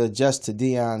adjust to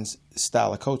Deion's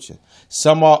style of coaching.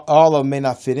 All of them may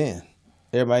not fit in.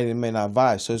 Everybody may not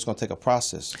vibe. So it's going to take a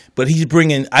process. But he's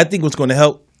bringing. I think what's going to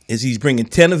help is he's bringing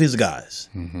 10 of his guys.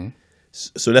 Mm-hmm.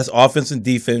 So that's offense and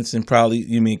defense, and probably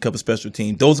a couple special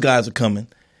teams. Those guys are coming.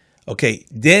 Okay,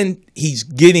 then he's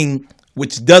getting,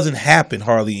 which doesn't happen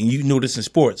hardly, and you know this in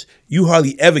sports. You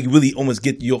hardly ever really almost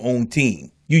get your own team.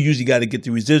 You usually got to get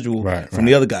the residual from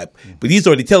the other guy. But he's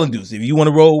already telling dudes, if you want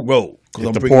to roll.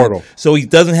 Get the portal. So he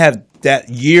doesn't have that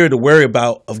year to worry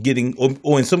about of getting,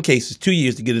 or in some cases, 2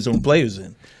 years to get his own players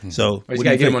in. So he's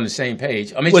got to get them on the same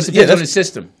page. I mean, it just depends on the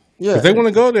system. Yeah, if they want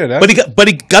to go there. But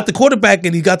he got the quarterback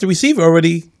and he got the receiver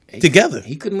already together.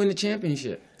 He couldn't win the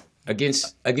championship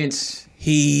against.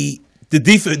 The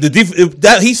defense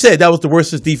that he said that was the worst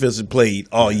his defense had played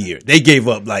all year. They gave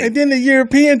up and then the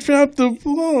European dropped the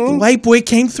ball. The white boy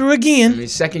came through again. I mean,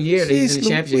 second year he's in the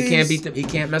championship. He can't beat them. He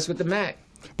can't mess with the MAC.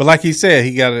 But like he said,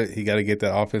 he gotta get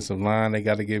that offensive line. They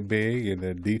got to get big, and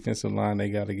the defensive line they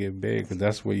got to get big because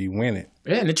that's where you win it.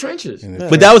 Yeah, in the trenches.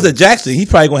 But that was at Jackson. He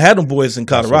probably gonna have them boys in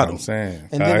Colorado. That's what I'm saying.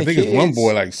 And I think it's one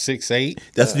boy like 6'8".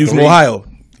 That's the dude from Ohio.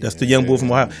 That's the young boy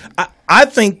from Ohio. I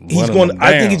think he's going.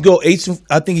 I think he's go 8.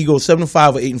 I think he goes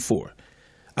 7-5 or 8-4.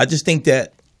 I just think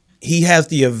that he has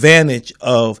the advantage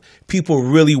of people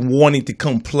really wanting to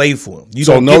come play for him.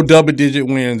 So no double-digit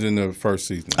wins in the first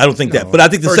season. I don't think that, but I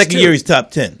think the second year he's top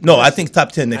 10. No, I think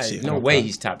top 10 next year. No way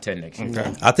he's top 10 next year.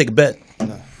 Okay. I'll take a bet.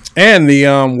 And the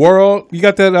world, you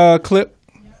got that clip?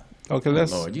 Okay,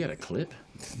 let's. Lord, you got a clip?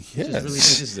 Yes. I really think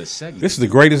this is a segment. This is the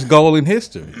greatest goal in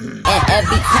history.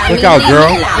 Look out,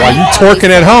 girl. While you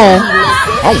twerking at home,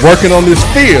 I'm working on this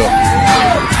field.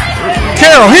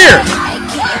 Carol, here.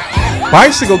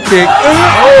 Bicycle kick.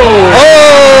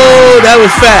 Oh, that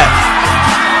was fat.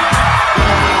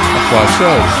 That's why I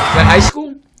showed. Is that high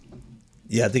school?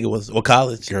 Yeah, I think it was. Or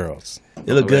college. Girls.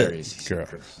 They look good.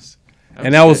 Girls.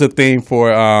 And that was the theme for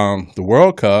the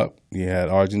World Cup. You had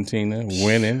Argentina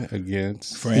winning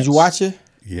against France. Did you watch it?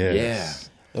 Yes. Yeah.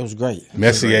 It was great.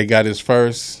 Messier got his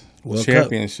first World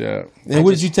championship. And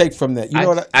what did you take from that? You know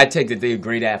what? I take that they were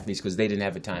great athletes because they didn't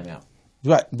have a timeout.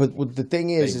 Right, but the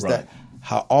thing is that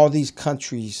how all these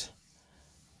countries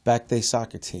back their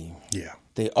soccer team. Yeah.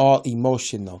 They all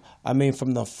emotional. I mean,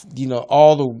 from the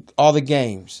all the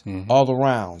games, all the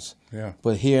rounds. Yeah.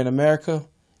 But here in America,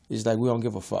 it's like we don't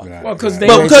give a fuck. Well, because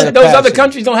those other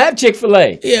countries don't have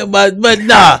Chick-fil-A. Yeah, but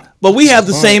we have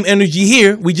the same energy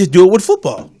here. We just do it with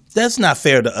football. That's not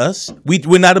fair to us.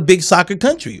 We're not a big soccer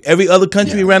country. Every other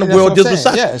country around the world deals with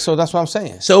soccer. Yeah, so that's what I'm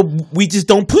saying. So we just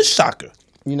don't push soccer.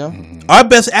 You know, our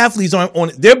best athletes aren't on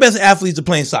it. Their best athletes are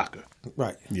playing soccer.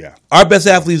 Right. Yeah. Our best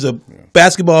athletes are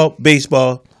basketball,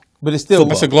 baseball. But it's still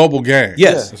it's a global game.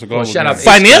 Yes. It's a global shout game. out to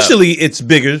Financially, it's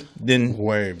bigger than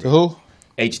way bigger. Who?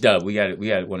 H-Dub. We got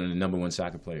one of the number one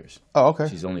soccer players. Oh, okay.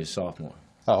 She's only a sophomore.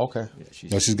 Oh, okay.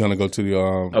 Yeah, she's going to go to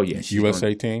the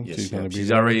USA team? Yeah, she's going to be she's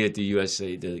there? already at the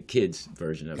USA, the kids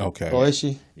version of it. Okay. Oh, is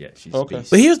she? Yeah, she's okay. a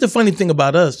beast. But here's the funny thing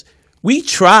about us. We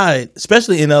tried,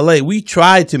 especially in LA, we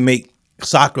tried to make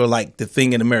soccer like the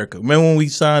thing in America. Remember when we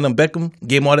signed Beckham,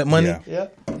 gave him all that money? Yeah.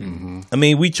 Mm-hmm. I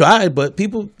mean, we tried, but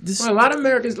people... Well, a lot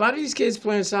of these kids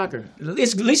playing soccer. At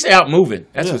least they're out moving.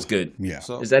 That's what's good. Yeah.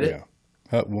 Is that it?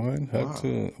 Hut 1, Hut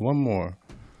 2. One more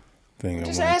thing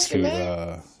Just I wanted asking,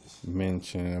 to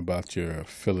mention about your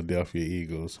Philadelphia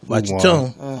Eagles. Who Watch your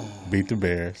won, tone. beat the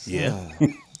Bears. Yeah.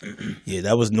 Yeah,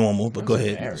 that was normal, but go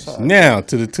ahead. Now,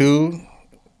 to the two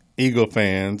Eagle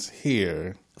fans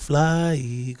here. Fly,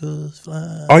 Eagles,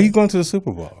 fly. Are you going to the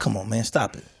Super Bowl? Come on, man,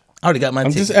 stop it. I already got my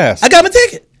ticket. just asking. I got my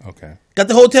ticket. Okay. Got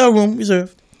the hotel room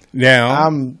reserved. Now,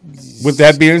 with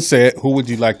that being said, who would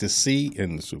you like to see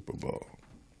in the Super Bowl?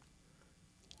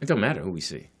 It don't matter who we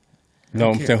see. No,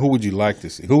 I'm saying, who would you like to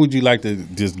see? Who would you like to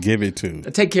just give it to?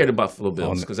 Take care of the Buffalo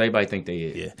Bills because everybody think they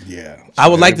is. Yeah. I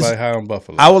would like to. High on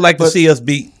Buffalo. I would like to see us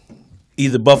beat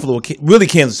either Buffalo or really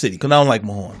Kansas City because I don't like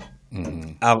Mahorn.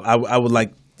 Mm-hmm. I would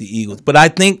like the Eagles, but I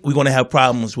think we're going to have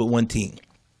problems with one team.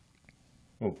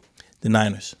 Oh. The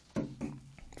Niners.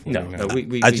 No,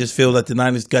 I just feel that the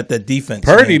Niners got that defense.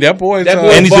 Purdy, that boy's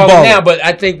and he's a balling baller. now. But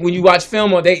I think when you watch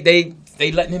film, they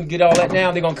letting him get all that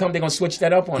now. They're gonna switch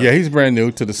that up on him. Yeah, he's brand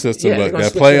new to the system, Yeah, but they're gonna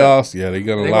that switch it up. playoffs, they're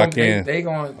gonna lock in. They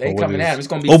coming at him. It's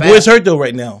gonna be. Oh, fast. boy's hurt though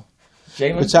right now.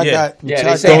 Jalen. But y'all got, Yeah,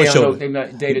 y'all they say got, they don't know. They're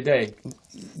not day to day.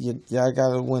 y'all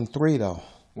got to win 3 though.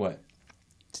 What?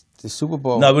 The Super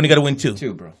Bowl. No, we only got to win 2.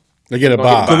 2, bro. They get a Go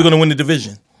bye. So we're going to win the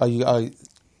division. So y'all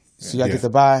Yeah. get the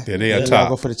bye. Yeah, they are Y'all top.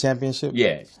 go for the championship.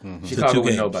 Yeah, So Chicago 2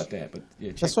 would know games. about that, but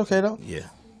yeah, That's okay though. Yeah.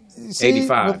 See,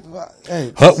 85.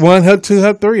 Hey, Hut 1, Hut 2,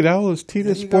 Hut 3. That was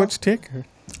Tita Sports Ticker.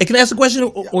 Hey, can I ask a question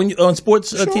on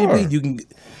sports Sure. TDP? You can.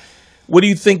 What do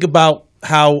you think about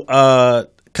how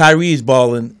Kyrie is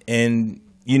balling, and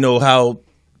you know how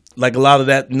like a lot of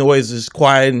that noise is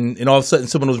quiet, and all of a sudden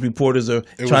some of those reporters are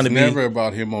It trying was to never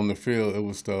about him on the field. It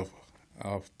was stuff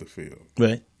off the field.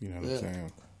 Right. You know what I'm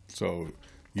saying? So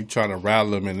you trying to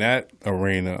rattle him in that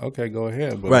arena? Okay, go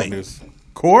ahead. But Right. on this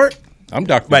court, I'm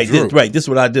Dr. Right. Drew. This is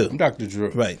what I do. I'm Dr.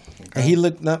 Drew. Right. and he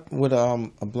looked up with a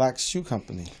black shoe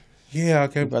company. Yeah,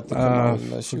 okay. About to come out with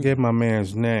that shoe. Forget my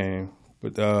man's name.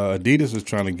 But Adidas was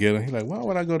trying to get him. He's like, why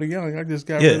would I go to Young? I just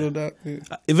got Yeah. rid of that.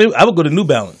 I would go to New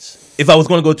Balance if I was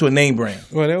going to go to a name brand.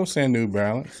 Well, they were saying New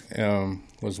Balance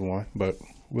was one, but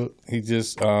he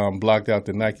just blocked out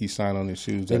the Nike sign on his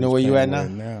shoes. They that know he's where you at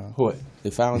playing now? with What?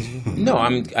 They found you? No,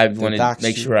 I want to docs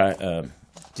make you? sure I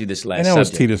do this last And that was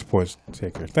subject. Tita Sports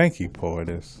Ticker. Thank you,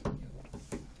 Poetess.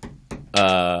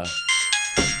 Got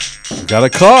a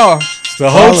call. It's the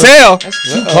hotel.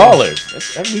 That's 2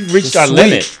 callers. We've reached our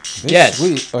limit. Yes.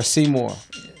 Sweet. Or Seymour.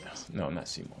 No, not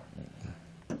Seymour.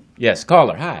 Yes,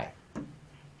 caller. Hi.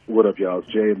 What up, y'all? It's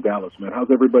Jay in Dallas, man.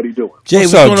 How's everybody doing? Jay,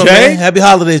 What's what's up, going on, Jay? man? Happy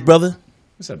holidays, brother.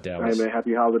 What's up, Hey, Dallas? man,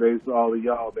 happy holidays to all of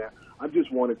y'all, man. I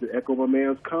just wanted to echo my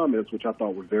man's comments, which I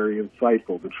thought were very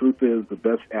insightful. The truth is the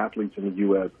best athletes in the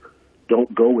U.S.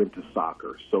 don't go into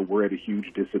soccer, so we're at a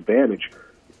huge disadvantage.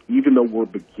 Even though we're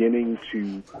beginning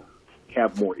to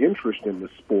have more interest in the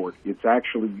sport, it's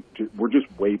actually, we're just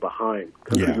way behind.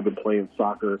 Countries have been playing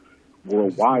soccer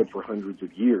worldwide for hundreds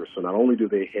of years. So not only do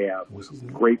they have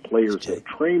great players that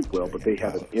train well, but they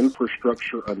have an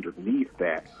infrastructure underneath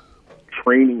that,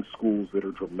 training schools that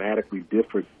are dramatically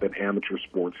different than amateur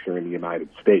sports here in the United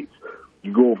States.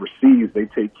 You go overseas, they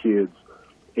take kids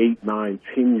 8, 9,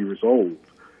 10 years old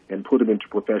and put them into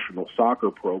professional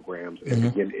soccer programs and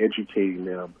begin educating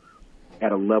them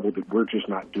at a level that we're just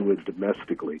not doing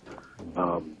domestically.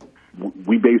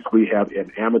 We basically have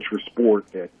an amateur sport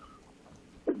that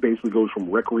basically goes from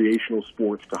recreational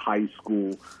sports to high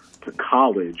school to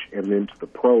college and then to the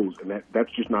pros, and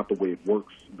that's just not the way it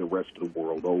works the rest of the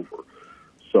world over.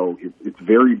 So it's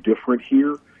very different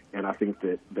here, and I think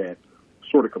that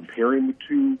sort of comparing the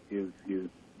two is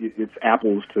it's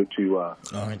apples to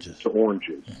oranges. To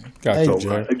oranges. Got So you,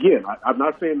 Jay. again, I'm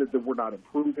not saying that we're not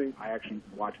improving. I actually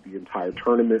watched the entire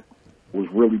tournament. Was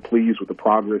really pleased with the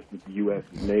progress that the U.S.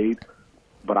 has made,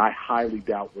 but I highly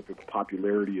doubt with the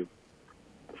popularity of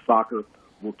soccer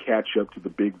will catch up to the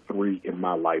big three in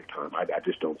my lifetime. I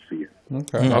just don't see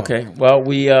it. Okay. Well,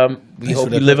 we hope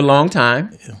you live a long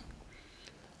time.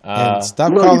 And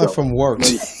stop calling from work.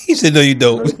 He said, "No, you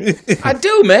don't." I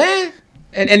do, man.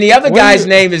 And the other guy's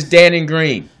name is Dannon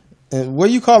Green. And where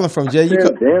you calling from, Jay?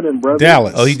 Dannon, brother.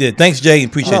 Dallas. Oh, he did. Thanks, Jay.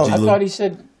 Appreciate you, I Lou. thought he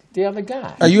said the other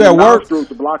guy. Are you at work?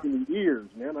 Nostrils are blocking the ears,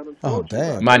 man. Oh,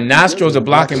 damn. My nostrils are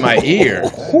blocking my ear.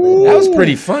 That was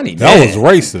pretty funny, man. That was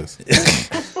racist.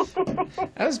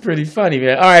 That was pretty funny,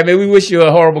 man. All right, man. We wish you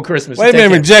a horrible Christmas. Wait a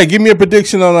Take minute, care. Jay. Give me a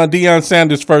prediction on Deion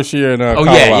Sanders' first year in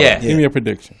Colorado. yeah. Give me a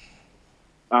prediction.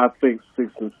 I think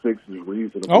 6-6 is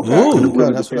reasonable. Okay. Ooh,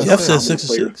 Really that's what depends Jeff on how said, many 6-6.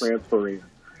 players transfer in.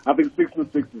 I think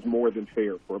 6-6 is more than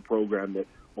fair for a program that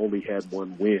only had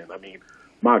one win. I mean,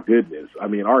 my goodness. I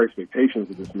mean, our expectations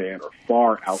of this man are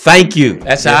far out. Thank you.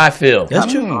 That's how I feel.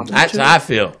 That's true. That's how I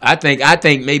feel. I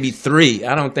think maybe 3.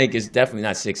 I don't think it's definitely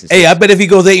not 6 and 6. Hey, I bet if he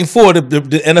goes 8-4,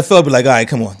 the NFL be like, "All right,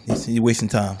 come on, you're wasting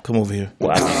time. Come over here."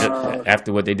 Well, I mean,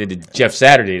 after what they did to Jeff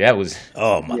Saturday, that was.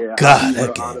 Oh my Yeah, God, I'm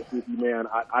that game. honest with you, man.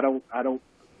 I don't.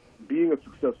 Being a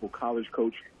successful college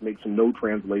coach makes no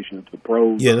translation into the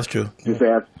pros. Yeah, that's true. Just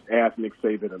ask Nick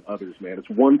Saban and others, man. It's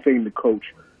one thing to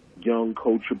coach young,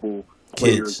 coachable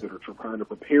players that are trying to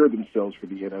prepare themselves for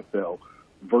the NFL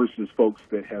versus folks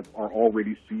that are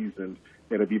already seasoned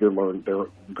and have either learned their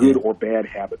good or bad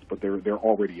habits, but they're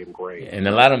already ingrained. And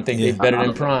a lot of them think they're better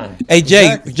than Prime. Hey,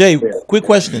 Jay, quick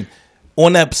question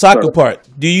on that soccer part.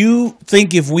 Do you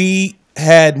think if we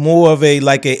had more of a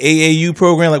AAU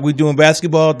program like we do in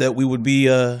basketball, that we would be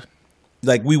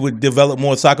we would develop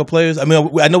more soccer players? I mean,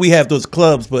 I know we have those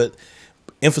clubs, but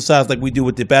emphasize like we do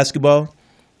with the basketball.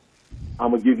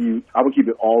 I'm gonna keep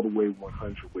it all the way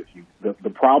 100 with you. The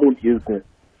problem isn't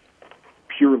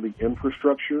purely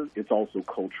infrastructure; it's also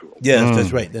cultural. Yes,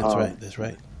 that's right. That's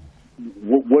right.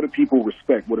 What do people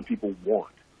respect? What do people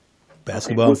want?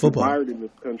 Basketball and football. What's admired in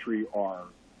this country are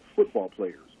football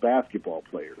players, basketball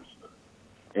players,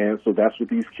 and so that's what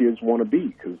these kids want to be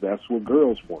because that's what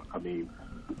girls want. I mean,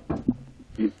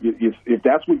 if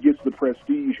that's what gets the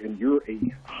prestige and you're a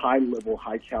high-level,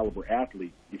 high-caliber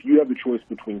athlete, if you have the choice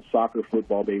between soccer,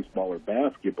 football, baseball, or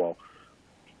basketball,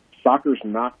 soccer's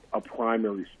not a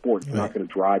primary sport. It's not going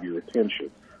to drive your attention.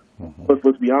 But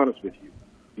let's be honest with you.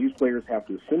 These players have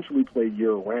to essentially play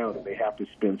year-round, and they have to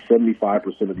spend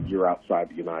 75% of the year outside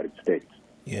the United States.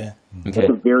 Yeah. That's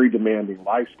a very demanding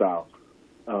lifestyle,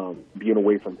 being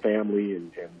away from family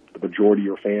and the majority of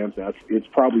your fans. It's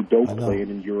probably dope playing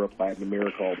in Europe, Latin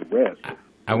America, all the rest.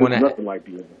 There's nothing like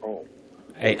being at home.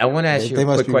 Hey, I want to ask you They a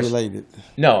must quick be question. related.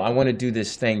 No, I want to do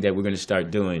this thing that we're going to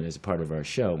start doing as a part of our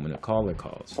show when a caller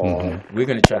calls. We're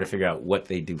going to try to figure out what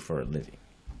they do for a living.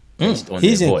 Based on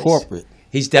He's their in voice. corporate.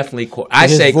 He's definitely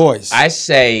His voice. I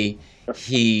say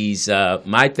he's.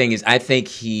 My thing is, I think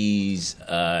he's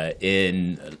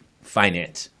in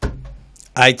finance.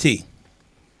 IT.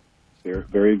 They're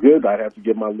very good. I'd have to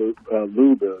give my Lou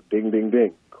the ding, ding,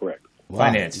 ding. Correct.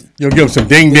 Finance. You'll give him some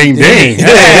ding, ding, ding.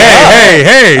 Hey.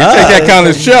 Take that kind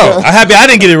of show. I'm happy I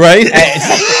didn't get it right.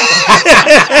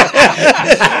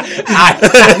 I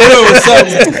knew it was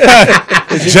something.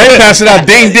 Jay passing out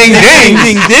ding, ding, ding.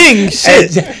 Ding, ding.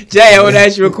 Shit. Jay, I want to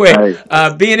ask you real quick.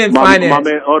 Being in finance. My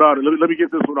man, hold on. Let me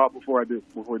get this one off before I do.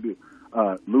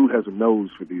 Lou has a nose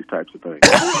for these types of things.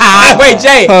 Wait,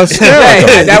 Jay.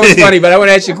 Jay, that was funny, but I want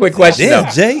to ask you a quick question. Damn,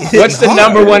 though. Jay. What's the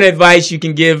number one advice you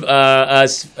can give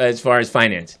us as far as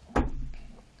finance?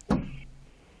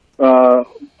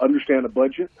 Understand the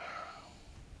budget.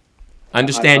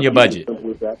 Understand your budget.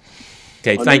 Simple as that.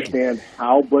 Okay, thank you. Understand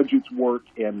how budgets work,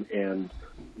 and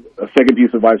a second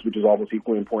piece of advice, which is almost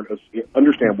equally important, is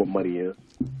understand what money is.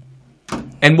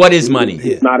 And what is money?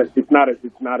 It's not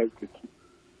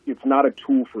a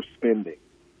tool for spending.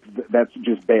 That's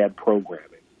just bad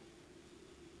programming.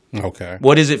 Okay.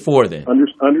 What is it for then?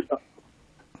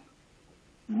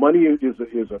 Money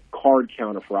is a card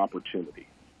counter for opportunity.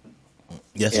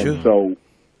 Yes, and true. So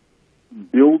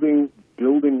building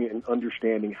and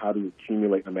understanding how to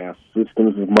accumulate and amass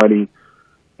systems of money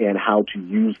and how to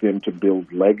use them to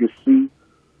build legacy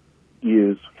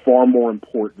is far more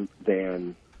important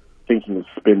than thinking of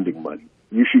spending money.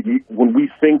 When we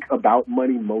think about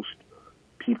money, most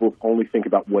people only think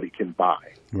about what it can buy,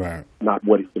 right? Not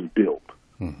what it can build.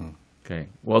 Mm-hmm. Okay.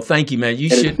 Well, thank you, man.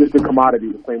 It's just a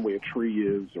commodity the same way a tree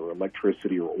is, or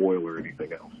electricity, or oil, or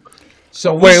anything else.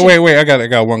 So wait. I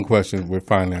got one question with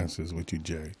finances with you,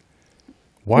 Jay.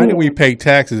 Why do we pay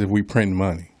taxes if we print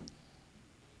money?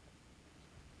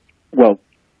 Well,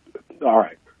 all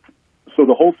right. So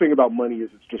the whole thing about money is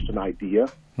it's just an idea.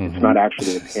 Mm-hmm. It's not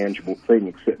actually a tangible thing.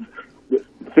 Except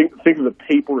think of the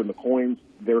paper and the coins;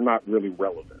 they're not really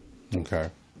relevant. Okay.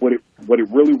 What it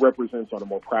really represents on a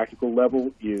more practical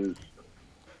level is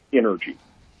energy.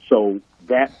 So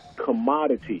that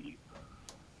commodity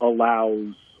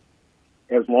allows,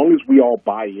 as long as we all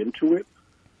buy into it,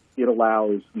 it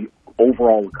allows the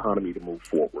overall economy to move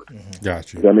forward.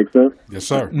 Got you. Does that make sense? Yes,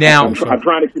 sir. Now,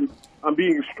 I'm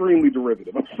being extremely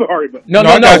derivative. I'm sorry, but No,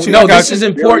 this is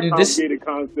important. This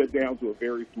concept down to a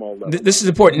very small level. This is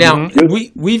important. Now,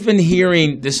 we've been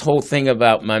hearing this whole thing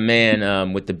about my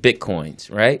man with the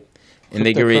Bitcoins, right? And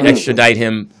they can extradite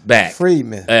him back.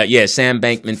 Friedman. Sam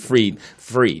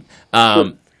Bankman-Fried.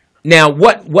 Now,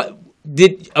 what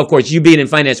did, of course, you being in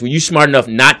finance, were you smart enough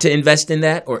not to invest in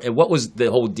that? Or what was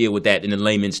the whole deal with that in the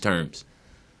layman's terms?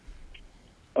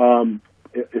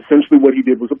 Essentially what he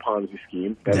did was a Ponzi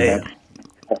scheme.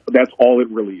 That's all it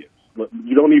really is.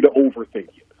 You don't need to overthink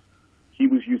it. He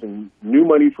was using new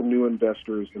money from new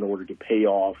investors in order to pay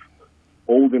off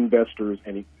old investors,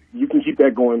 and you can keep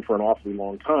that going for an awfully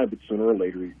long time, but sooner or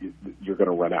later you're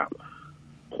going to run out.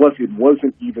 Plus, it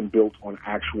wasn't even built on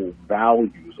actual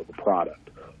values of a product.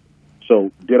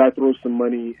 So did I throw some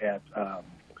money at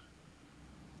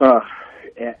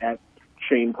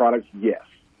chain products? Yes.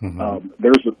 Mm-hmm.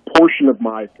 There's a portion of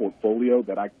my portfolio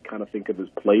that I kind of think of as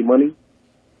play money,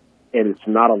 and it's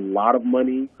not a lot of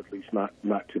money, at least not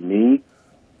to me,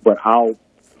 but I'll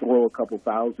throw a couple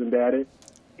thousand at it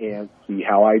and see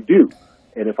how I do.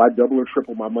 And if I double or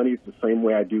triple my money, it's the same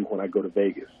way I do when I go to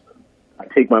Vegas. I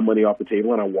take my money off the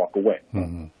table and I walk away.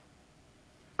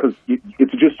 Because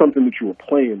it's just something that you were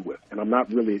playing with, and I'm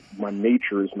not really, my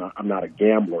nature is not, I'm not a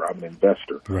gambler, I'm an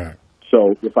investor. Right.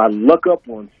 So if I luck up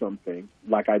on something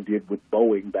like I did with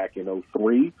Boeing back in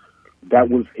 2003, that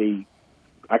was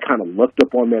I kind of lucked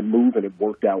up on that move and it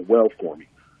worked out well for me.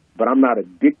 But I'm not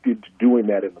addicted to doing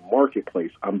that in the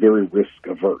marketplace. I'm very risk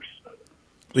averse.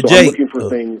 But so Jay, I'm looking for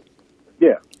things.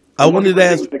 Yeah. I wanted to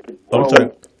ask. I'm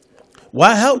sorry.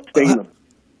 Why?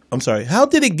 I'm sorry. How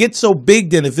did it get so big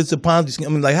then? If it's a Ponzi scheme, I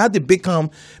mean, like, how did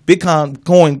Bitcoin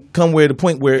coin come where the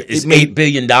point where it's it made $8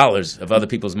 billion of other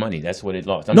people's money? That's what it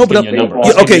lost. Lou said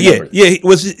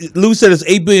it's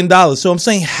 $8 billion. So I'm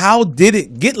saying, how did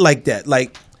it get like that?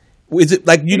 Like, is it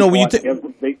like when you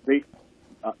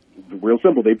real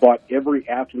simple? They bought every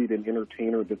athlete and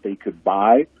entertainer that they could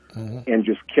buy, and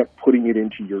just kept putting it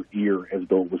into your ear as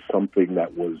though it was something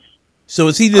that was. So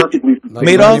is he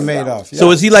Madoff? Madoff. Yeah.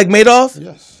 So is he like Madoff?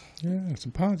 Yes. Yeah, it's a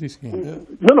Ponzi scheme. Yeah.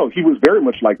 No, he was very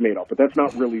much like Madoff, but that's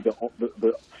not really the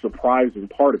surprising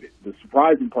part of it. The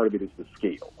surprising part of it is the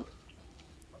scale.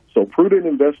 So prudent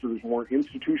investors, more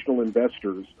institutional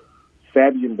investors,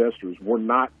 savvy investors, were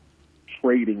not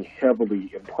trading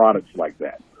heavily in products like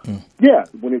that. Yeah,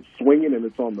 when it's swinging and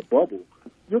it's on the bubble,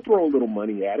 you'll throw a little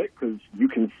money at it because you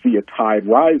can see a tide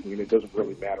rising, and it doesn't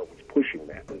really matter what's pushing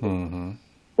that.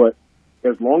 But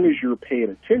as long as you're paying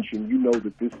attention, you know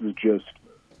that this is just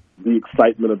the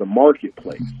excitement of the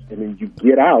marketplace, and then you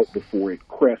get out before it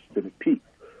crests and it peaks.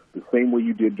 The same way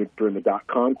you did during the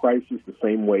dot-com crisis, the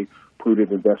same way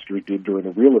prudent investors did during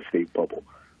the real estate bubble.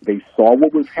 They saw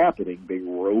what was happening. They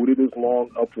rode it as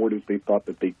long upward as they thought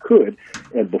that they could,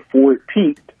 and before it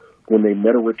peaked, when they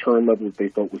met a return level that they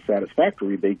felt was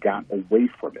satisfactory, they got away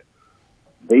from it.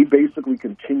 They basically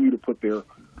continue to put their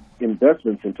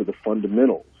investments into the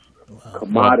fundamentals,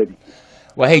 commodities.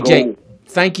 Well, hey, Jake,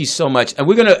 thank you so much. And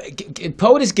we're going to,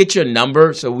 POTUS, get your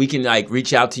number so we can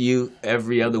reach out to you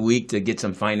every other week to get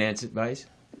some finance advice?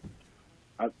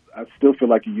 I still feel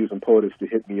like you're using POTUS to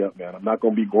hit me up, man. I'm not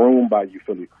going to be groomed by you,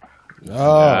 Philly. Next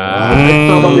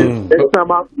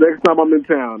time I'm in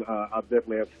town, I'll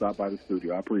definitely have to stop by the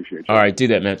studio. I appreciate you. All right, do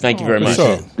that, man. Thank you very much.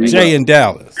 Jay in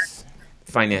Dallas,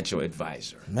 financial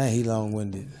advisor. Man, he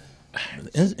long-winded.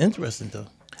 Interesting though.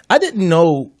 I didn't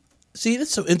know. See,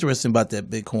 that's so interesting about that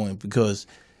Bitcoin because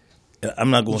I'm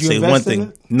not going to say one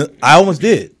thing. No, I almost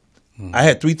did. I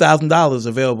had $3,000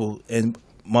 available, and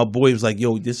my boy was like,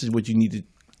 "Yo, this is what you need to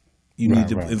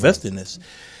invest in this."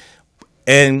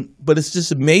 But it's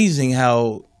just amazing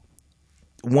how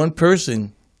one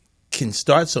person can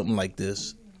start something like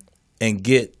this and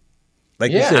get,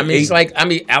 like you said,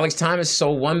 Alex Thomas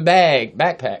sold one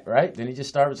backpack, right? Then he just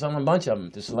started selling a bunch of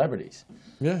them to celebrities.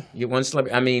 Yeah, you get one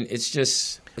celebrity. I mean, it's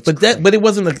just. But it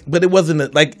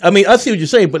wasn't like. I mean, I see what you're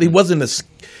saying, but it wasn't a.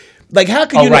 Like, how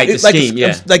can you? Right, the scheme,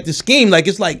 like the scheme, like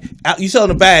it's like you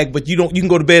selling a bag, but you can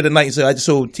go to bed at night and say, "I just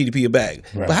sold TDP a bag."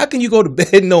 Right. But how can you go to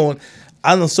bed knowing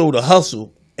I done sold a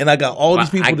hustle and I got all these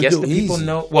people I to guess do the it. people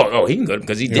know. Well, he can go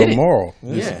because he did it. Immoral.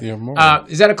 Yeah. You're immoral.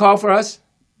 Is that a call for us?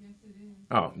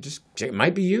 Oh, just check. It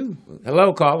might be you.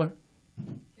 Hello, caller.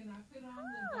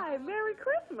 Hi, Merry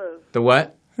Christmas. The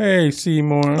what? Hey,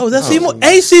 Seymour. Oh, that's Seymour.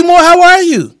 Hey, Seymour, how are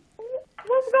you?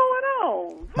 What's going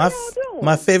on?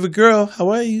 My favorite girl. How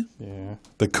are you? Yeah.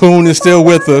 The coon is still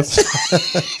with us.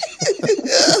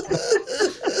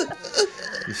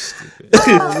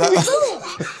 I'm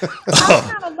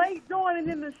kind of late joining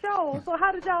in the show, so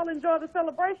how did y'all enjoy the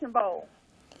Celebration Bowl?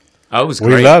 Oh, it was We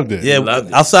great. loved it. We Yeah, loved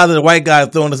it. outside of the white guy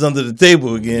throwing us under the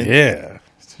table again. Yeah.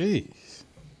 Jeez.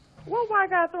 What white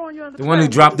guy throwing you under The one who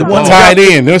dropped the one ball. Tied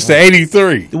in. There's the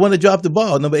 83. The one that dropped the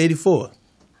ball, number 84.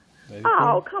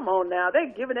 Oh, come on now. They're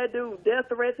giving that dude death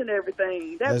threats and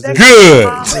everything. That's That good.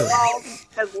 mom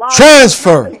has lost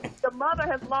Transfer. The mother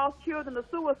has lost children to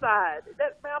suicide.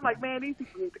 I'm like, man, these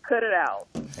people need to cut it out.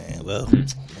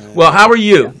 Well, how are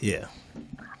you? Yeah.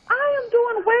 I am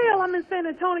doing well. I'm in San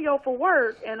Antonio for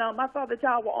work, and I saw that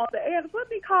y'all were on the air. Just let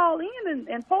me call in,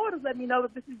 and Porter's let me know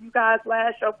that this is you guys'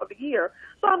 last show for the year.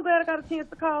 So I'm glad I got a chance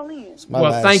to call in.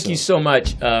 Well, thank you so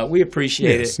much. We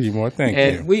appreciate it. Seymour, thank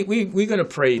and we're gonna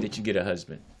pray that you get a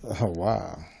husband. Oh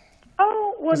wow.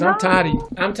 Oh well, 'Cause I'm tired of you.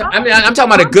 I'm talking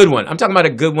about a good one. I'm talking about a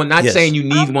good one. Not Yes. saying you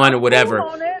need one or whatever.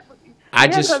 I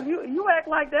Yeah, just 'cause you act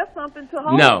like that's something to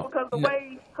hold No. because the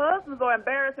way husbands are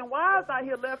embarrassing wives out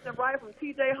here left and right from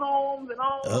TJ Homes and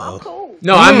all. I'm cool.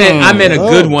 no. I meant a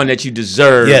good one that you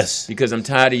deserve. Yes. Because I'm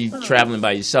tired of you traveling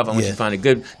by yourself. I want you to find a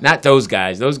good. Not those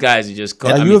guys. Those guys are just.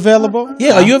 Are you available?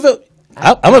 Yeah, are you available?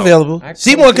 I'm available.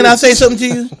 Seymour, can I say something to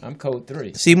you? I'm code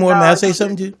 3. Seymour, may I say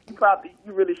something to you?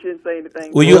 You really shouldn't say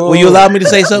anything. Will you allow me to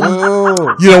say something?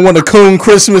 You don't want a coon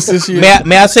Christmas this year?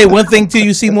 May I say one thing to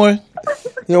you, Seymour?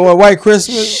 You don't want white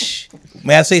Christmas?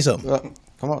 May I say something?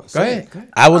 Come on. Go ahead.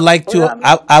 I would like to.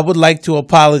 I would like to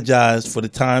apologize for the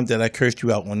time that I cursed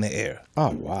you out on the air. Oh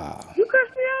wow. You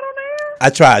cursed me out on the air? I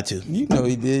tried to. You know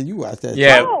he did. You watched that.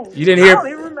 Yeah. Oh, You didn't hear. I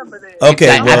don't even remember that. Okay.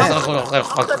 I don't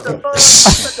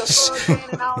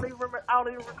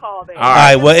even recall that. All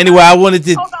right. Well, anyway, I wanted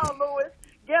to. Hold on, Louis.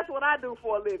 Guess what I do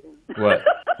for a living? What?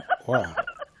 Wow.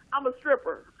 I'm a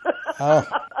stripper.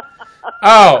 Oh,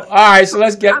 all right. So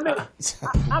let's get.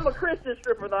 I'm a Christian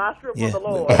stripper, though. I strip Yeah. for the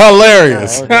Lord.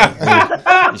 Hilarious.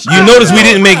 You notice we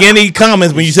didn't make any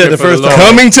comments when you said the first time.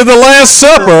 Coming to the Last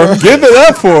Supper. Give it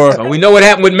up for. Well, we know what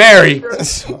happened with Mary. You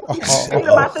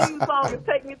know, my theme song is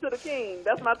 "Take Me to the King."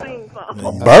 That's my theme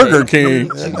song. Burger King.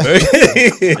 All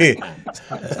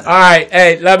right.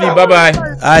 Hey, love you. Bye bye.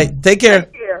 All right. Take care.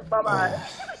 Bye bye.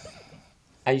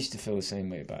 I used to feel the same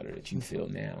way about her that you feel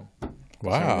now.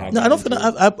 Wow. No, I don't feel.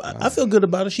 I feel good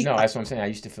about it. No, that's what I'm saying. I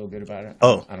used to feel good about her.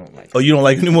 Oh, I don't like her. Oh, you don't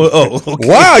like her anymore? Oh, okay.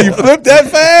 Wow, you flipped that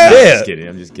fast? Yeah.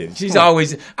 I'm just kidding. She's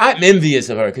always. I'm envious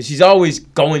of her because she's always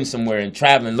going somewhere and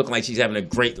traveling, looking like she's having a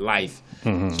great life.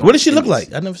 Mm-hmm. So what does she look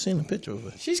like? I've never seen a picture of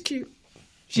her. She's cute.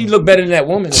 She looked better than that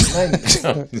woman.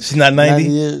 She's not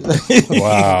 90.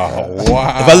 Wow. If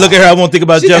I look at her, I won't think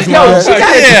about Jeff Myers. You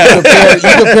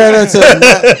compare her to.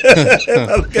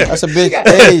 That's a big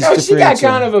age She got differential.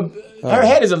 kind of a. Her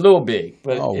head is a little big,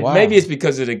 but wow. maybe it's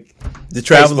because of the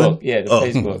traveling. Facebook. Yeah, the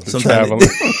Facebook. Sometimes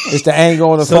It's the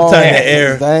angle on the phone. Sometimes the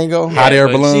air. The angle. Hot air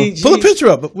but balloon. Pull a picture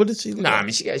up. But what did she look No, like? I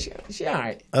mean she all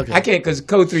right. Okay. I can't because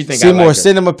Code 3 think I Seymour, like her.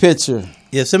 send him a picture.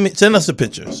 Yeah, send us a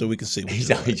picture so we can see.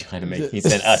 He's always trying to make me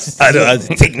send us. I know.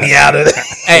 Take me out of that.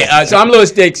 Hey, so I'm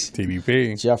Louis Dix.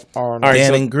 TVP. Jeff Arnold. All right,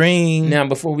 Dan so and Green. Now,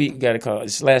 before we got a call,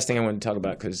 it's the last thing I want to talk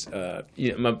about because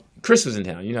Chris was in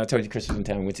town. You know, I told you Chris was in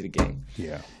town. We went to the game.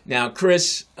 Yeah. Now,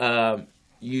 Chris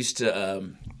used to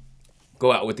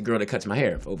go out with the girl that cuts my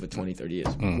hair for over 20, 30 years.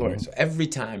 Gloria. So every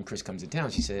time Chris comes in town,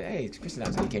 she said, hey, Chris and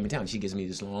I came in town. She gives me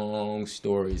these long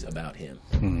stories about him,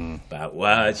 about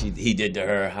what he did to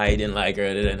her, how he didn't like her.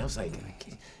 And I was like,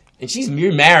 and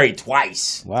you're married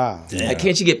twice. Wow. Like,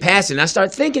 can't you get past it? And I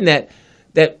start thinking that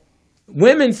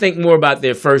women think more about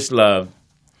their first love,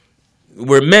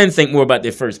 where men think more about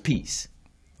their first piece.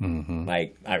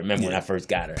 Like, I remember when I first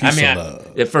got her.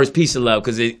 The first piece of love,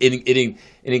 because it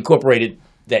incorporated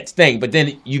that thing. But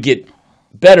then you get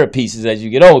better pieces as you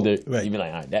get older. Right. You be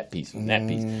like, all right, that piece and that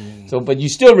piece. So, but you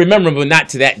still remember, but not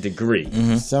to that degree.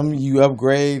 Some you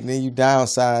upgrade, and then you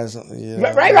downsize. You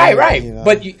know, Right. You know,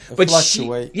 but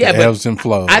fluctuate. Ebbs and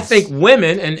flows. I think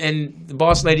women and the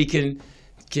boss lady can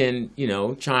chime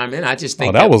in. I just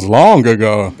think that was long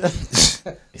ago.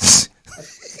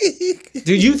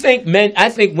 Do you think men? I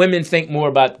think women think more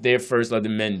about their first love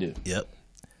than men do. Yep.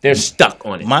 They're stuck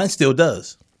on it. Mine still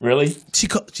does. Really? She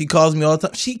calls me all the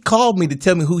time. She called me to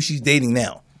tell me who she's dating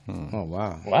now. Oh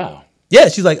wow. Wow. Yeah,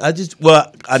 she's like, I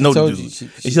know the told dude. you, she-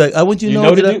 And she's like, I want you to know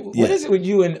know the that. dude? What is it with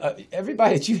you and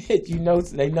everybody that you hit? You know,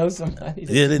 they know somebody.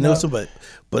 Yeah, they know somebody,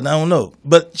 but I don't know.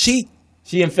 But she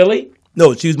in Philly?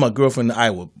 No, she was my girlfriend in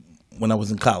Iowa when I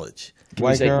was in college. Can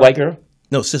you say white girl?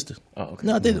 No, sister. Oh, okay.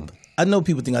 No, I know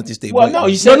people think I just stay Well, white. no,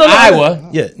 you said Iowa.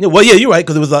 Yeah. Well, yeah, you're right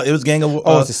because it was gang of.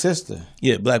 It's a sister.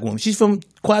 Yeah, black woman. She's from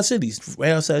Quad Cities,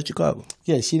 right outside Chicago.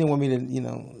 Yeah, she didn't want me to,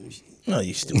 No,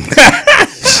 you stupid.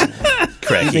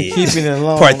 You've been keeping it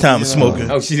alone. Part-time smoker.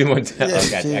 Oh, she didn't want to.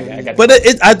 Yeah, I got But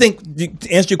I think to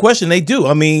answer your question, they do.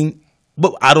 I mean,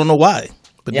 but I don't know why.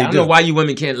 But yeah, they I don't do. know why you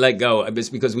women can't let go. It's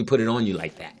because we put it on you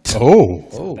like that.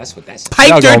 Oh. That's what that's. Piped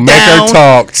Y'all her gonna make down. her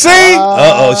talk. See?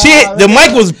 The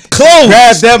mic was closed.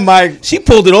 Grab that mic. She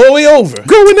pulled it all the way over.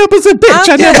 Growing up as a bitch,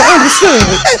 I never understood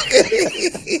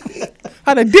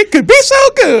how the dick could be so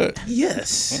good.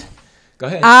 Yes. Go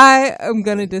ahead. I am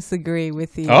going to disagree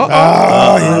with you.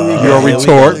 Your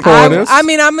retort for this? I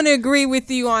mean, I'm going to agree with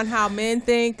you on how men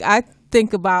think. I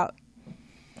think about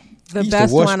the used to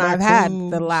best wash one my I've had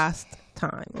clothes. the last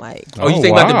time. Like, Oh, you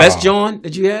think about the best John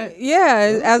that you had?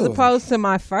 yeah, as opposed to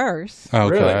my first.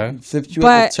 Okay. Flipped you But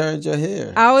up and turned your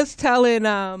hair. I was telling,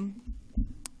 I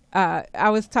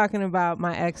was talking about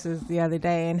my exes the other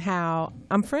day and how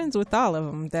I'm friends with all of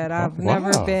them. That I've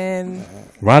never been.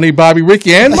 Ronnie, Bobby,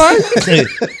 Ricky, and Mike?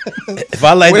 If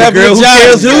I like Whatever the girl, who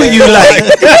cares who you like?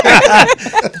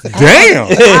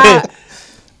 Damn.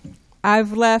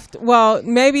 I've left. Well,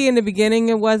 maybe in the beginning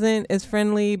it wasn't as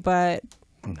friendly, but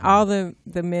all the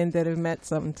men that have meant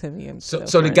something to me.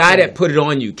 So the guy that put it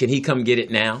on you, can he come get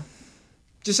it now?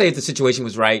 Just say if the situation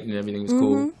was right and everything was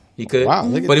cool, he could. Wow,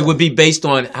 look at but it that. would be based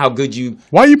on how good you.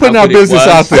 Why are you putting how our good it business was.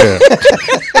 out there?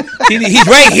 He's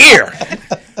right here.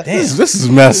 This is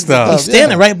messed up. He's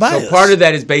standing right by us. So part of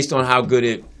that is based on how good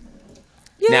it.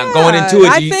 Yeah, Now going into it,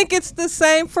 I think it's the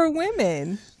same for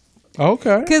women.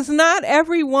 Okay. Because not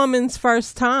every woman's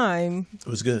first time It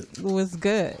was good. was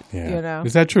good. Yeah. You know.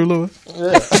 Is that true, Louis?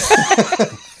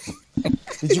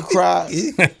 Did you cry?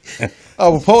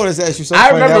 Oh, well, POTUS asked you something. I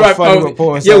remember that was funny what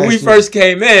POTUS when asked we you. first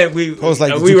came in, we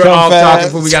like, did we you were come all fast? talking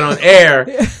before we got on air.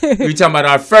 We were talking about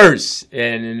our first,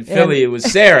 and in Philly it was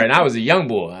Sarah, and I was a young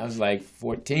boy. I was like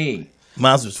 14.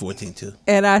 Mine was 14 too.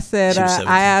 And I said, She was 17.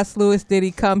 I asked Louis, did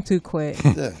he come too quick?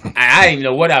 I didn't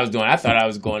know what I was doing. I thought I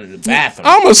was going to the bathroom.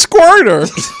 I'm a squirter.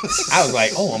 I was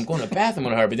like, oh, I'm going to the bathroom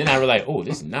on her, but then I realized, oh,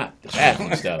 this is not the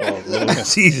bathroom stuff.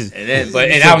 Jesus. And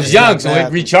then, I was young, so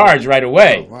it recharged right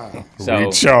away. Wow. So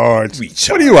Recharge. What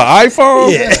are you, an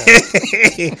iPhone? Yeah.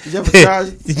 Did you ever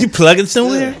charge? Did you plug it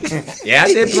somewhere? yeah,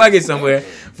 I did plug it somewhere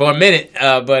for a minute.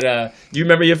 But you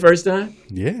remember your first time?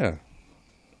 Yeah.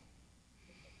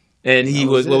 And he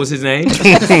was what was his name?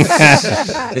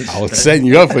 I was setting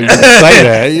you up for you to say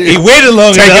that. He waited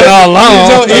long Taking enough. all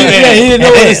long. He didn't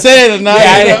know what to say or not.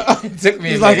 Yeah, it took me.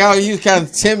 He's a like, minute. he was kind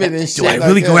of timid and shit. Do I like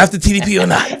really that. go after TDP or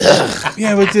not?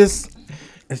 Yeah, but it's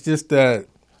just that,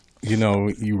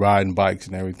 you riding bikes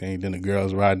and everything. Then the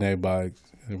girls riding their bikes.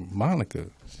 And Monica,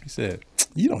 she said,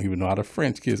 you don't even know how to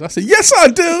French kiss. I said, yes, I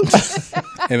do.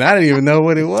 And I didn't even know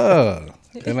what it was.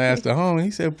 Then I asked the homie,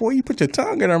 he said, boy, you put your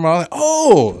tongue in her mouth. Like,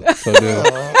 oh. So then,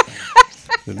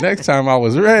 the next time I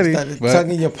was ready. Started but,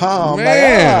 tongue in your palm.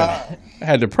 man, I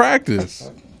had to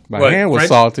practice. My What, hand was French?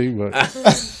 salty, but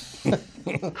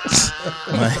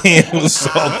My hand was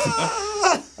salty.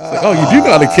 oh, you do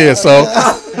know how to kiss, so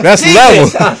that's level.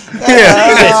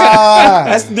 Yeah.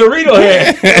 That's Dorito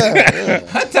hair.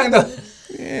 I tongue the-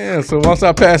 Yeah, so once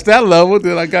I passed that level,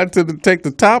 then I got to take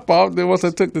the top off. Then once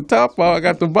I took the top off, I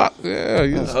got the box.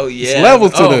 Yeah, Oh it's yeah. level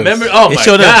to oh, this. Remember? Oh It my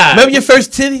showed up. god. Remember your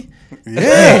first titty?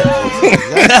 Yeah.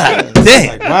 God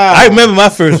damn. wow. I remember my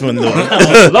first one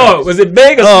though. Lord, was it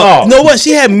big or small? You know what?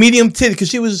 She had medium titty because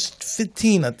she was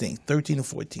 15, I think. 13 or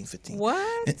 14, 15.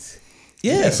 What?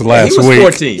 Yeah. It's last He was week.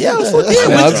 14. Yeah, I was 14.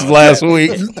 Yeah, this is last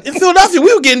week. In Philadelphia,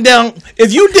 we were getting down.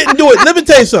 If you didn't do it, let me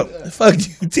tell you something. Fuck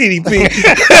you, TDP.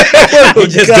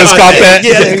 Just caught that.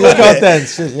 Yeah, Look out that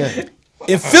shit. Yeah.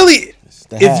 in Philly,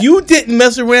 if you didn't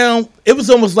mess around, it was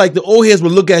almost like the old heads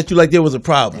would look at you like there was a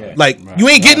problem. Yeah. Like, you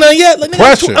ain't getting none yet? Like, nigga,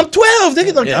 Pressure. I'm 12.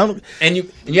 Nigga, like, Yeah. And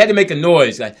you had to make a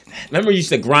noise. Like, remember you used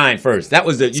to grind first. That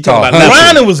was the you called talking about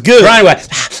grinding was good. Grind was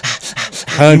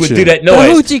you would do that The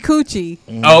noise. hoochie coochie.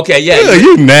 Oh, okay, yeah. Yeah,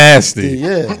 you nasty.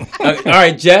 Yeah. All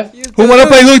right, Jeff. Who want to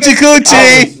play hoochie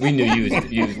coochie? We knew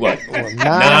you was what?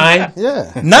 9?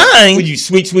 Yeah. 9? Would you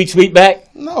sweet back?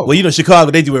 No. Well, you know, Chicago,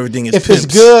 they do everything as If it's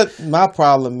pimps. good, my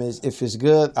problem is if it's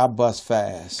good, I bust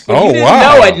fast. Oh, you didn't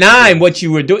wow. know at 9 what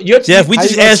you were doing. You're, Jeff, we How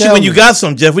just you gonna asked you tell when me? you got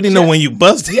some, Jeff. We didn't know when you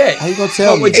busted. yeah. How you gonna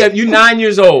tell But me? Jeff, you 9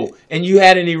 years old and you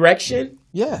had an erection.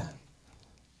 Yeah.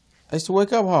 I used to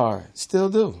wake up hard. Still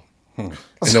do.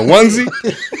 In the onesie?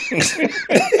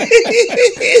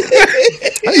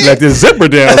 I let this zipper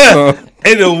down, son.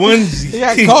 In the onesie. He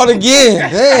got caught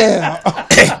again. Damn.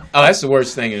 Oh, that's the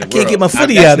worst thing in the world. Can't get my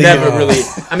footy that's out of never here. really.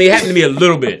 I mean, it happened to me a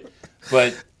little bit,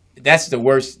 but that's the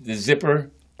worst. The zipper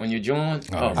on your joint.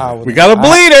 Oh, We got a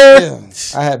bleeder.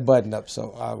 I had button up,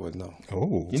 so I would know.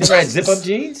 Oh, you never had zip up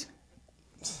jeans?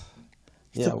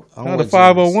 Yeah, I Now wear the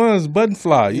 501s button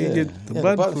fly. You Yeah. get the Yeah, the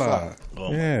button button fly. fly.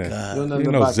 Oh, Yeah. my God. You don't know You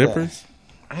nothing know about that. zippers?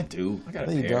 I do. I got a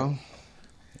There you pair. go.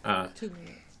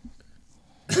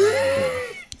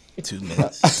 2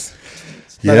 minutes.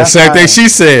 Yeah, that's same fine. thing she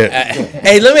said.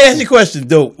 Hey, let me ask you a question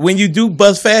though. When you do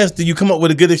buzz fast, do you come up with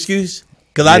a good excuse?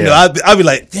 Because I know I'll be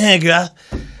like, "Dang, girl."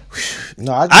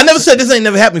 No, I never said this ain't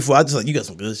never happened before. I just like you got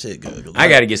some good shit. Good. I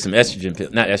got to get some estrogen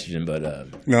pills. Not estrogen, but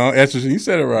No, estrogen. You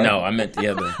said it right. no, I meant the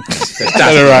other.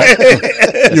 said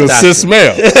it right. You'll sis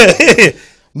smell.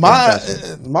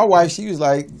 My wife, she's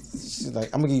like,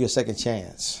 I'm gonna give you a second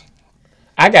chance.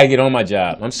 I got to get on my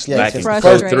job. I'm slacking. Yeah,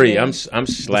 First 3, I'm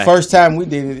slacking. The first time we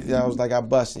did it, I was like, I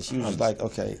busted. She was like,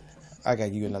 okay, I got to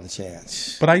give you another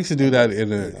chance. But I used to do that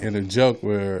in a joke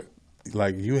where,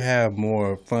 like, you have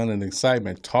more fun and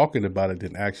excitement talking about it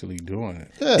than actually doing it.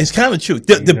 Yeah. It's kind of true.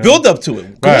 The build up to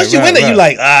it. Once you win it, you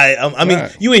like, I mean,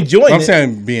 you enjoying I'm it.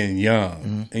 saying being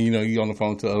young, and you on the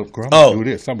phone to girl, do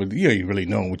this. Somebody, you ain't really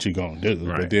knowing what you're gonna do.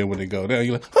 But then when they go there,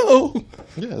 you're like, oh,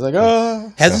 yeah, it's like,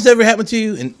 Has this ever happened to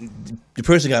you? And the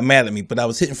person got mad at me, but I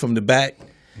was hitting from the back.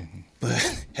 But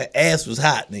her ass was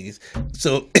hot, niggas.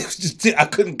 So it was just, I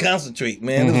couldn't concentrate,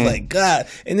 man. It was like, God.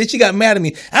 And then she got mad at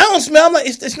me. I don't smell. I'm like,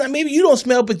 it's not. Maybe you don't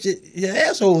smell, but your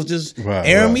asshole was just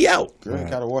airing me out. Girl,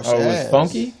 gotta wash Oh, your it was ass.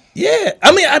 funky? Yeah,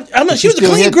 I mean, I'm not. She was a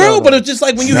still clean hit girl, though, but it's just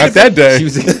like when you not hit that day. She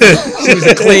was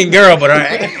a clean girl, but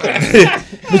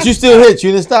But you still hit.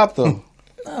 You didn't stop though.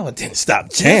 No, it didn't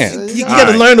stop. Can't. You got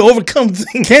to learn to overcome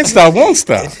things. Can't stop, won't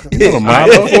stop. You know the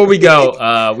motto. Before we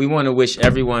go, we want to wish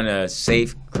everyone a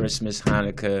safe Christmas,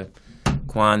 Hanukkah,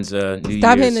 Kwanzaa, New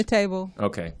Stop Year's. hitting the table.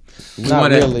 Okay.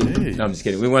 Not really. No, I'm just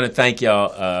kidding. We want to thank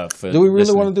y'all for. Do we really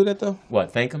listening. want to do that though?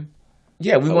 What? Thank them?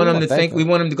 Yeah, we Oh, want we them wanna to thank think. them. We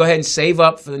want them to go ahead and save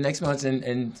up for the next month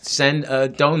and send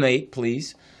donate,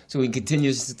 please, so we can continue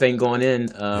this thing going in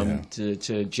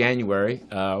to January.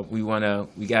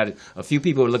 We got a few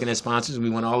people who are looking at sponsors. We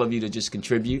want all of you to just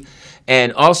contribute,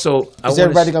 and also Is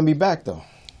everybody gonna be back though?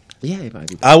 Yeah,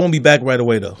 everybody. I won't be back right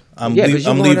away though. I'm Yeah, 'cause leave,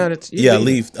 you're I'm going leave, out at- yeah, I you're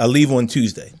leave. I leave on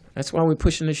Tuesday. That's why we're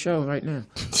pushing the show right now.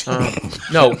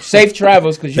 No, safe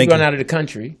travels because you're Thank going you. out of the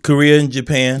country. Korea and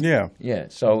Japan. Yeah. Yeah,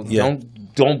 so Yeah.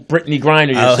 don't Brittany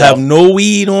Griner I'll yourself. have no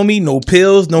weed on me, no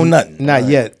pills, no nothing. Not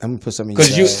yet. I'm gonna put some in your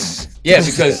Because you, bag. yeah,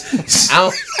 because I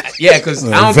don't, yeah, because I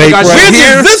don't Vape think our right show,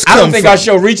 here. This I don't come think from? our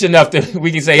show reach enough that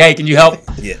we can say, hey, can you help?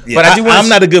 Yeah. But I do want. I'm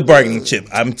not a good bargaining chip.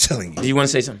 I'm telling you. Do you want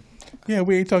to say something? Yeah,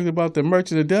 we ain't talking about the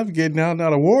Merchant of Death getting out now.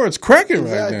 The war is cracking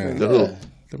right now. The who?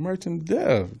 The Merchant of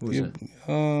Death.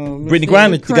 Brittany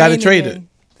Griner, the guy that traded.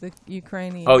 The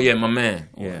Ukrainian. Oh yeah, my man.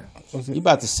 Yeah. You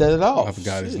about to set it off. I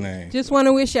forgot his name. Just want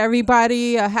to wish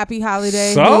everybody a happy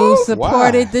holiday So? who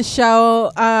supported Why? the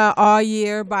show all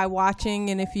year by watching.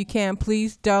 And if you can,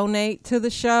 please donate to the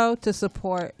show to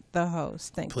support the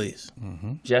host. Thank you. Please.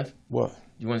 Jeff, What?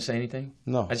 you want to say anything?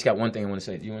 No. I just got one thing I want to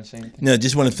say. Do you want to say anything? No,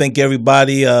 just want to thank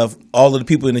everybody, all of the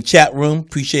people in the chat room.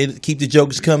 Appreciate it. Keep the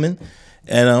jokes coming.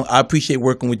 And I appreciate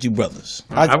working with you brothers.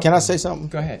 Can I say something?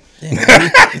 Go ahead.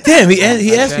 Damn, he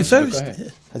asked you Go first.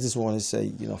 ahead. I just want to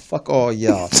say, fuck all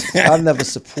y'all. I never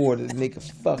supported nigga.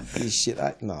 Fuck this shit.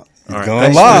 No. All right. Going I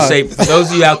just want live. to say, for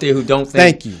those of you out there who don't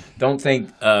think, Thank you. don't think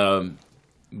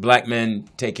black men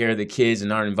take care of the kids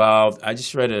and aren't involved. I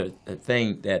just read a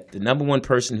thing that the number one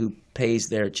person who pays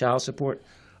their child support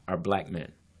are black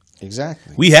men.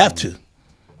 Exactly. We have to.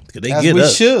 'Cause they As get we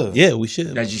us. should. Yeah, we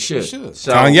should. As you should.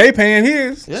 So, Kanye paying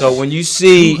his. So when you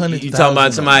see you talking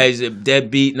about $200,000. somebody's a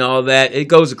deadbeat and all that, it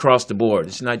goes across the board.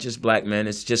 It's not just black men;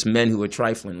 it's just men who are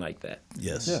trifling like that.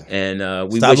 Yes. Yeah. And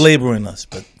we Stop wish, laboring us.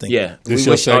 But thank yeah, This we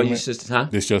your wish all segment? you sisters, huh?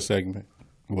 This your segment.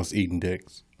 What's eating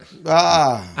dicks?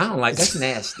 Ah. I don't like that's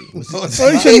nasty. What's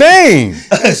your name?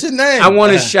 That's your name. I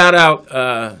want to shout out.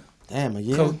 Damn,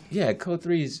 yeah. Code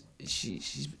 3 is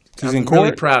she's in I'm court?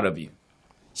 really proud of you.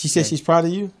 She said she's proud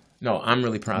of you? No, I'm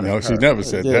really proud No, of her. she never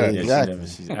said Yeah, that. Yeah,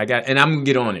 exactly. I got, and I'm gonna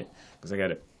get on it because I got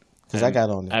it. Because I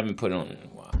got on I it. haven't put it on in a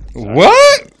while.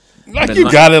 What? Like been you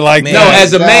lying. got it like Man. No, that.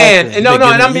 as a man, Exactly. and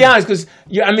no, and I'm be honest, because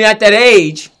I mean, at that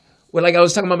age, where like I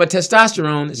was talking about my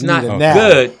testosterone, it's not Need it now.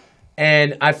 good,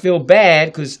 and I feel bad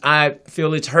because I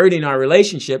feel it's hurting our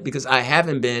relationship because I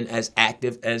haven't been as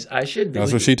active as I should be.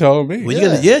 That's what she told me. Well,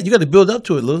 you got to build up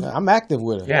to it, Lou. I'm active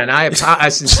with her. Yeah, and I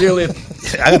sincerely,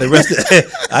 I got arrested.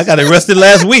 I got arrested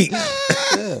last week.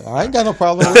 Yeah, I ain't got no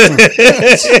problem with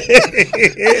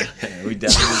it. We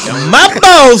definitely don't. My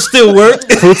balls still work.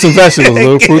 Fruits and vegetables,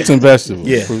 Lou. Fruits and vegetables.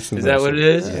 Yeah. Fruits and Is that what it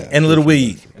is? Yeah. And a little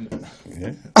weed.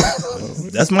 Yeah.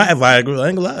 That's my Viagra. I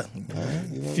ain't gonna lie.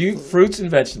 Fruits and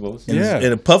vegetables. And, Yeah.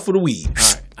 and a puff of the weed. All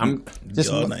right. I'm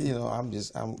Just all night. I'm all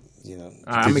right, I'm Get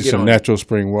gonna you get some on. natural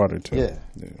spring water too. Yeah.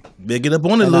 Big it up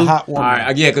on it, And a Lou. hot All woman.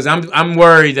 right, yeah, because I'm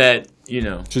worried that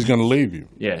She's gonna leave you.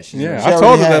 Yeah, she's Yeah, She I told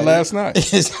already her that had- last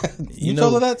night. You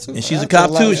told her that too. And she's I a cop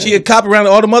told her too. that. She a cop around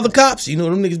all them other cops. You know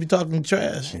them niggas be talking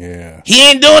trash. Yeah. He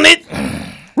ain't doing it.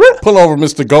 Pull over,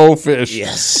 Mr. Goldfish.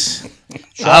 Yes.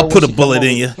 Try I'll when put a she bullet come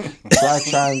in you. Try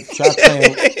playing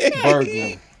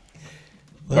burglar.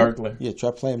 burglar. Yeah,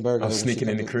 try playing burglar. I'm sneaking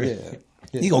in the crib.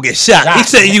 Yeah. You gonna get shot. He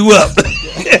setting you up.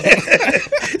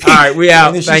 All right, we out.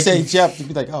 And if she Thank say you. Jeff, you'd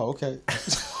be like, oh, okay.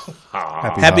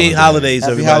 Happy holidays,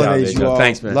 Happy everybody. holidays, you all.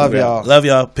 Thanks, man. Love We out. y'all. Love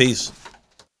y'all. Peace.